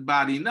that isn't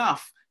bad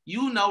enough,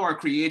 you now are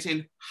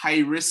creating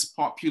high-risk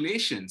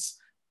populations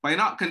by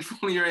not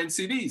controlling your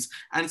NCDs.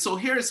 And so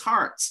here's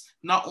hearts.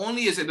 Not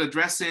only is it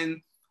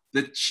addressing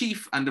the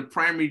chief and the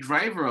primary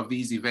driver of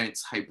these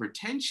events,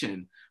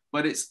 hypertension,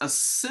 but it's a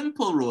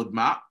simple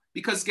roadmap,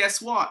 because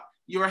guess what?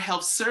 Your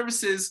health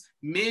services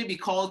may be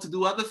called to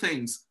do other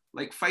things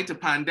like fight a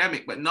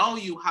pandemic, but now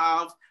you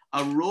have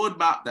a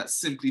roadmap that's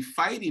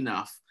simplified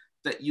enough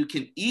that you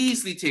can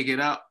easily take it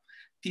up.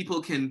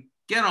 People can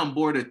get on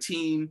board a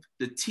team.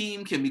 The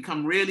team can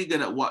become really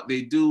good at what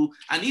they do.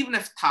 And even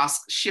if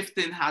task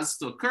shifting has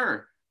to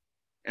occur,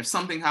 if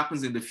something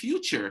happens in the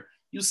future,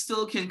 you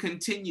still can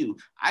continue.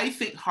 I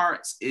think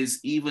hearts is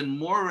even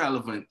more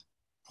relevant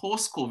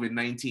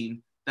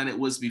post-COVID-19 than it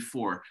was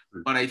before.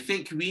 But I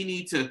think we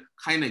need to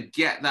kind of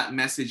get that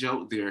message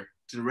out there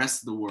to the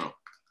rest of the world.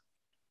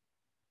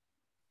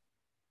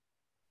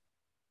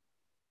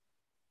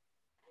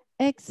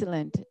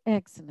 Excellent,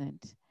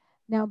 excellent.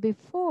 Now,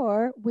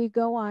 before we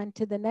go on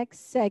to the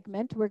next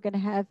segment, we're going to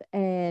have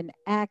an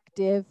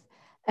activity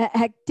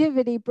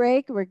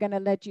break. We're going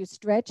to let you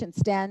stretch and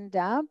stand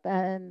up.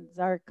 And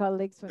our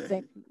colleagues from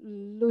St.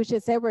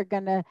 Lucia said we're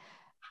going to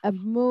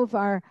move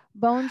our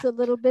bones a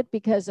little bit,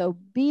 because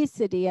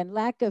obesity and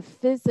lack of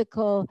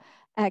physical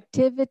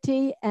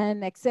activity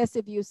and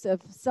excessive use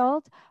of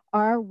salt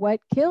are what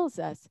kills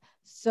us.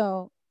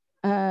 So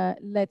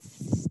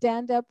let's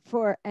stand up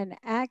for an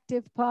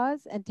active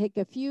pause and take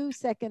a few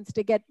seconds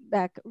to get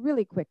back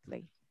really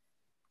quickly.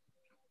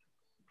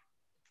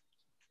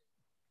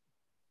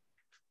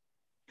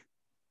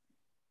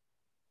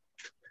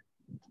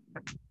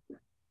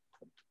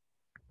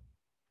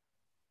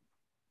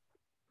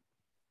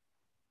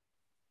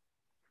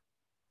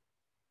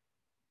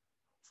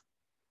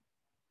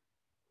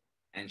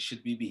 And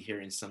should we be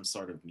hearing some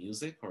sort of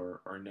music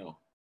or no?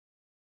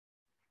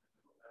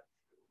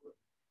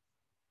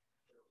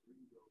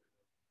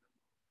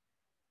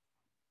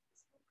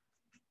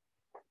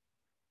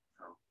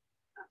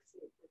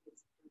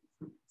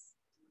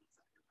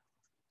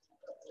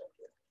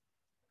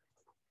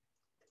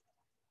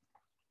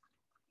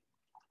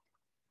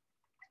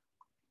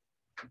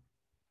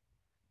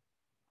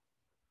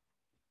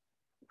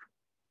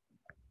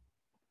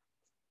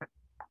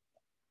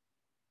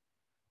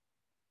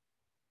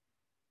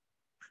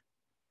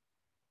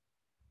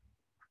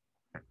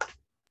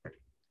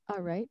 All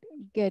right,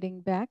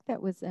 getting back,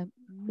 that was a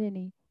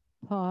mini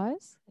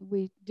pause.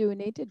 We do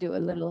need to do a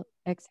little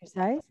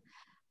exercise,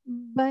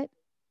 but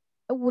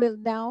we'll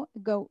now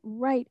go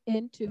right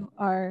into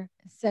our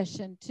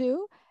session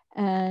 2,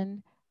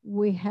 and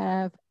we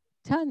have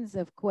tons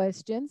of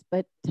questions,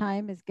 but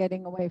time is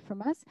getting away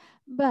from us.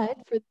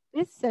 But for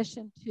this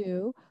session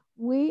 2,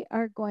 we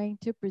are going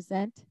to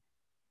present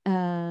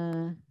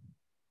the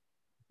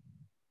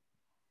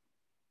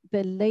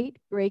late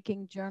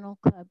breaking Journal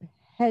Club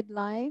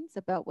headlines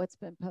about what's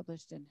been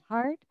published in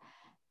Heart.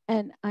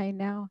 And I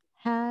now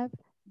have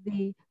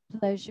the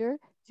pleasure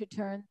to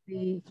turn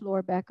the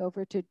floor back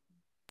over to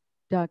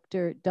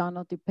Dr.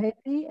 Donald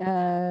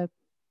Dupete,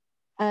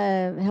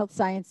 Health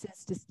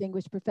Sciences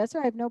Distinguished Professor.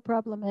 I have no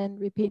problem in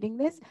repeating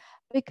this,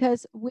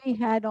 because we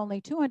had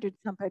only 200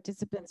 some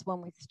participants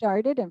when we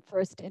started and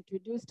first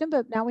introduced them,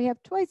 but now we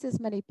have twice as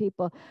many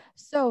people.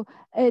 So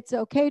it's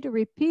okay to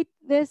repeat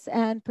this.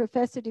 And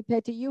Professor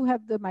Dupete, you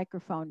have the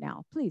microphone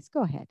now. Please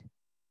go ahead.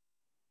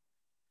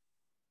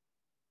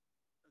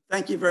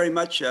 Thank you very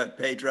much,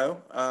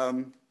 Pedro.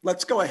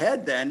 Let's go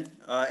ahead then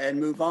and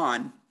move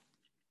on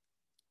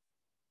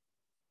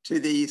to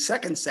the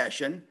second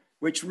session,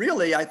 which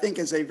really I think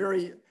is a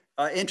very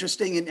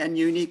interesting and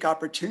unique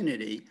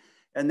opportunity,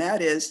 and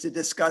that is to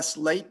discuss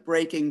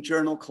late-breaking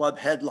Journal Club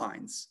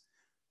headlines.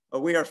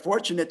 We are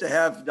fortunate to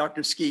have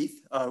Dr.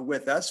 Skeeth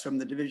with us from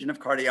the Division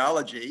of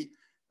Cardiology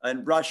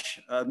and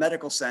Rush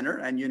Medical Center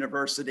and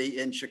University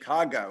in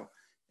Chicago.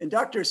 And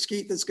Dr.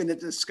 Skeeth is going to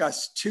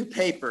discuss 2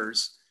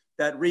 papers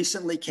that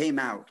recently came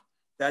out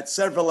that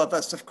several of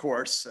us, of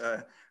course,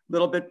 a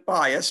little bit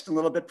biased, a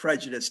little bit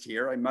prejudiced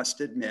here, I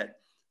must admit,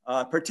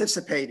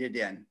 participated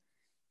in.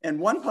 And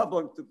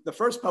the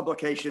first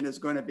publication is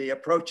going to be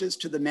Approaches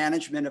to the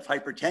Management of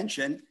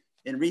Hypertension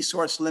in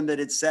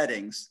Resource-Limited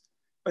Settings,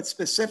 but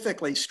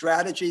specifically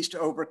strategies to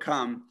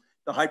overcome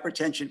the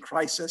hypertension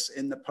crisis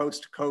in the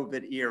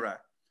post-COVID era.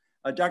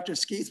 Dr.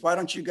 Skeeth, why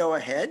don't you go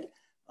ahead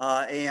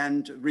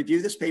and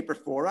review this paper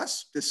for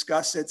us,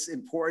 discuss its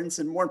importance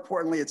and more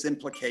importantly, its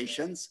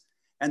implications,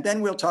 and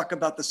then we'll talk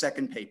about the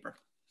second paper.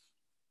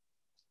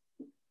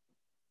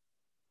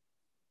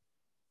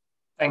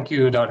 Thank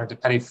you, Dr.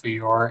 DePetty, for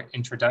your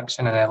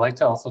introduction. And I'd like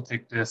to also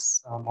take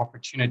this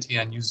opportunity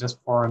and use this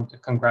forum to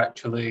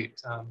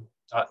congratulate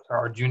Dr.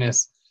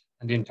 Arjunis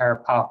and the entire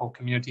PAHO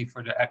community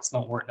for the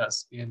excellent work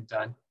that's being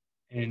done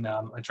in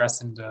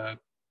addressing the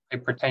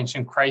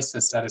hypertension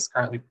crisis that is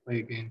currently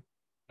plaguing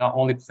not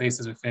only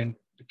places within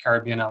the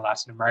Caribbean and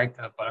Latin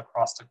America, but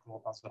across the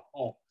globe as a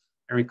whole.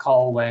 I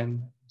recall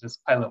when this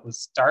pilot was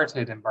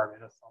started in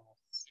Barbados almost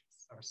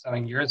 6 or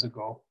 7 years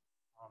ago,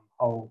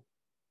 how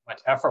much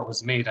effort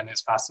was made, and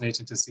it's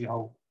fascinating to see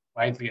how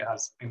widely it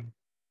has been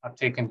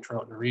taken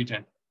throughout the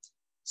region.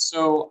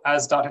 So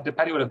as Dr.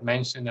 DePetty would have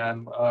mentioned,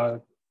 I'm a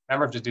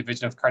member of the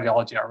Division of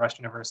Cardiology at Rush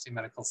University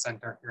Medical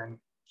Center here in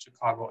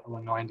Chicago,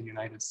 Illinois, in the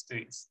United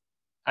States.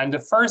 And the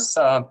first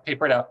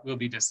paper that we'll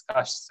be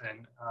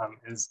discussing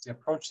is the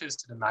approaches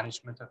to the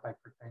management of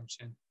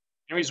hypertension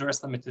in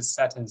resource-limited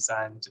settings,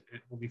 and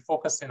it will be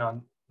focusing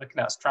on looking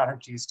at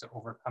strategies to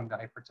overcome the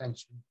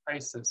hypertension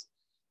crisis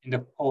in the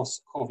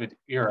post-COVID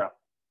era.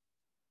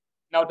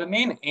 Now, the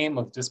main aim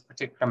of this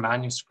particular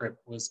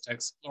manuscript was to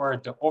explore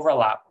the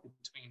overlap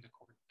between the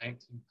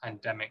COVID-19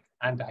 pandemic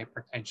and the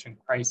hypertension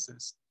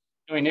crisis.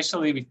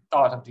 Initially, we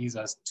thought of these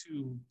as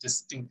two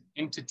distinct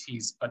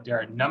entities, but there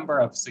are a number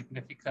of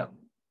significant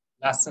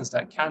lessons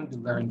that can be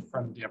learned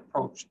from the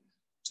approach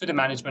to the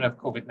management of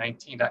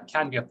COVID-19 that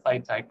can be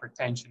applied to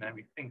hypertension, and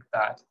we think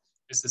that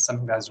this is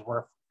something that is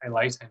worth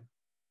highlighting.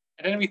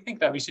 And then we think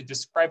that we should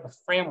describe a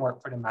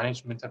framework for the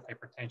management of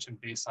hypertension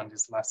based on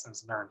these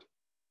lessons learned.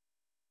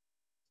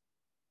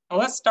 Now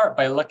let's start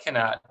by looking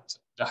at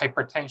the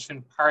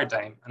hypertension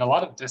paradigm, and a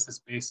lot of this is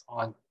based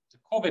on the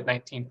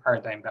COVID-19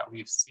 paradigm that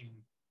we've seen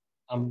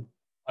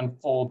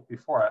unfold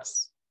before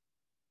us.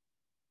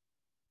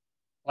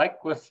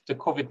 Like with the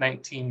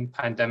COVID-19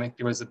 pandemic,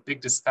 there was a big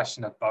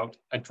discussion about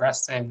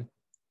addressing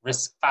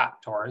risk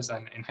factors,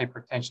 and in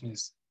hypertension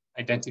is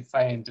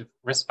identifying the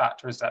risk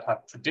factors that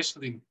have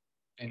traditionally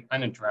been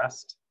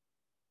unaddressed.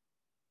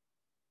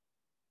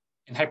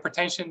 In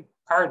hypertension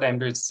paradigm,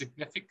 there's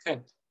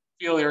significant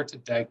failure to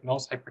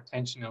diagnose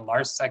hypertension in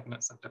large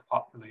segments of the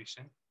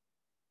population.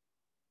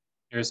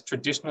 There's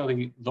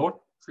traditionally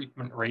low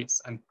treatment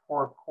rates and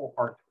poor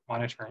cohort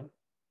monitoring.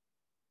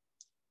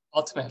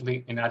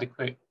 Ultimately,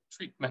 inadequate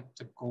treatment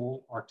to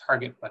goal or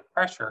target blood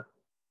pressure.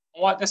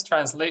 And what this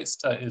translates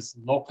to is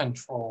low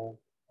control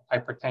of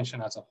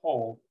hypertension as a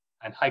whole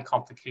and high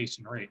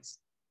complication rates.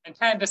 And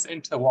tying this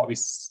into what we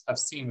have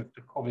seen with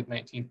the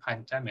COVID-19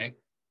 pandemic,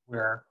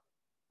 where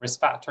risk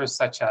factors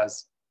such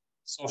as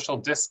social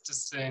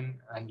distancing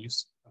and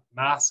use of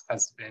masks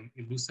has been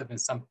elusive in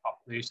some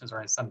populations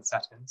or in some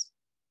settings.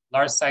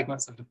 Large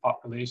segments of the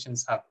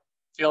populations have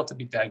failed to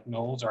be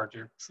diagnosed, or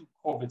their true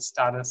COVID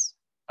status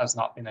has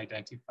not been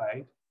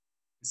identified.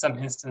 In some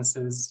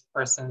instances,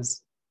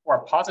 persons who are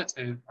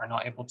positive are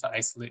not able to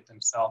isolate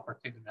themselves or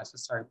take the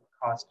necessary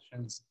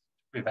precautions to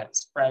prevent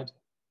spread.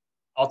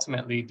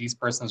 Ultimately, these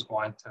persons go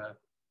on to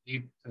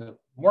lead to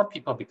more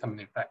people becoming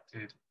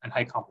infected and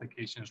high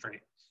complications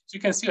rate. So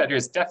you can see that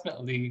there's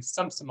definitely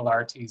some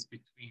similarities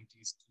between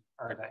these two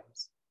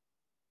paradigms.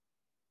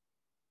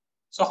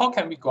 So how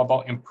can we go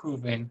about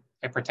improving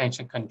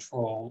hypertension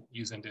control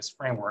using this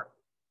framework?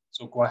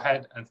 So go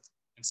ahead and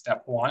in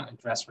step 1,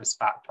 address risk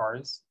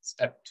factors.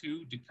 Step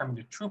 2, determine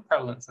the true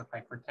prevalence of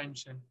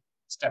hypertension.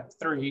 Step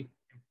 3,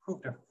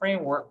 improve the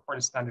framework for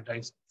the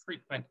standardized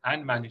treatment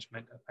and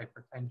management of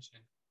hypertension.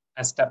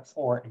 And step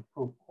 4,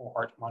 improve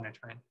cohort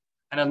monitoring.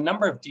 And a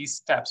number of these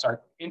steps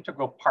are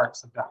integral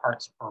parts of the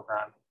HEARTS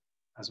program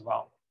as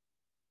well.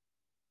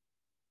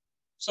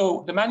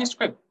 So the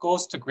manuscript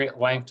goes to great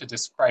length to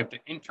describe the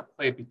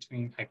interplay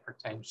between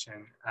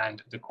hypertension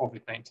and the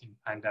COVID-19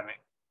 pandemic.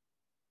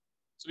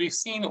 So we've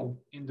seen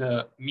in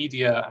the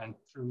media and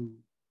through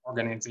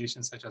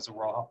organizations such as the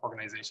World Health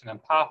Organization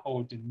and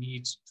PAHO the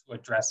need to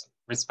address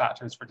risk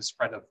factors for the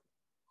spread of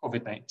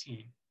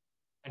COVID-19.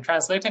 And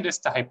translating this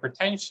to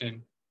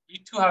hypertension, we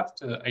too have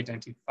to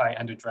identify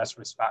and address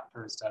risk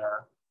factors that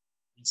are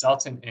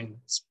resulting in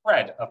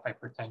spread of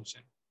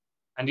hypertension.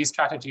 And these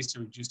strategies to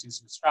reduce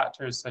these risk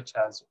factors, such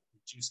as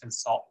reducing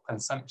salt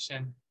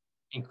consumption,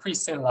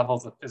 increasing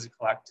levels of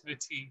physical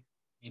activity,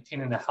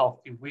 maintaining a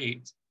healthy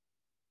weight,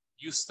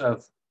 use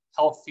of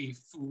healthy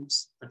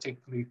foods,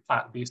 particularly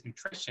plant-based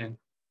nutrition,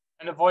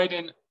 and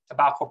avoiding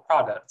tobacco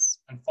products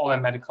and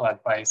following medical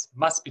advice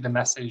must be the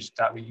message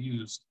that we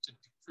use to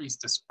decrease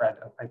the spread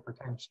of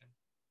hypertension.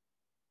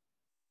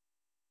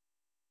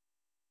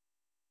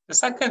 The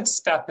second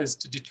step is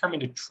to determine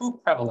the true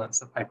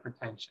prevalence of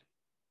hypertension.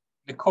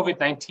 The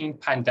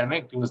COVID-19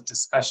 pandemic, there was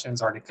discussions,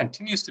 or there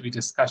continues to be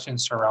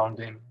discussions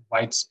surrounding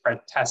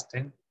widespread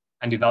testing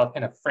and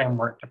developing a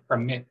framework to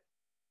permit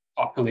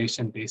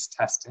population-based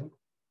testing.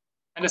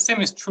 And the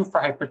same is true for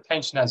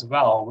hypertension as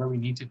well, where we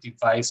need to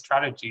devise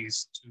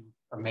strategies to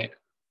permit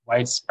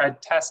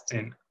widespread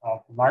testing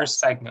of large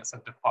segments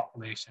of the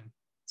population,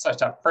 such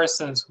that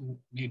persons who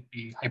may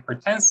be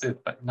hypertensive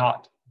but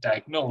not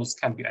diagnosed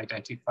can be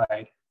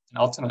identified and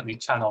ultimately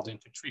channeled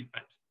into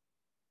treatment.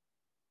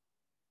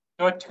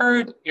 Now, a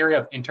third area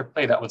of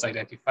interplay that was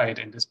identified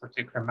in this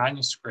particular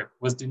manuscript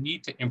was the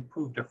need to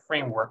improve the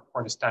framework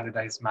for the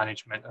standardized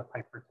management of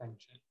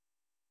hypertension.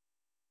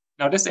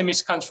 Now, this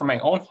image comes from my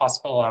own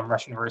hospital,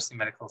 Rush University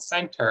Medical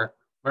Center,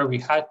 where we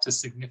had to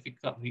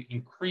significantly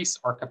increase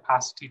our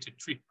capacity to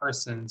treat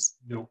persons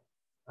in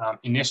the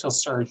initial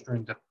surge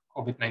during the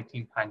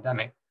COVID-19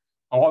 pandemic.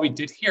 And what we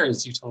did here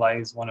is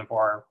utilize one of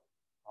our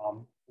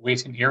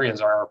waiting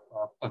areas, our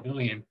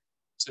pavilion,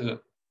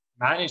 to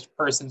manage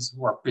persons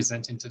who are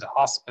presenting to the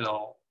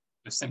hospital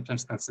with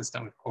symptoms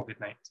consistent with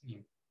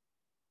COVID-19.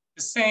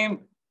 The same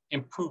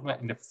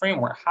improvement in the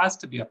framework has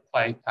to be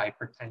applied to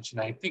hypertension.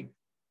 I think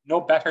no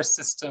better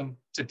system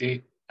to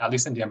date, at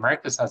least in the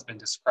Americas, has been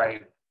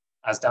described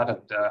as that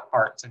of the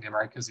Hearts in the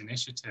Americas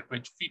Initiative,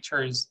 which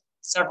features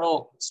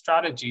several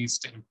strategies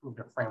to improve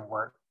the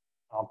framework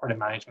for the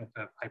management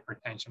of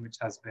hypertension, which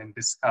has been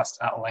discussed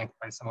at length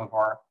by some of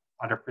our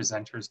other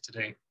presenters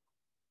today.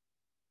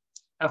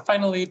 And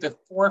finally, the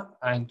fourth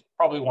and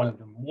probably one of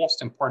the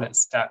most important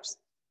steps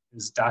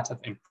is that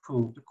of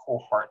improved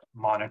cohort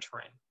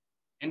monitoring.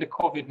 In the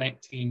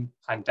COVID-19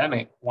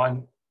 pandemic,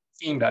 one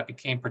theme that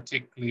became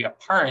particularly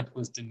apparent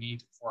was the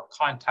need for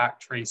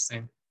contact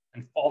tracing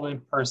and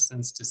following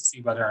persons to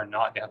see whether or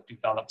not they have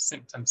developed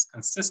symptoms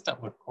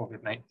consistent with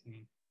COVID-19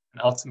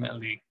 and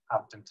ultimately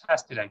have them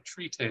tested and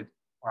treated,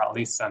 or at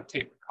least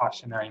take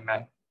precautionary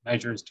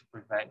measures to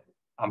prevent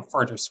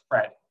further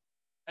spread.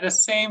 And the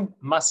same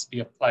must be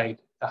applied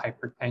to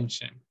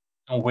hypertension,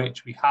 in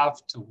which we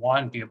have to,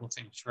 one, be able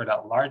to ensure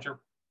that larger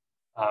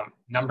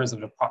numbers of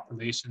the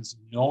populations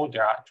know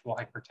their actual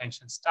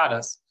hypertension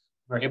status.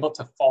 We're able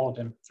to follow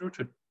them through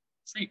to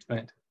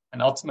treatment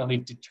and ultimately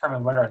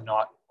determine whether or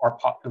not our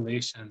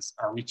populations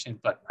are reaching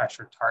blood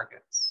pressure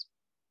targets.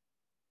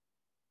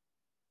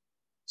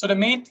 So the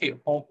main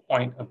take-home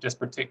point of this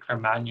particular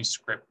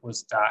manuscript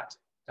was that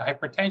the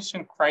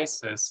hypertension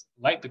crisis,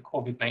 like the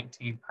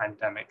COVID-19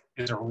 pandemic,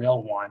 is a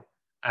real one,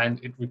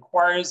 and it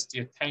requires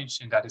the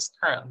attention that is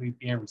currently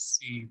being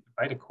received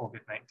by the COVID-19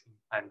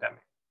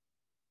 pandemic.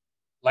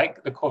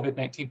 Like the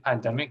COVID-19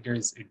 pandemic, there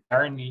is a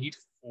dire need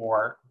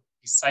for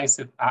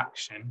decisive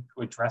action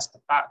to address the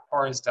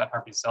factors that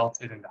have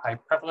resulted in the high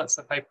prevalence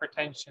of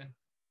hypertension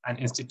and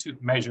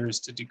institute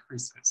measures to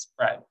decrease its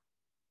spread.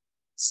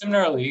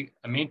 Similarly,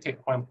 the main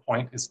take-home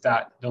point is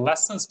that the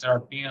lessons that are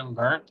being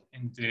learned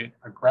in the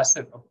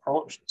aggressive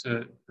approach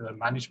to the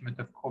management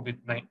of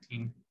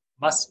COVID-19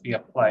 must be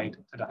applied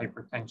to the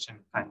hypertension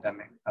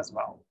pandemic as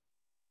well.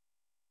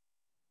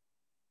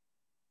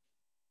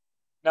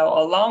 Now,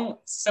 along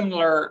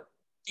similar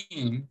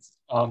themes,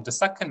 the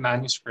second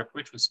manuscript,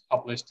 which was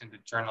published in the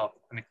Journal of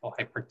Clinical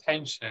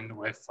Hypertension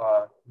with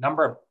a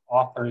number of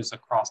authors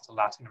across the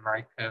Latin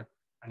America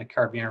and the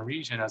Caribbean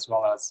region, as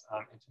well as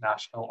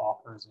international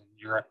authors in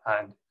Europe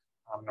and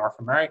North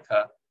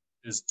America,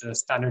 is the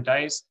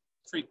standardized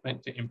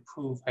treatment to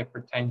improve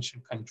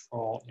hypertension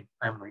control in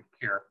primary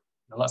care.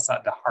 Now, that's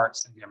at the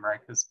Hearts in the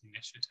Americas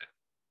Initiative.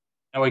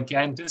 Now,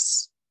 again,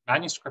 this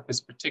manuscript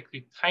is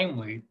particularly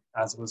timely,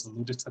 as was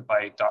alluded to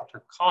by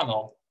Dr.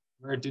 Connell,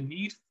 where the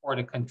need for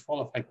the control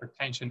of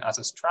hypertension as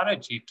a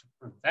strategy to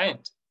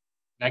prevent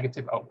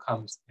negative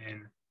outcomes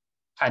in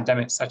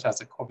pandemics such as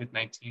the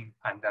COVID-19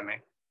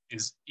 pandemic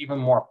is even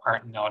more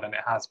apparent now than it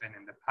has been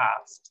in the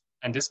past.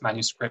 And this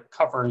manuscript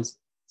covers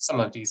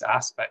some of these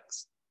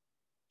aspects.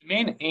 The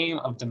main aim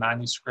of the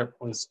manuscript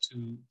was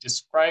to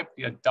describe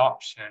the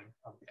adoption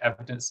of the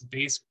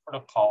evidence-based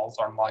protocols,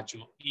 or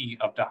Module E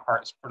of the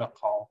Hearts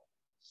protocol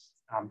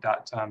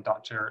that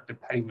Dr.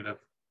 DePetty would have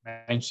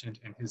mentioned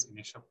in his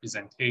initial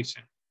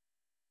presentation.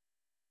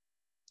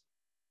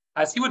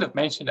 As he would have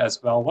mentioned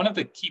as well, one of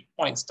the key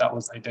points that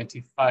was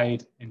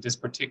identified in this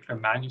particular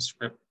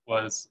manuscript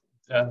was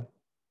the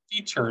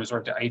features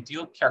or the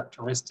ideal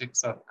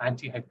characteristics of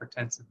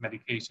antihypertensive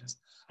medications.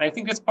 And I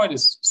think this point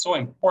is so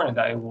important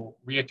that I will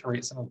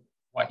reiterate some of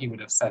what he would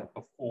have said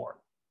before.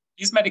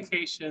 These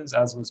medications,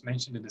 as was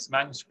mentioned in this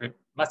manuscript,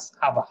 must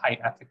have a high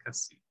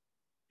efficacy.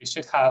 They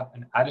should have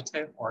an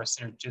additive or a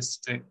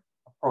synergistic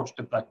approach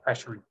to blood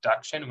pressure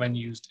reduction when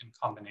used in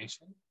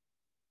combination.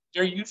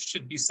 Their use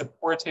should be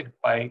supported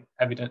by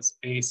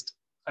evidence-based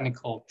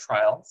clinical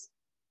trials.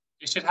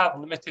 They should have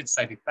limited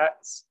side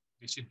effects.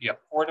 They should be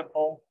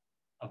affordable,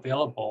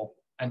 available,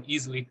 and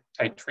easily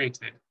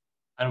titrated.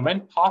 And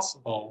when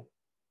possible,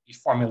 be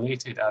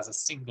formulated as a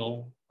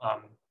single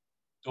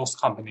dose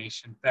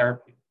combination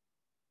therapy.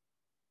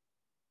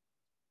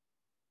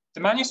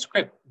 The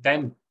manuscript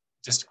then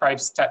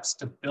describes steps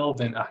to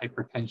build in a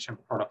hypertension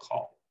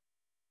protocol.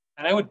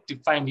 And I would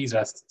define these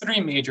as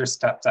three major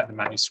steps that the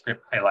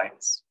manuscript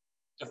highlights.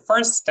 The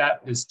first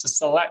step is to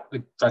select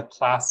the drug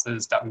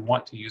classes that we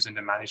want to use in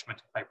the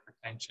management of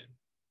hypertension.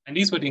 And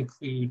these would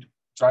include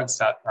drugs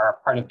that are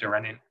part of the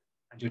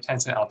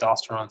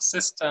renin-angiotensin-aldosterone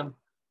system,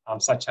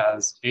 such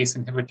as ACE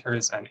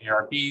inhibitors and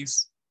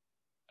ARBs,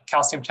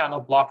 calcium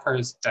channel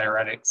blockers,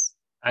 diuretics,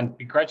 and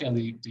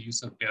begrudgingly the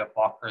use of beta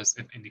blockers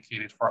if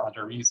indicated for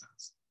other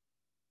reasons.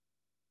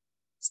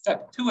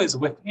 Step two is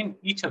within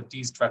each of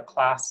these drug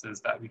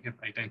classes that we have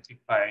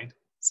identified,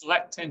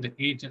 selecting the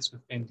agents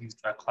within these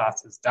drug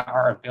classes that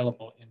are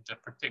available in the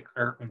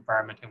particular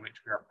environment in which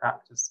we are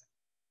practicing.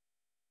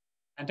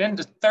 And then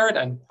the third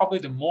and probably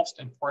the most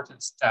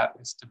important step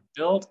is to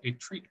build a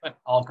treatment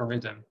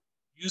algorithm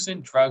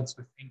using drugs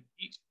within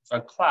each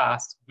drug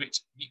class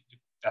which meet the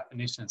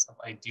definitions of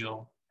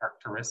ideal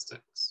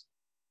characteristics.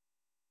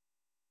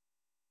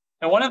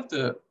 Now, one of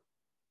the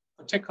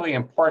particularly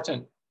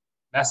important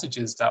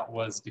messages that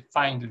was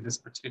defined in this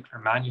particular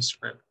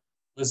manuscript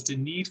was the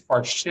need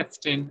for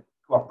shifting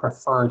to a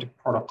preferred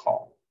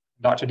protocol.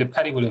 Dr.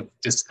 DePetty would have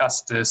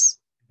discussed this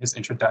in his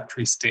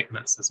introductory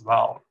statements as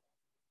well.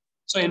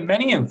 So in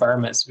many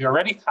environments, we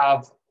already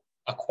have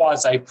a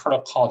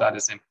quasi-protocol that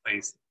is in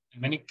place. In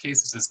many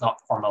cases, it's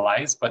not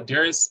formalized, but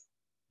there is,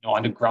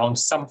 on the ground,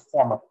 some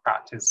form of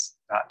practice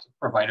that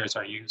providers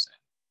are using.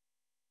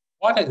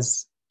 What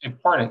is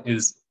important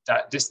is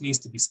that this needs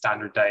to be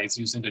standardized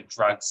using the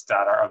drugs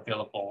that are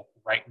available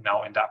right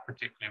now in that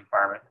particular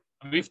environment.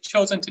 And we've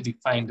chosen to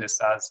define this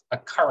as a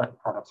current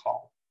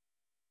protocol.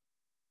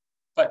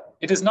 But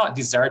it is not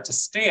desired to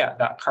stay at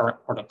that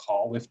current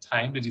protocol. With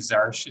time, the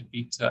desire should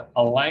be to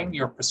align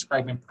your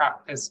prescribing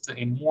practice to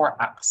a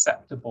more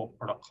acceptable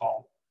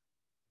protocol,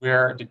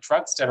 where the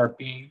drugs that are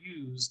being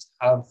used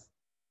have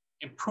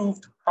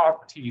improved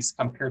properties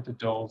compared to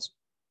those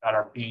that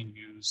are being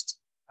used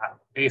at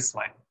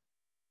baseline.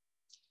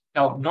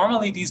 Now,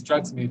 normally these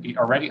drugs may be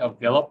already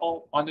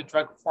available on the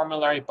drug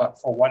formulary, but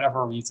for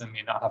whatever reason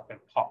may not have been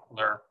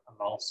popular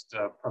amongst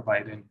the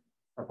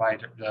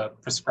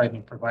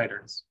prescribing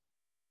providers.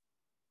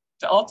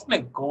 The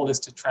ultimate goal is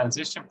to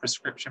transition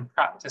prescription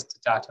practice to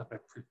that of a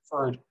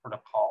preferred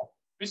protocol,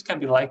 which can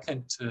be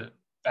likened to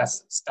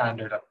best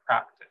standard of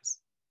practice.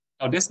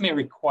 Now, this may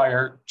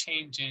require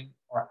changing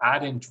or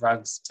adding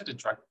drugs to the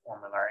drug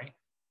formulary,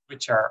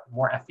 which are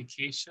more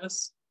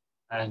efficacious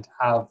and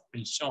have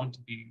been shown to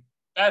be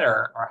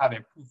better or have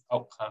improved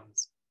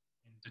outcomes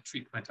in the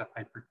treatment of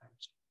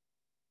hypertension.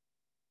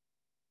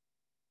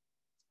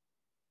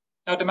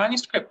 Now, the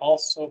manuscript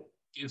also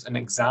gives an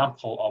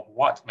example of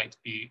what might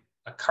be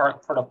a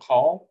current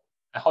protocol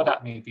and how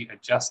that may be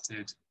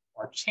adjusted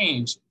or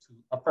changed to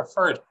a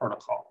preferred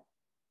protocol.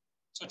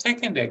 So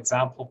taking the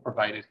example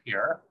provided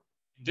here,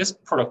 in this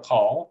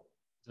protocol,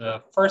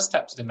 the first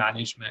step to the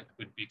management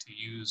would be to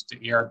use the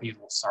ARB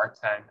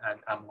losartan and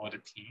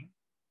amlodipine.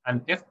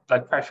 And if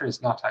blood pressure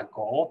is not at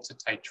goal, to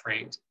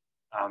titrate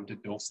the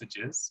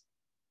dosages.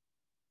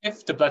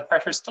 If the blood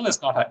pressure still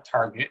is not at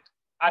target,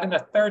 add in a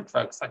third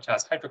drug such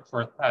as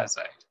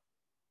hydrochlorothiazide.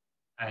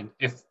 And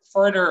if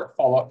further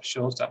follow-up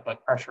shows that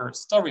blood pressure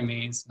still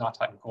remains not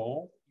at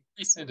goal,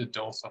 increasing the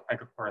dose of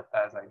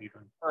hydrochlorothiazide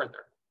even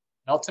further.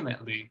 And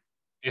ultimately,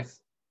 if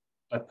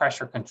blood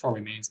pressure control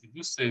remains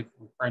elusive,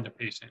 referring the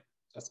patient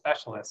to a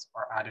specialist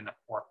or adding a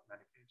fourth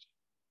medication.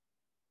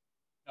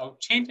 Now,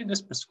 changing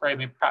this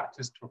prescribing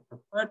practice to a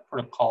preferred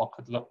protocol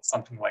could look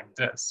something like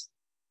this.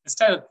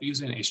 Instead of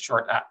using a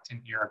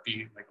short-acting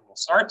ARB like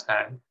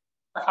losartan,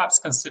 perhaps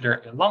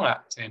consider a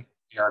long-acting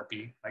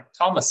ARB like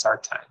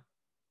telmisartan.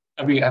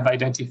 And we have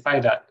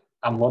identified that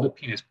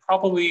amlodipine is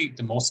probably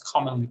the most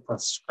commonly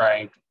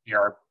prescribed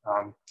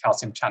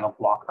calcium channel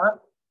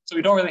blocker. So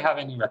we don't really have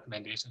any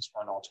recommendations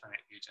for an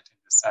alternate agent in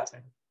this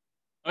setting.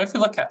 Now, if we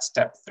look at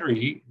step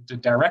 3, the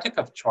diuretic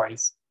of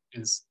choice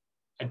is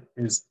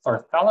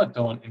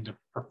chlorthalidone in the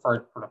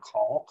preferred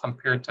protocol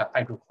compared to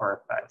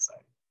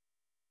hydrochlorothiazide.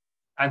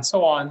 And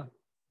so on,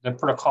 the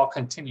protocol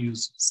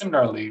continues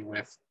similarly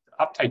with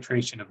the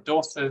up-titration of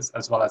doses,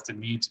 as well as the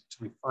need to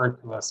refer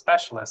to a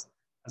specialist,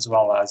 as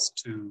well as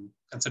to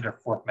consider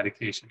fourth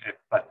medication if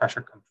blood pressure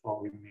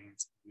control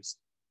remains elusive.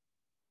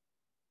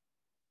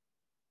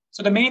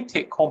 So the main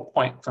take-home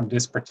point from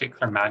this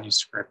particular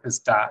manuscript is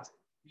that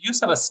the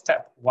use of a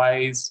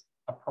stepwise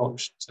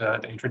approach to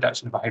the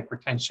introduction of a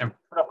hypertension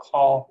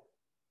protocol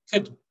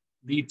could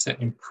lead to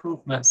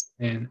improvements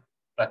in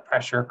blood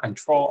pressure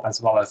control,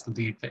 as well as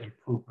lead to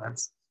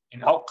improvements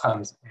in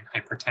outcomes in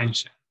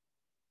hypertension.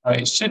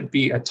 It should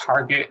be a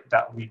target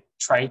that we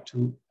try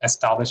to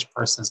establish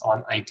persons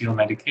on ideal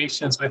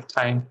medications with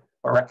time,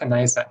 but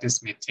recognize that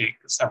this may take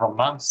several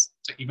months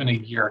to even a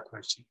year to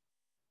achieve.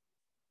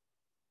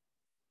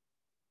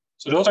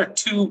 So those are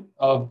two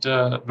of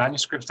the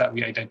manuscripts that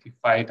we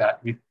identified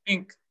that we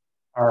think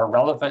are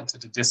relevant to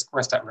the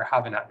discourse that we're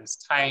having at this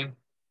time.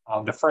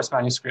 The first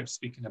manuscript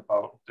speaking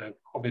about the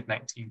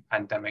COVID-19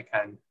 pandemic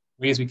and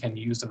ways we can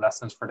use the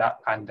lessons for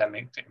that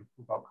pandemic to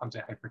improve outcomes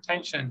in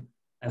hypertension.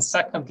 And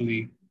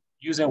secondly,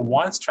 using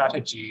one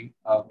strategy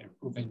of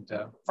improving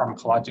the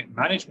pharmacologic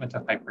management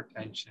of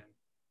hypertension,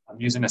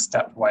 using a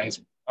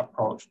stepwise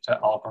approach to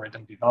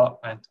algorithm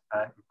development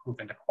and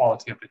improving the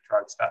quality of the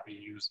drugs that we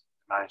use in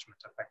the management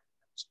of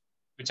hypertension,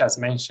 which, as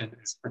mentioned,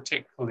 is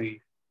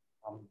particularly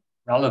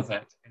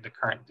relevant in the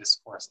current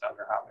discourse that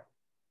we're having.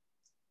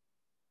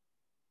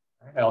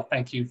 All right, I'll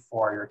thank you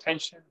for your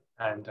attention,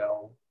 and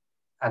I'll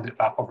hand it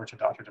back over to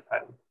Dr.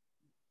 DePetti.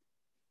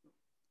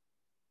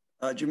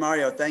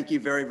 Jamario, thank you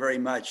very, very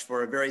much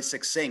for a very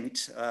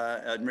succinct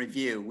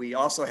review. We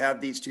also have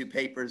these two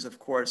papers, of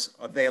course,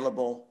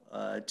 available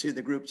to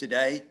the group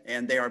today,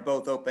 and they are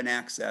both open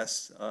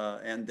access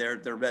and they're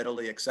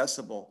readily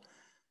accessible.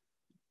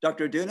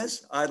 Dr.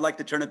 Adunis, I'd like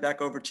to turn it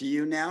back over to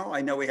you now.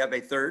 I know we have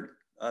a third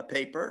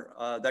paper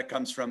that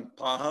comes from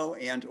PAHO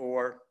and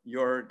or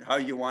how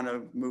you want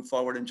to move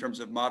forward in terms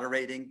of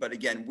moderating. But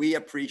again, we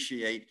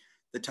appreciate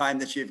the time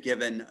that you've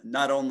given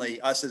not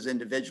only us as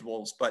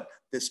individuals, but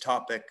this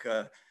topic,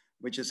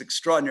 which is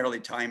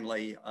extraordinarily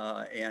timely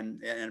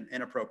and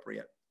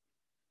appropriate.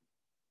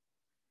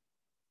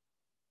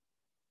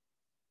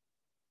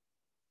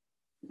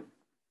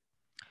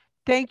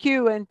 Thank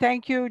you, and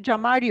thank you,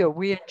 Jamario.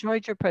 We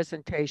enjoyed your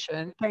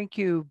presentation. Thank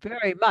you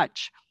very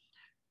much.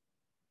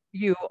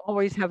 You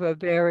always have a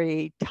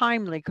very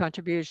timely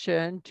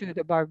contribution to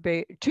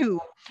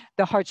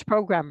the Hearts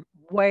program.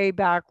 Way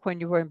back when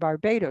you were in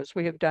Barbados,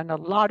 we have done a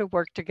lot of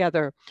work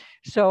together.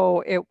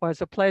 So it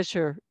was a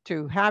pleasure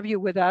to have you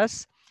with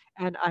us.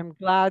 And I'm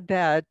glad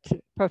that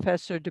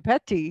Professor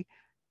DePetti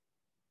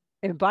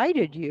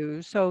invited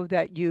you so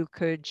that you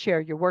could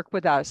share your work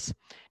with us.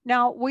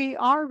 Now, we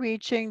are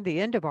reaching the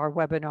end of our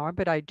webinar,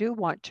 but I do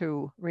want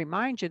to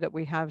remind you that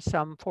we have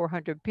some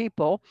 400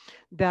 people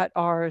that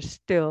are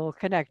still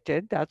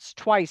connected. That's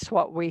twice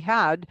what we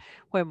had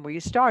when we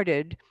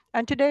started.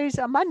 And today's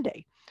a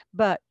Monday,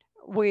 but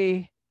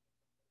we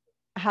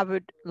have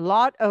a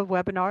lot of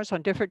webinars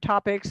on different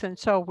topics. And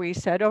so we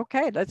said,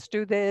 okay, let's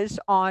do this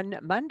on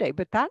Monday,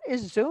 but that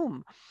is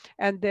Zoom.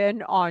 And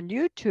then on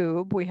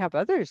YouTube, we have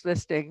others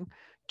listening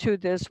to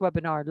this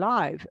webinar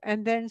live.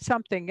 And then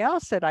something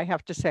else that I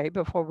have to say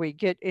before we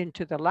get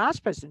into the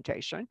last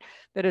presentation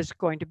that is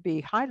going to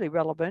be highly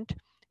relevant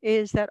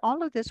is that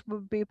all of this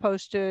will be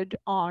posted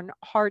on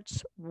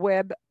Heart's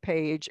web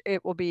page.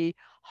 It will be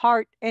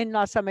Heart en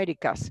las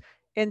Americas,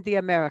 in the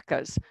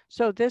Americas.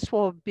 So this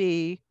will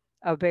be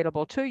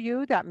available to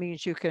you. That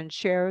means you can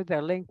share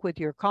the link with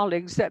your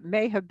colleagues that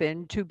may have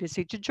been too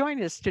busy to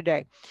join us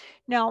today.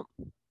 Now,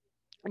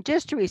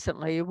 just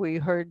recently, we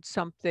heard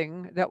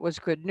something that was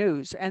good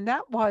news, and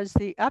that was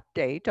the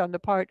update on the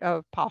part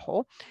of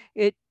PAHO.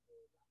 It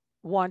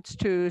wants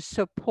to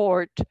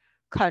support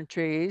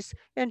countries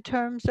in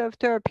terms of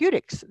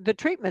therapeutics, the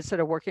treatments that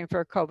are working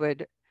for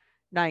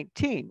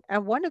COVID-19.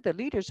 And one of the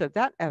leaders of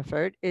that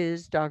effort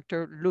is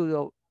Dr.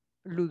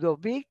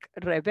 Ludovic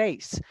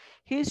Reves.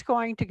 He's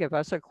going to give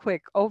us a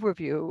quick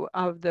overview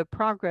of the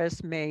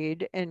progress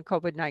made in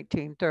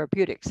COVID-19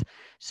 therapeutics.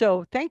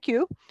 So thank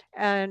you.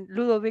 And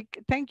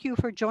Ludovic, thank you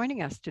for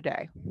joining us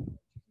today.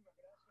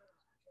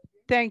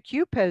 Thank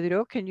you,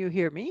 Pedro. Can you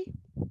hear me?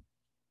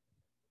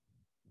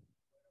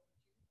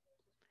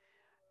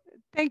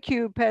 Thank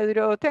you,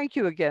 Pedro. Thank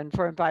you again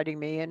for inviting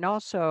me. And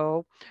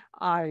also,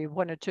 I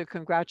wanted to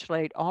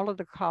congratulate all of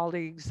the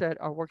colleagues that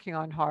are working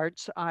on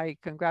Hearts. I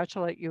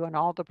congratulate you on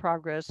all the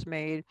progress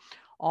made,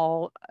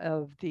 all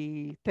of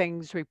the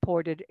things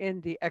reported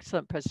in the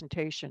excellent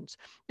presentations.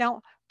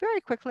 Now,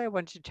 very quickly, I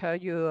want to tell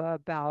you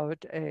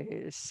about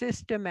a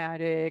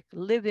systematic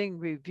living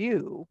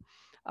review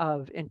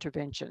of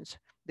interventions.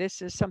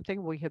 This is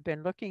something we have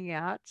been looking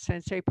at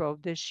since April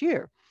of this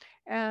year.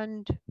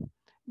 And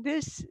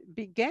this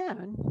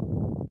began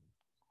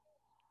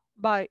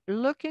by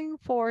looking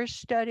for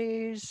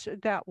studies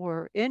that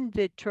were in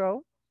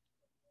vitro.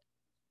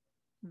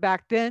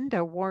 Back then,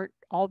 there weren't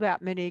all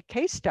that many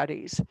case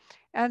studies.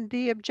 And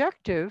the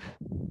objective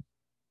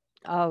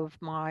of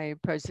my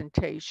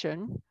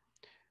presentation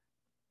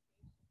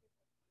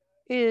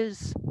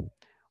is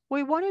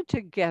we wanted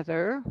to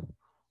gather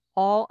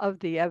all of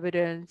the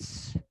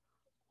evidence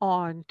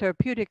on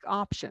therapeutic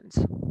options,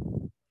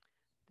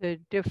 the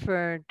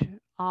different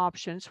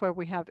options where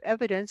we have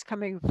evidence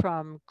coming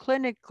from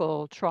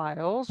clinical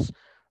trials,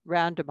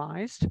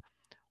 randomized,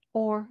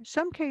 or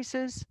some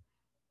cases,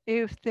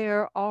 if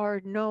there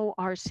are no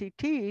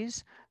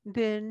RCTs,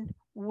 then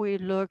we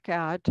look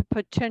at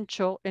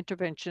potential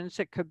interventions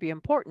that could be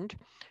important,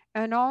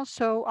 and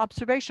also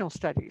observational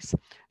studies.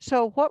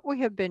 So what we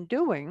have been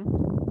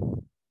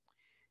doing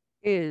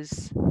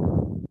is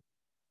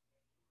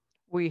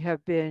we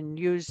have been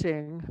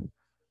using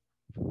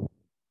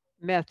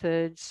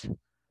methods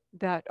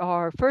that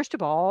are, first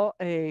of all,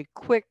 a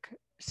quick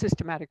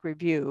systematic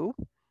review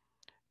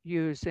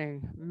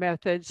using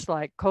methods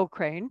like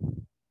Cochrane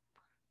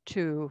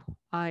to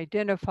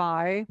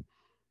identify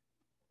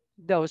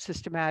those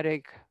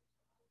systematic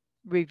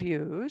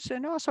reviews.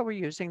 And also we're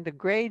using the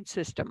grade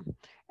system,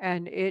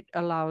 and it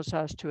allows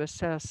us to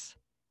assess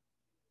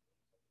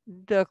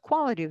the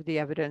quality of the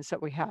evidence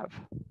that we have.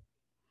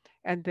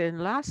 And then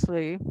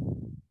lastly,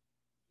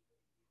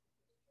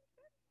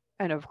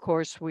 and of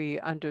course, we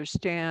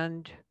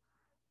understand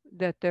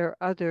that there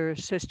are other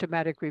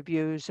systematic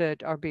reviews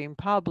that are being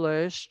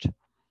published,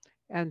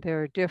 and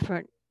there are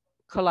different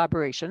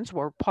collaborations.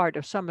 We're part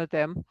of some of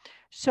them.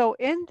 So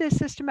in this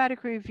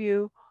systematic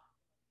review,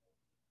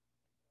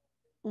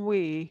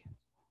 we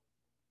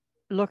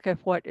look at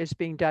what is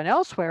being done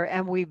elsewhere,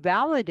 and we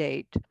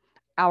validate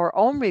our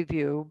own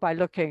review by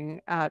looking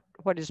at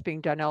what is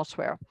being done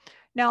elsewhere.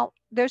 Now,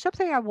 there's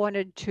something I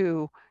wanted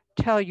to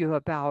tell you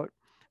about.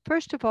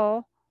 First of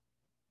all,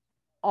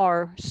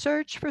 our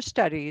search for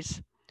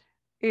studies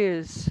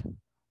is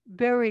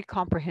very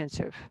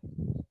comprehensive.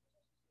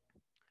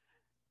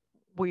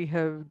 We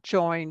have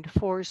joined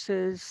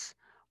forces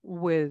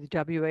with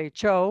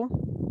WHO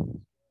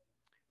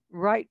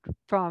right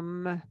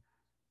from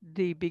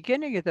the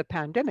beginning of the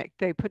pandemic.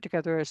 They put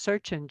together a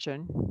search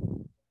engine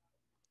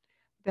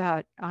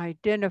that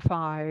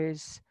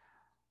identifies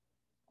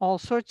all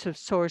sorts of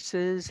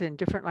sources in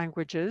different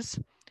languages.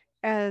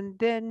 And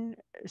then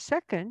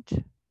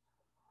second,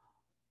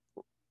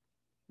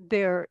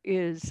 there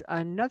is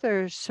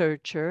another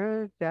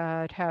searcher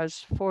that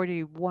has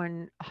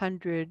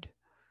 4,100,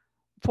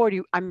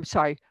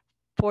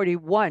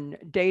 41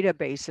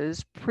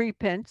 databases,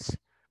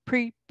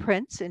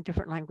 preprints in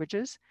different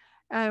languages.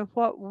 And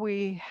what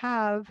we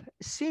have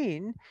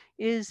seen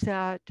is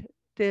that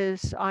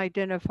this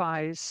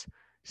identifies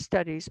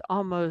studies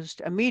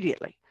almost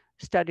immediately,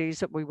 studies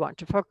that we want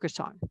to focus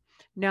on.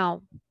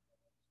 Now,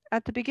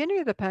 at the beginning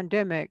of the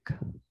pandemic,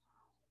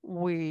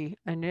 we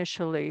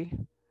initially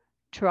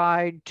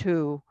tried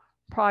to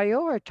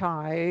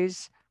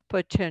prioritize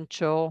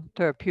potential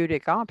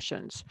therapeutic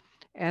options.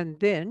 And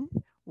then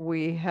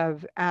we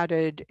have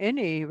added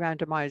any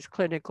randomized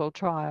clinical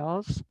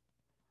trials.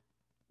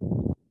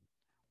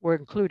 We're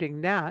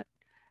including that.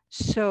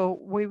 So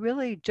we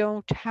really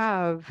don't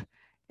have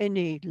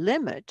any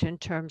limit in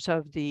terms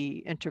of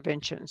the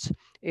interventions.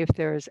 If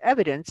there is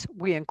evidence,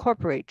 we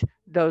incorporate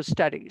those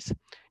studies.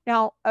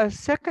 Now, a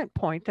second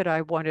point that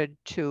I wanted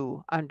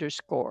to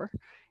underscore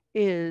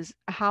is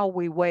how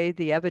we weigh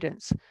the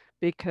evidence,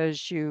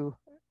 because you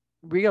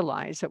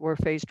realize that we're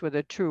faced with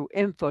a true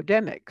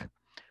infodemic.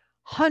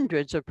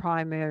 Hundreds of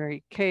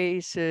primary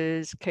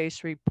cases,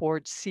 case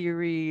reports,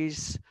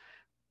 series,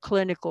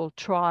 clinical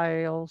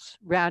trials,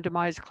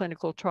 randomized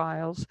clinical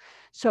trials.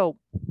 So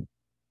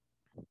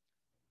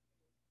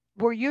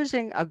we're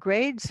using a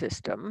grade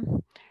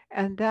system,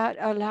 and that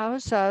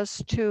allows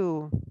us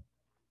to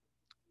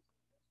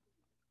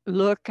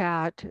look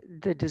at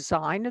the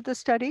design of the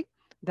study.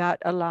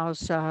 That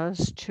allows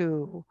us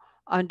to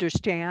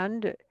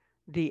understand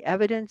the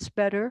evidence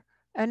better.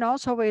 And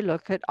also we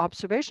look at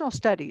observational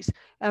studies.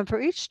 And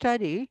for each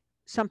study,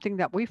 something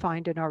that we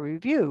find in our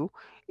review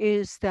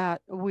is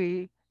that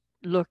we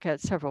look at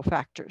several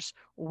factors.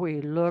 We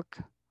look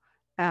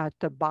at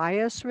the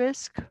bias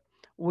risk.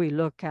 We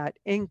look at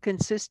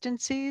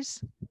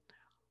inconsistencies.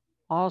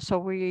 Also,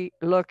 we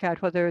look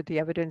at whether the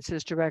evidence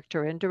is direct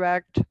or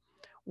indirect.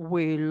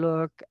 We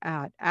look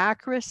at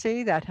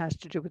accuracy, that has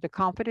to do with the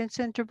confidence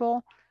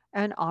interval,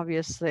 and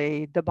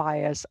obviously the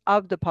bias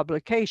of the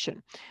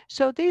publication.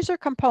 So these are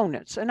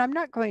components, and I'm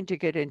not going to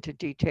get into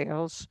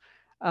details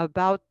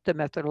about the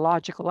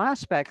methodological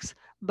aspects,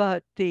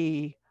 but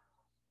the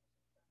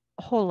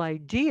whole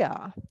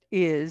idea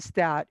is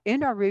that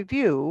in our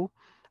review,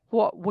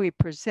 what we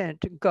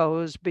present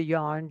goes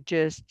beyond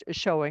just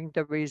showing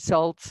the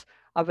results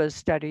of a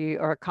study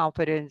or a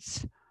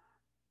confidence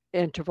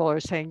interval or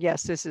saying,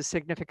 yes, this is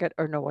significant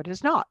or no, it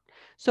is not.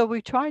 So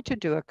we try to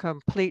do a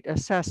complete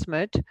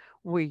assessment.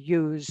 We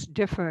use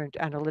different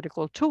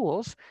analytical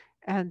tools,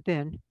 and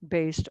then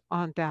based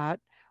on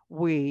that,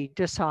 we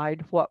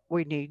decide what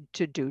we need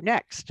to do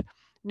next.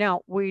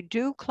 Now, we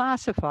do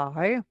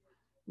classify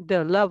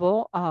the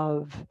level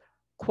of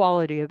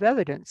quality of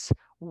evidence.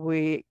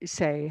 We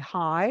say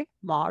high,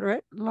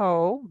 moderate,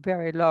 low,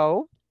 very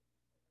low,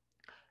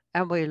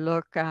 and we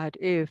look at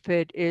if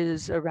it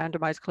is a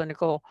randomized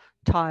clinical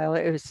trial,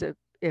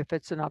 if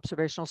it's an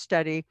observational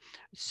study.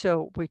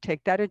 So we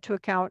take that into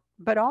account,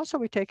 but also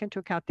we take into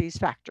account these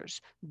factors,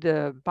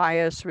 the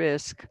bias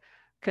risk,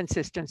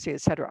 consistency,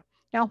 et cetera.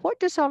 Now, what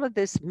does all of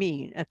this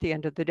mean at the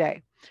end of the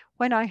day?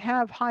 When I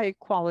have high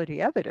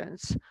quality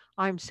evidence,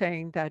 I'm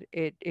saying that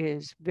it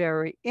is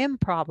very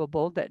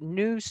improbable that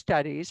new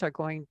studies are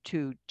going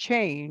to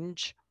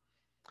change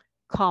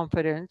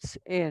confidence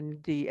in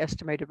the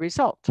estimated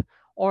result.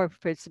 Or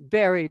if it's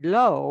very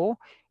low,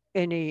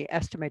 any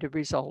estimated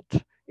result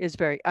is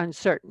very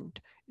uncertain.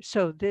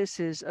 So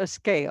this is a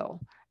scale,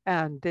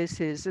 and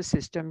this is a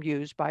system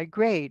used by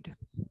grade.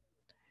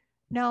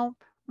 Now,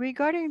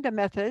 regarding the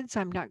methods,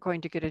 I'm not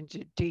going to get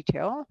into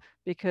detail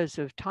because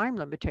of time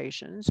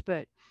limitations,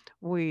 but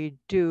we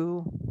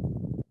do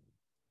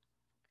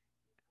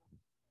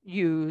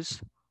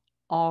use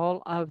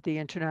all of the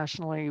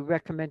internationally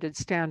recommended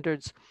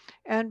standards.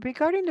 And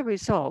regarding the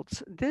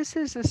results, this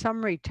is a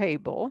summary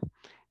table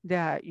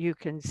that you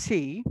can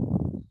see.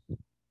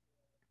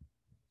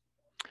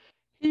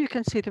 you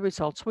can see the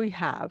results we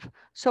have.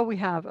 So we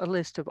have a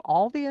list of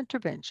all the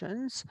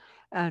interventions,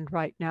 and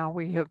right now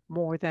we have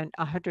more than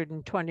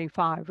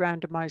 125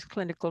 randomized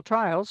clinical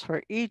trials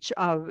for each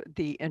of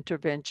the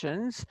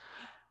interventions.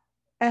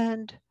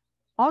 And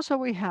also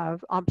we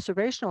have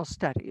observational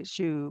studies.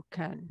 You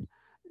can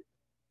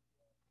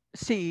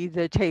see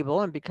the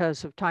table, and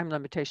because of time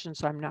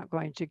limitations, I'm not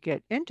going to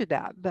get into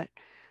that, but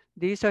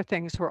these are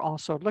things we're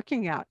also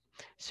looking at.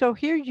 So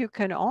here you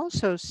can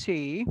also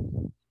see,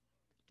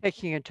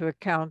 taking into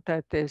account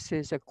that this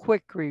is a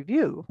quick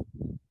review,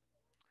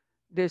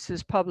 this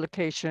is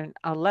publication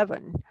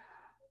 11.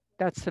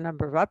 That's the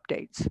number of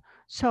updates.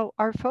 So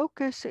our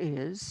focus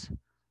is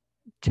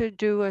to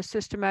do a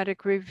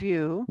systematic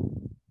review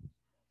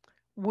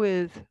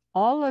with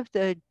all of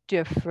the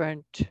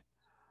different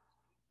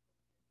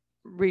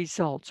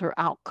results or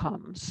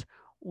outcomes.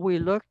 We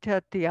looked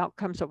at the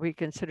outcomes that we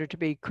consider to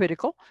be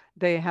critical.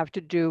 They have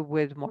to do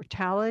with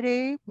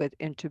mortality, with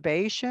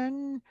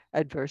intubation,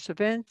 adverse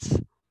events,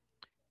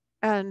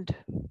 and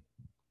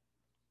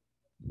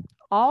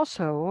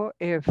also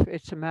if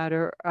it's a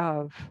matter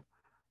of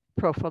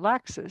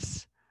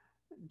prophylaxis.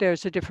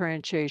 There's a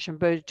differentiation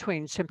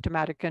between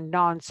symptomatic and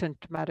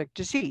non-symptomatic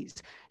disease.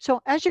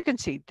 So as you can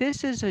see,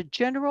 this is a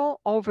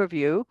general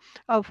overview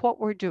of what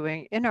we're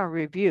doing in our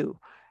review.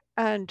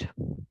 And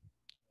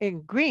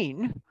in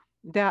green,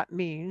 that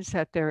means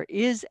that there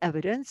is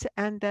evidence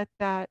and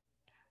that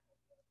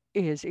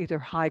is either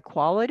high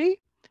quality,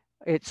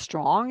 it's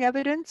strong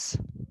evidence,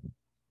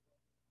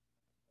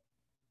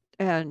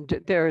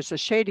 and there's a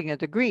shading of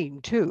the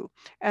green too.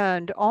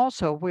 And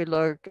also we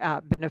look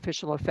at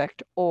beneficial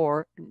effect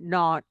or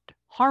not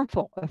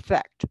harmful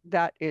effect.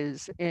 That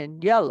is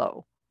in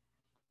yellow.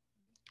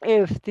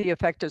 If the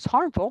effect is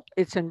harmful,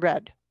 it's in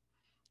red.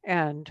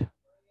 And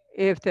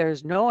if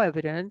there's no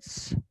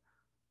evidence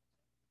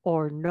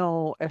or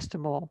no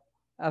estimable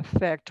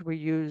effect, we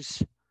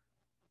use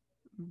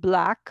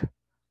black,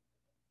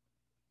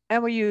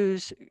 and we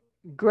use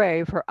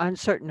gray for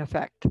uncertain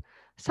effect.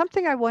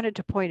 Something I wanted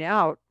to point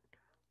out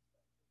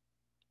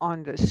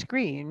on the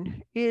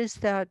screen is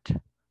that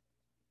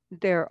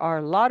there are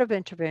a lot of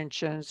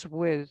interventions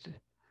with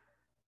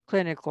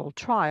clinical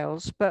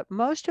trials, but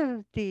most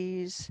of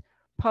these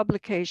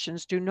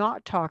publications do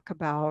not talk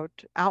about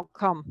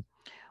outcome.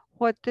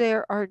 What they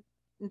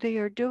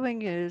are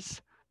doing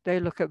is they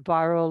look at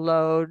viral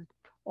load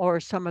or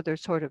some other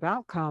sort of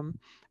outcome,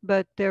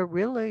 but they're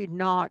really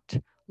not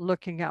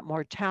looking at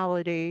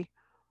mortality.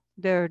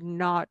 They're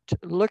not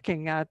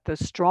looking at the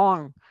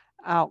strong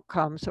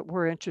outcomes that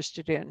we're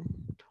interested in,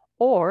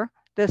 or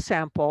the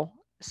sample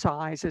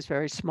size is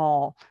very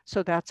small.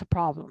 So that's a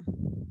problem.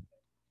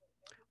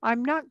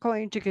 I'm not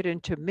going to get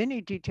into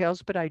many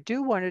details, but I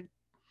do want to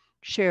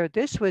share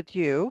this with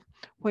you.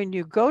 When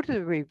you go to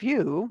the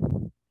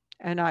review,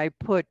 and I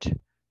put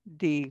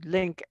the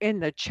link in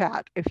the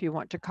chat if you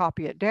want to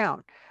copy it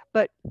down,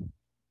 but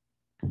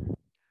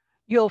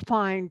you'll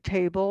find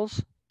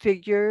tables,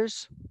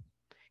 figures.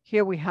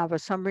 Here we have a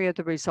summary of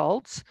the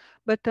results,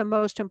 but the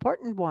most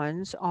important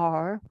ones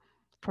are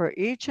for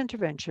each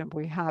intervention,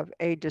 we have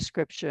a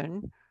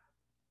description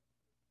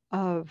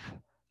of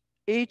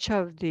each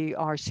of the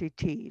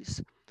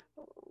RCTs.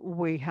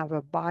 We have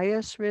a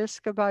bias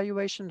risk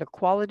evaluation, the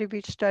quality of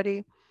each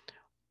study.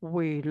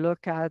 We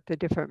look at the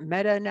different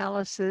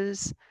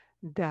meta-analyses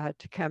that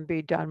can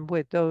be done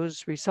with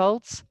those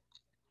results.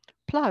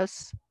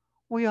 Plus,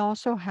 we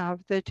also have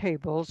the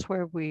tables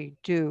where we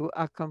do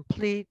a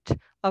complete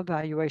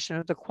evaluation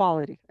of the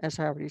quality, as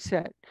I already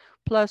said.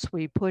 Plus,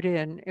 we put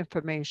in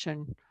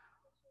information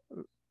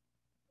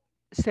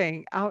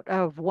saying out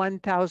of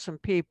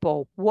 1,000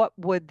 people, what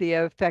would the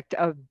effect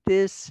of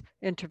this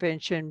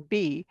intervention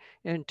be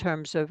in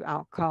terms of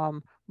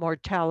outcome,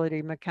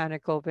 mortality,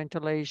 mechanical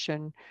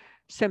ventilation,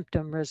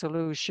 symptom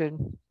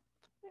resolution,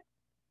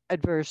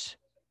 adverse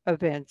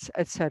events,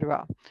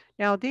 etc.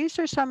 Now, these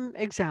are some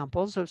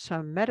examples of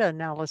some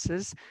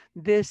meta-analysis.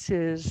 This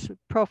is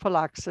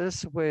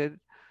prophylaxis with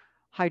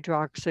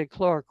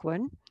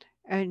hydroxychloroquine,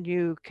 and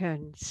you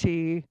can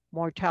see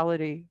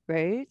mortality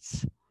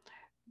rates.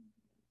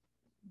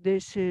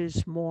 This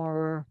is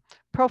more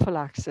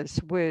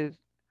prophylaxis with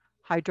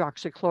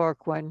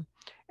hydroxychloroquine,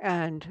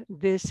 and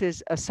this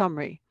is a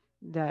summary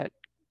that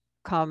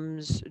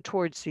comes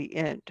towards the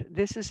end.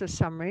 This is a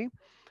summary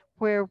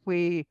where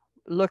we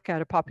look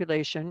at a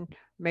population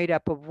made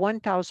up of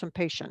 1,000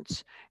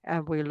 patients,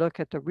 and we look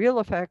at the real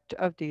effect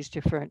of these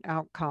different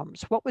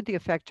outcomes. What would the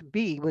effect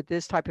be with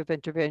this type of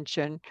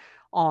intervention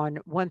on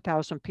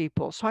 1,000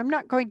 people? So I'm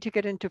not going to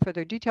get into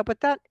further detail,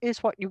 but that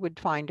is what you would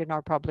find in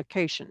our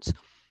publications.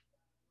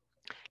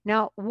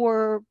 Now,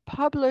 we're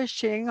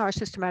publishing our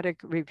systematic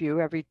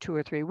review every 2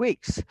 or 3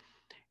 weeks.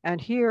 And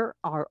here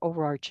our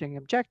overarching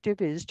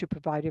objective is to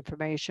provide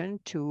information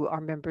to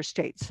our member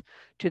states,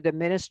 to the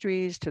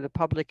ministries, to the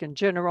public in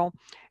general.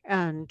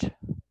 And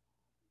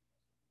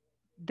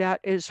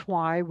that is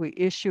why we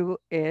issue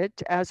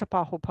it as a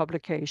PAHO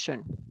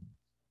publication.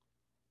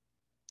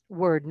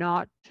 We're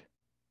not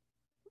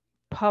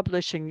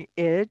publishing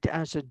it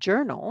as a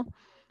journal.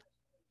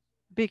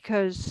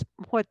 because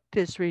what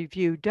this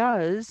review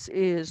does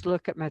is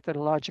look at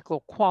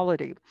methodological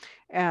quality,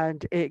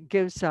 and it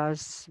gives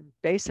us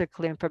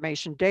basically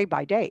information day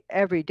by day.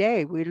 Every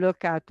day we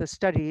look at the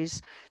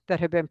studies that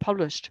have been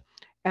published,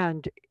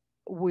 and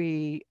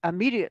we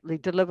immediately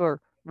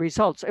deliver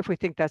results if we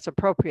think that's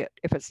appropriate,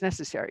 if it's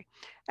necessary.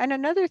 And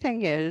another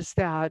thing is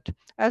that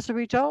as a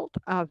result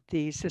of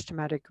the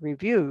systematic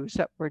reviews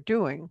that we're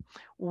doing,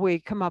 we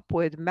come up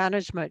with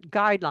management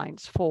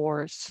guidelines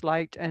for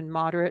slight and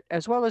moderate,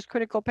 as well as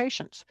critical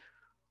patients.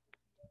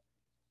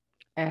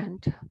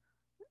 And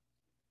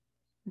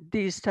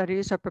these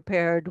studies are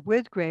prepared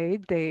with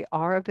grade. They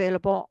are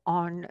available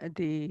on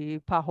the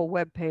PAHO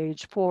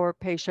webpage for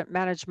patient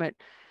management.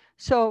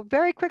 So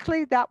very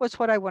quickly, that was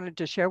what I wanted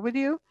to share with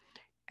you.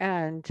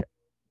 And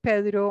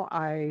Pedro,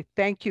 I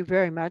thank you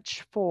very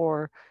much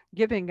for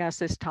giving us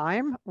this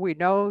time. We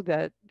know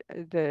that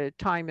the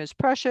time is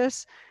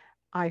precious.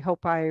 I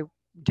hope I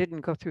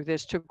didn't go through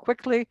this too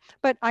quickly,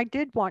 but I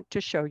did want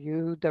to show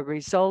you the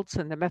results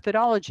and the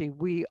methodology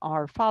we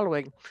are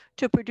following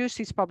to produce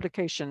these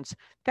publications.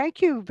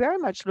 Thank you very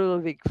much,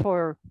 Ludovic,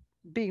 for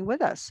being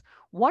with us.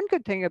 One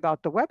good thing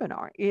about the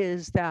webinar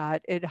is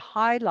that it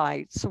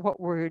highlights what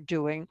we're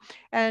doing,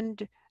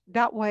 and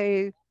that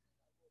way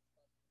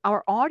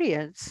our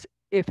audience,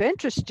 if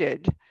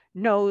interested,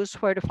 knows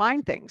where to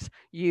find things.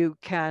 You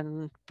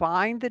can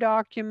find the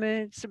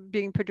documents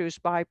being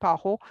produced by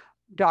PAHO,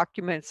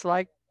 documents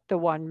like the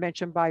one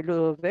mentioned by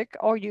Ludovic,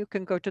 or you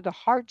can go to the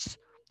HEARTS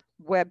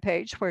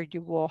webpage where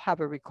you will have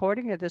a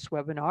recording of this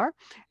webinar.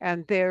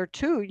 And there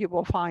too, you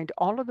will find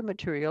all of the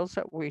materials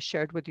that we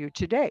shared with you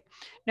today.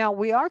 Now,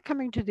 we are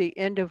coming to the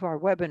end of our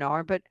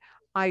webinar, but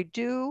I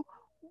do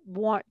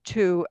want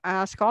to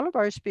ask all of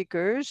our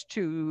speakers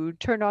to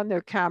turn on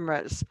their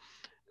cameras.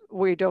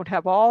 We don't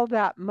have all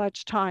that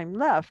much time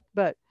left,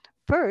 but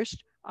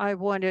first, I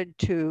wanted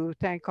to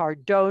thank our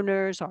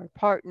donors, our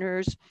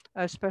partners,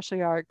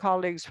 especially our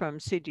colleagues from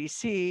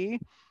CDC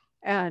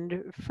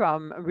and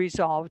from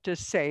Resolve to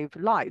Save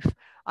Life.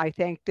 I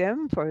thank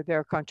them for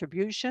their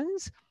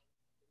contributions.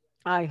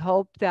 I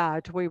hope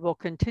that we will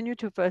continue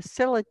to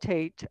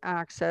facilitate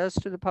access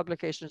to the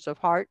publications of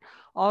HEART.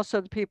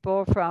 Also the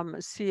people from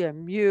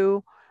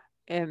CMU,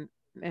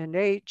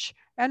 MNH,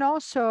 and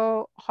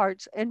also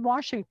HEARTS in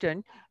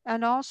Washington.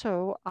 And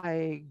also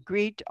I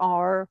greet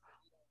our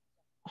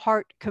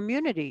HEART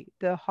community,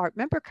 the HEART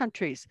member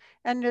countries.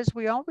 And as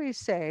we always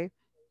say,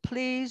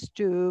 please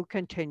do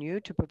continue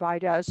to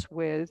provide us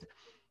with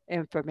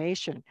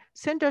information.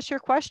 Send us your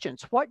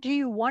questions. What do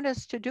you want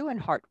us to do in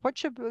HEART? What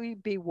should we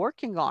be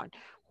working on?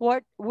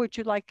 What would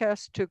you like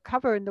us to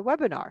cover in the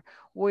webinar?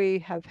 We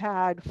have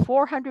had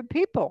 400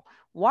 people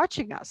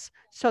watching us.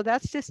 So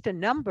that's just a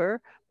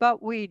number,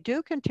 but we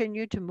do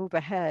continue to move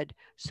ahead.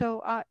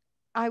 So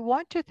I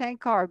want to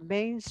thank our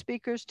main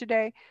speakers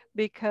today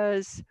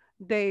because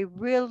they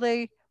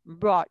really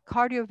brought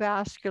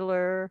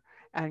cardiovascular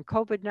and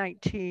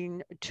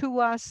COVID-19 to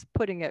us,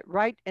 putting it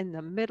right in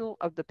the middle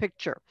of the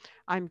picture.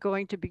 I'm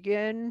going to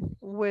begin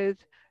with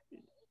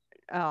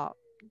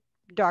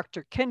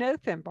Dr.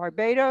 Kenneth in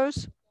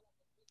Barbados.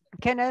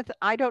 Kenneth,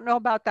 I don't know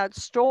about that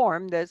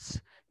storm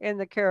that's in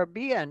the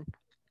Caribbean.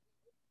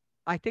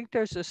 I think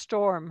there's a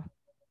storm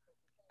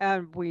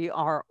and we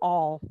are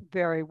all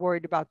very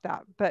worried about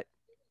that. But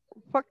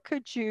what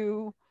could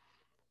you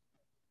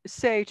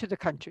say to the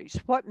countries?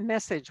 What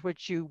message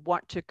would you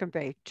want to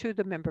convey to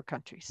the member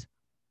countries?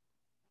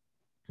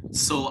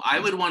 So I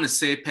would want to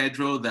say,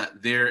 Pedro,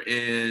 that there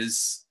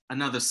is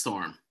another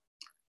storm,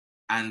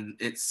 and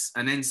it's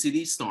an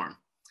NCD storm,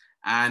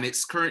 and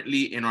it's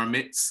currently in our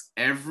midst.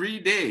 Every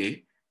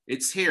day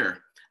it's here.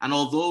 And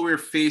although we're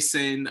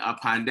facing a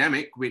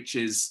pandemic, which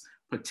is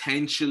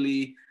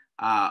potentially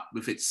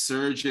with its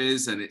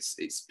surges and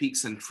its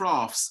peaks and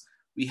troughs,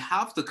 we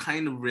have to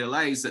kind of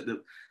realize that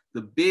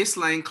the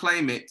baseline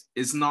climate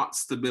is not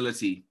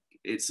stability.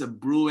 It's a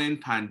brewing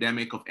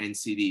pandemic of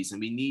NCDs, and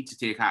we need to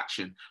take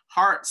action.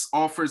 HEARTS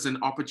offers an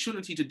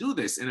opportunity to do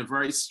this in a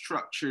very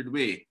structured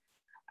way,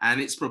 and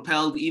it's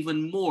propelled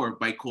even more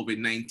by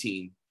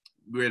COVID-19,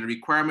 where the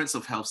requirements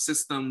of health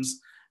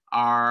systems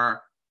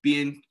are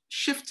being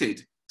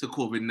shifted to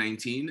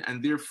COVID-19,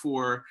 and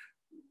therefore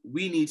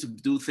we need to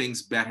do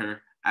things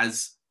better.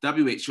 As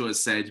WHO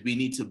has said, we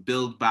need to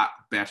build back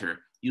better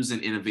using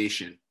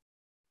innovation.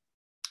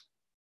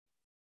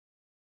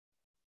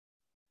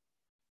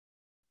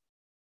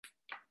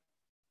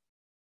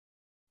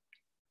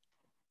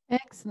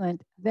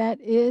 Excellent.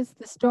 That is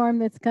the storm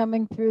that's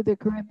coming through the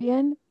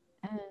Caribbean,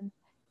 and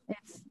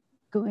it's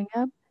going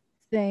up,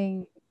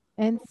 saying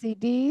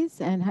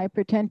NCDs and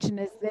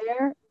hypertension is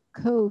there.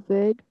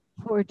 COVID,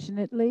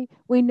 fortunately.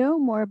 We know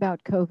more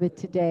about COVID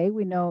today.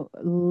 We know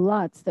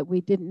lots that we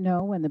didn't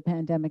know when the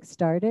pandemic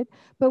started,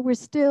 but we're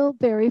still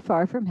very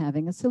far from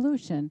having a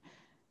solution.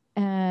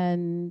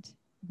 And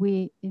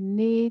we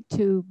need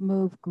to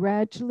move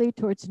gradually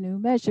towards new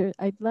measures.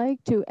 I'd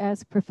like to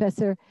ask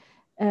Professor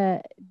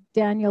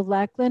Daniel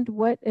Lackland,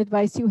 what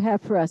advice you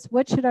have for us?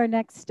 What should our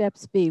next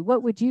steps be?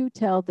 What would you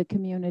tell the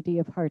community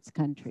of HEARTS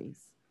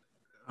countries?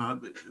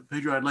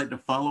 Pedro, I'd like to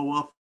follow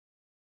up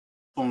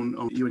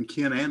on you and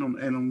Ken and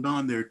on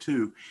Don there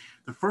too.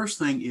 The first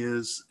thing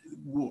is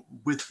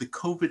with the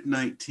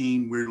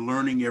COVID-19, we're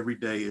learning every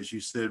day, as you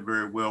said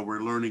very well,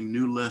 we're learning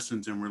new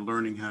lessons and we're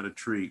learning how to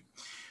treat.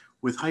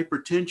 With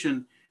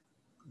hypertension,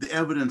 the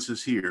evidence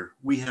is here.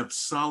 We have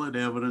solid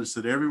evidence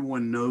that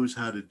everyone knows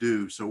how to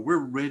do. So we're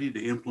ready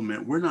to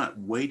implement. We're not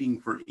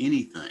waiting for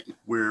anything.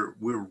 We're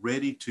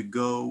ready to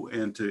go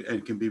and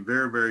can be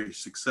very, very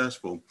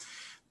successful.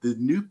 The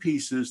new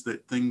pieces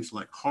that things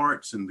like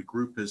hearts and the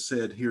group has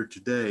said here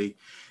today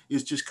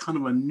is just kind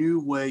of a new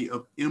way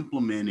of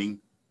implementing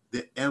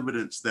the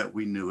evidence that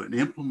we knew. And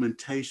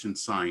implementation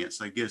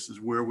science, I guess,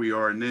 is where we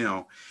are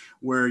now,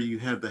 where you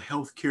have the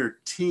healthcare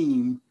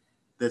team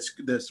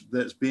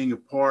that's being a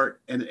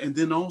part, and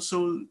then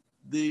also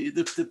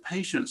the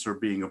patients are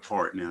being a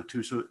part now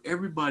too. So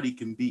everybody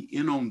can be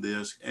in on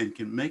this and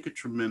can make a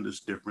tremendous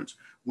difference.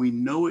 We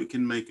know it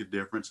can make a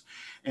difference.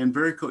 And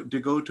to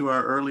go to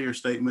our earlier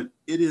statement,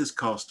 it is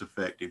cost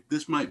effective.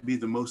 This might be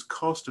the most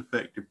cost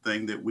effective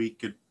thing that we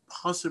could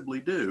possibly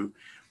do,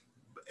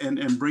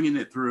 and bringing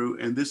it through.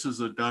 And this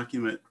is a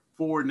document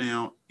for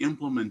now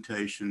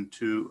implementation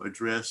to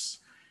address,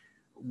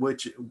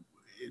 which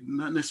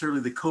not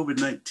necessarily the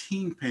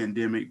COVID-19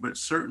 pandemic, but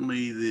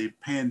certainly the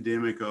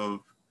pandemic of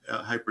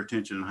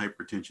hypertension and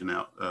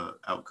hypertension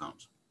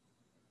outcomes.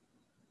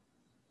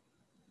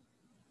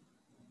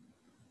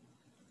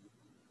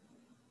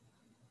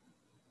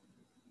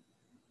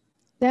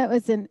 That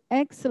was an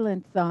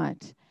excellent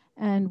thought.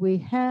 And we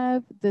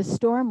have the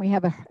storm, we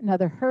have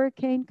another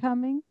hurricane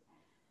coming,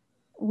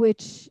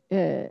 which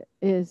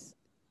is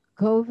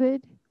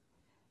COVID.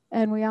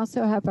 And we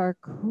also have our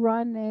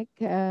chronic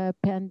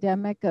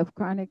pandemic of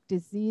chronic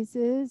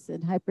diseases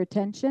and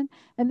hypertension.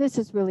 And this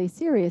is really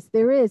serious.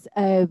 There is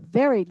a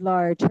very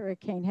large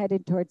hurricane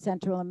headed towards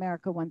Central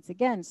America once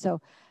again. So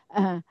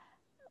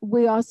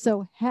we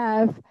also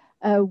have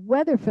a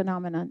weather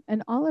phenomenon.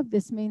 And all of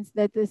this means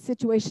that the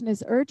situation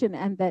is urgent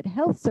and that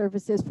health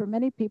services for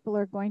many people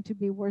are going to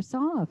be worse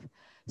off.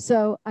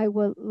 So I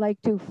would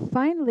like to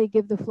finally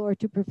give the floor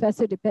to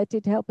Professor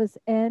DiPetti to help us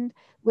end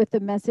with a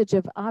message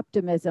of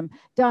optimism.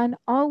 Don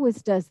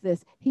always does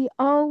this. He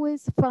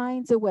always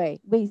finds a way.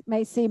 We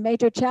may see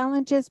major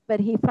challenges,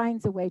 but he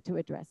finds a way to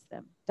address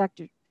them.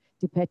 Dr.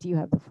 DiPetti, you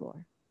have the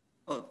floor.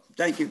 Well,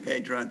 thank you,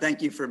 Pedro, and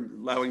thank you for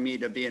allowing me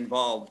to be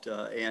involved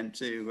and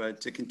to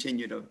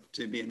continue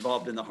to be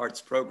involved in the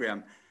Hearts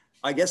program.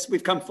 I guess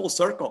we've come full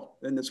circle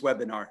in this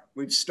webinar.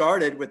 We've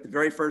started with the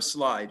very first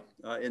slide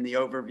in the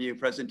overview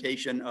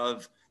presentation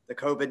of the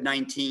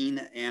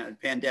COVID-19 and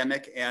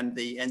pandemic and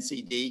the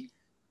NCD,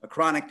 a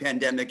chronic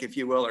pandemic, if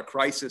you will, or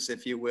crisis,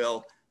 if you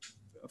will,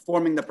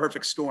 forming the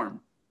perfect storm.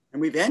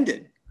 And we've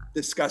ended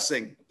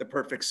discussing the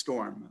perfect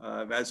storm,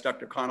 as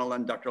Dr. Connell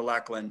and Dr.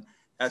 Lackland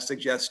has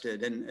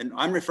suggested. And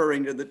I'm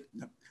referring to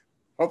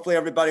hopefully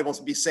everybody will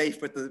be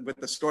safe with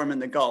the storm in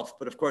the Gulf,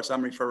 but of course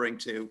I'm referring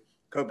to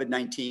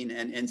COVID-19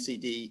 and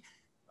NCD,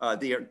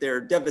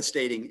 their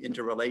devastating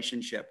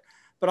interrelationship.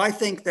 But I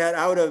think that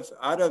out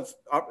of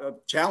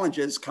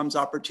challenges comes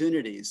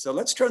opportunities. So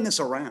let's turn this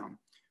around.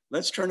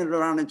 Let's turn it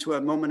around into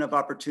a moment of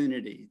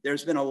opportunity.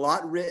 There's been a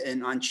lot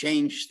written on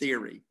change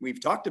theory.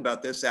 We've talked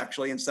about this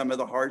actually in some of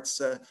the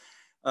Hearts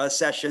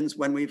sessions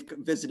when we've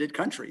visited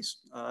countries.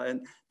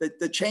 And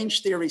the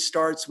change theory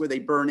starts with a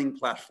burning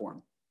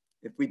platform.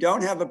 If we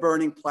don't have a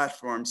burning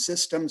platform,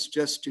 systems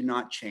just do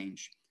not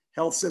change.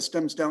 Health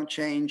systems don't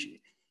change,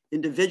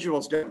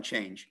 individuals don't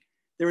change.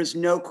 There is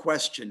no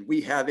question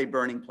we have a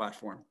burning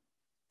platform.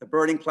 The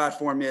burning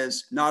platform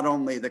is not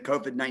only the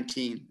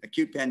COVID-19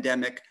 acute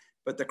pandemic,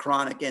 but the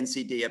chronic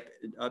NCD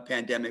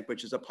pandemic,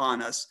 which is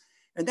upon us.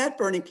 And that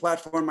burning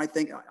platform, I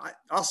think,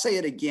 I'll say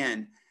it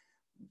again,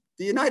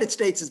 the United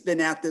States has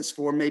been at this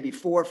for maybe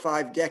 4 or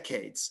 5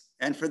 decades.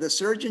 And for the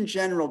Surgeon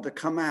General to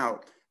come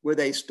out with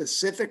a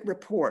specific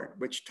report,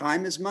 which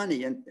time is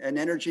money and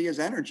energy is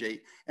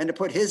energy, and to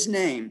put his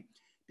name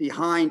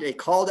behind a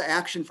call to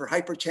action for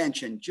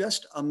hypertension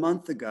just a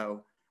month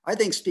ago, I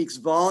think speaks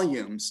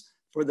volumes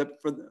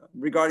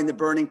regarding the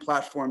burning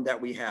platform that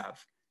we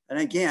have. And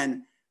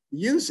again,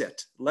 use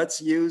it.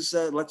 Let's use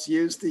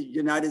the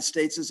United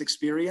States'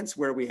 experience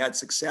where we had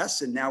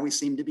success and now we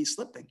seem to be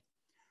slipping.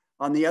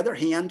 On the other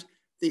hand,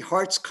 the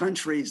Hearts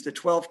countries, the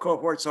 12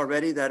 cohorts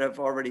already that have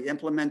already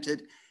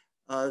implemented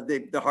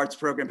the Hearts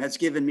program has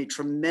given me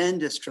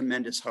tremendous,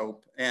 tremendous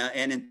hope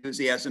and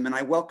enthusiasm. And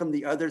I welcome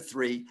the other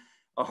 3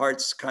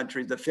 Hearts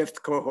countries, the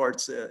 5th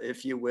cohorts,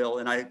 if you will.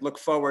 And I look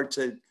forward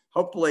to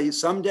hopefully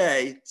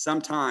someday,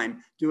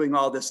 sometime, doing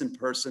all this in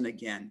person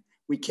again.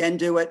 We can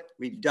do it.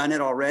 We've done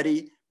it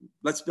already.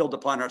 Let's build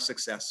upon our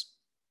success.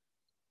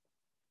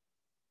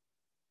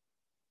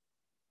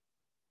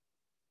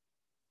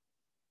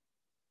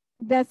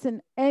 That's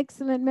an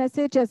excellent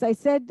message. As I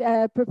said,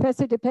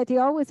 Professor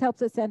DePetty always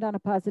helps us end on a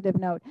positive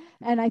note.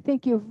 And I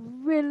think you're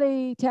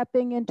really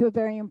tapping into a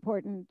very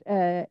important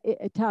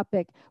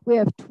topic. We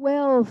have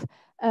 12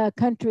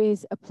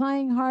 countries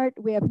applying HEART.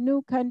 We have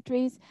new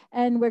countries,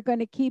 and we're going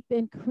to keep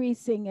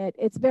increasing it.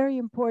 It's very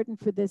important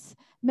for this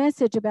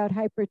message about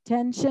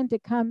hypertension to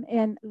come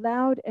in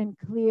loud and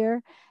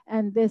clear,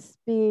 and this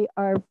be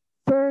our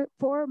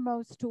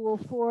foremost tool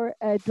for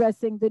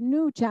addressing the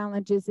new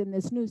challenges in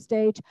this new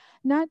stage.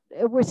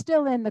 We're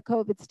still in the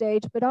COVID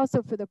stage, but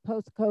also for the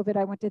post-COVID.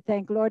 I want to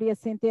thank Gloria,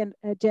 Cynthia,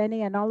 and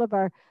Jenny, and all of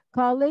our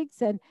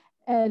colleagues. And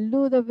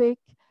Ludovic,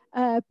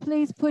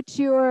 please put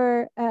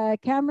your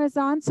cameras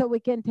on so we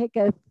can take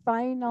a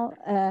final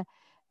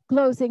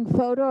closing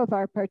photo of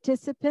our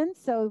participants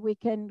so we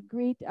can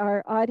greet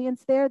our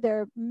audience there.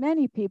 There are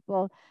many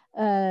people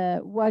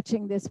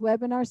watching this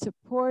webinar,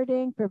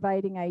 supporting,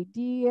 providing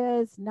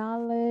ideas,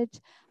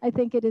 knowledge. I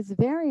think it is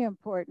very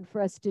important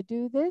for us to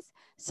do this.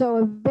 So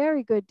a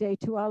very good day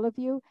to all of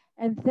you.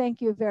 And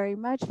thank you very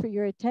much for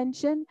your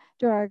attention.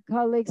 To our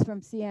colleagues from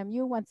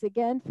CMU, once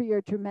again, for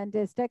your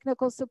tremendous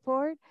technical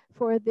support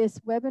for this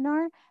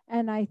webinar.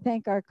 And I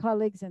thank our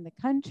colleagues in the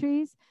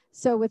countries.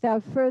 So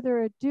without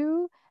further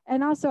ado,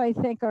 and also I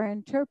thank our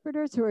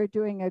interpreters who are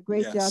doing a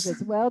great job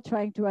as well,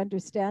 trying to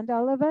understand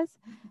all of us.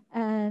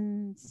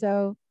 And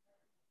so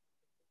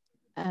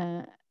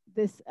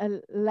this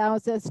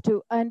allows us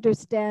to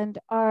understand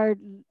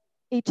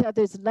each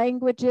other's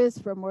languages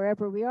from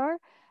wherever we are.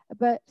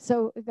 But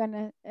so we're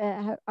gonna,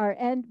 our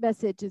end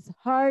message is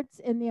Hearts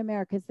in the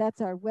Americas. That's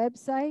our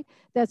website.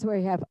 That's where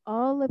we have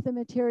all of the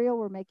material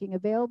we're making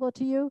available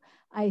to you.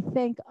 I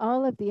thank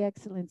all of the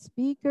excellent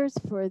speakers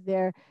for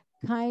their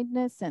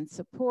kindness and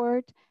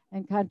support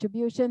and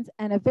contributions,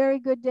 and a very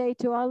good day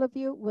to all of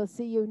you. We'll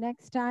see you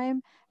next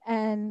time,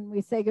 and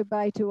we say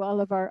goodbye to all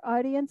of our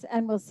audience,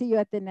 and we'll see you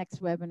at the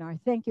next webinar.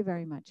 Thank you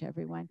very much,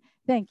 everyone.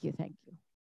 Thank you, thank you.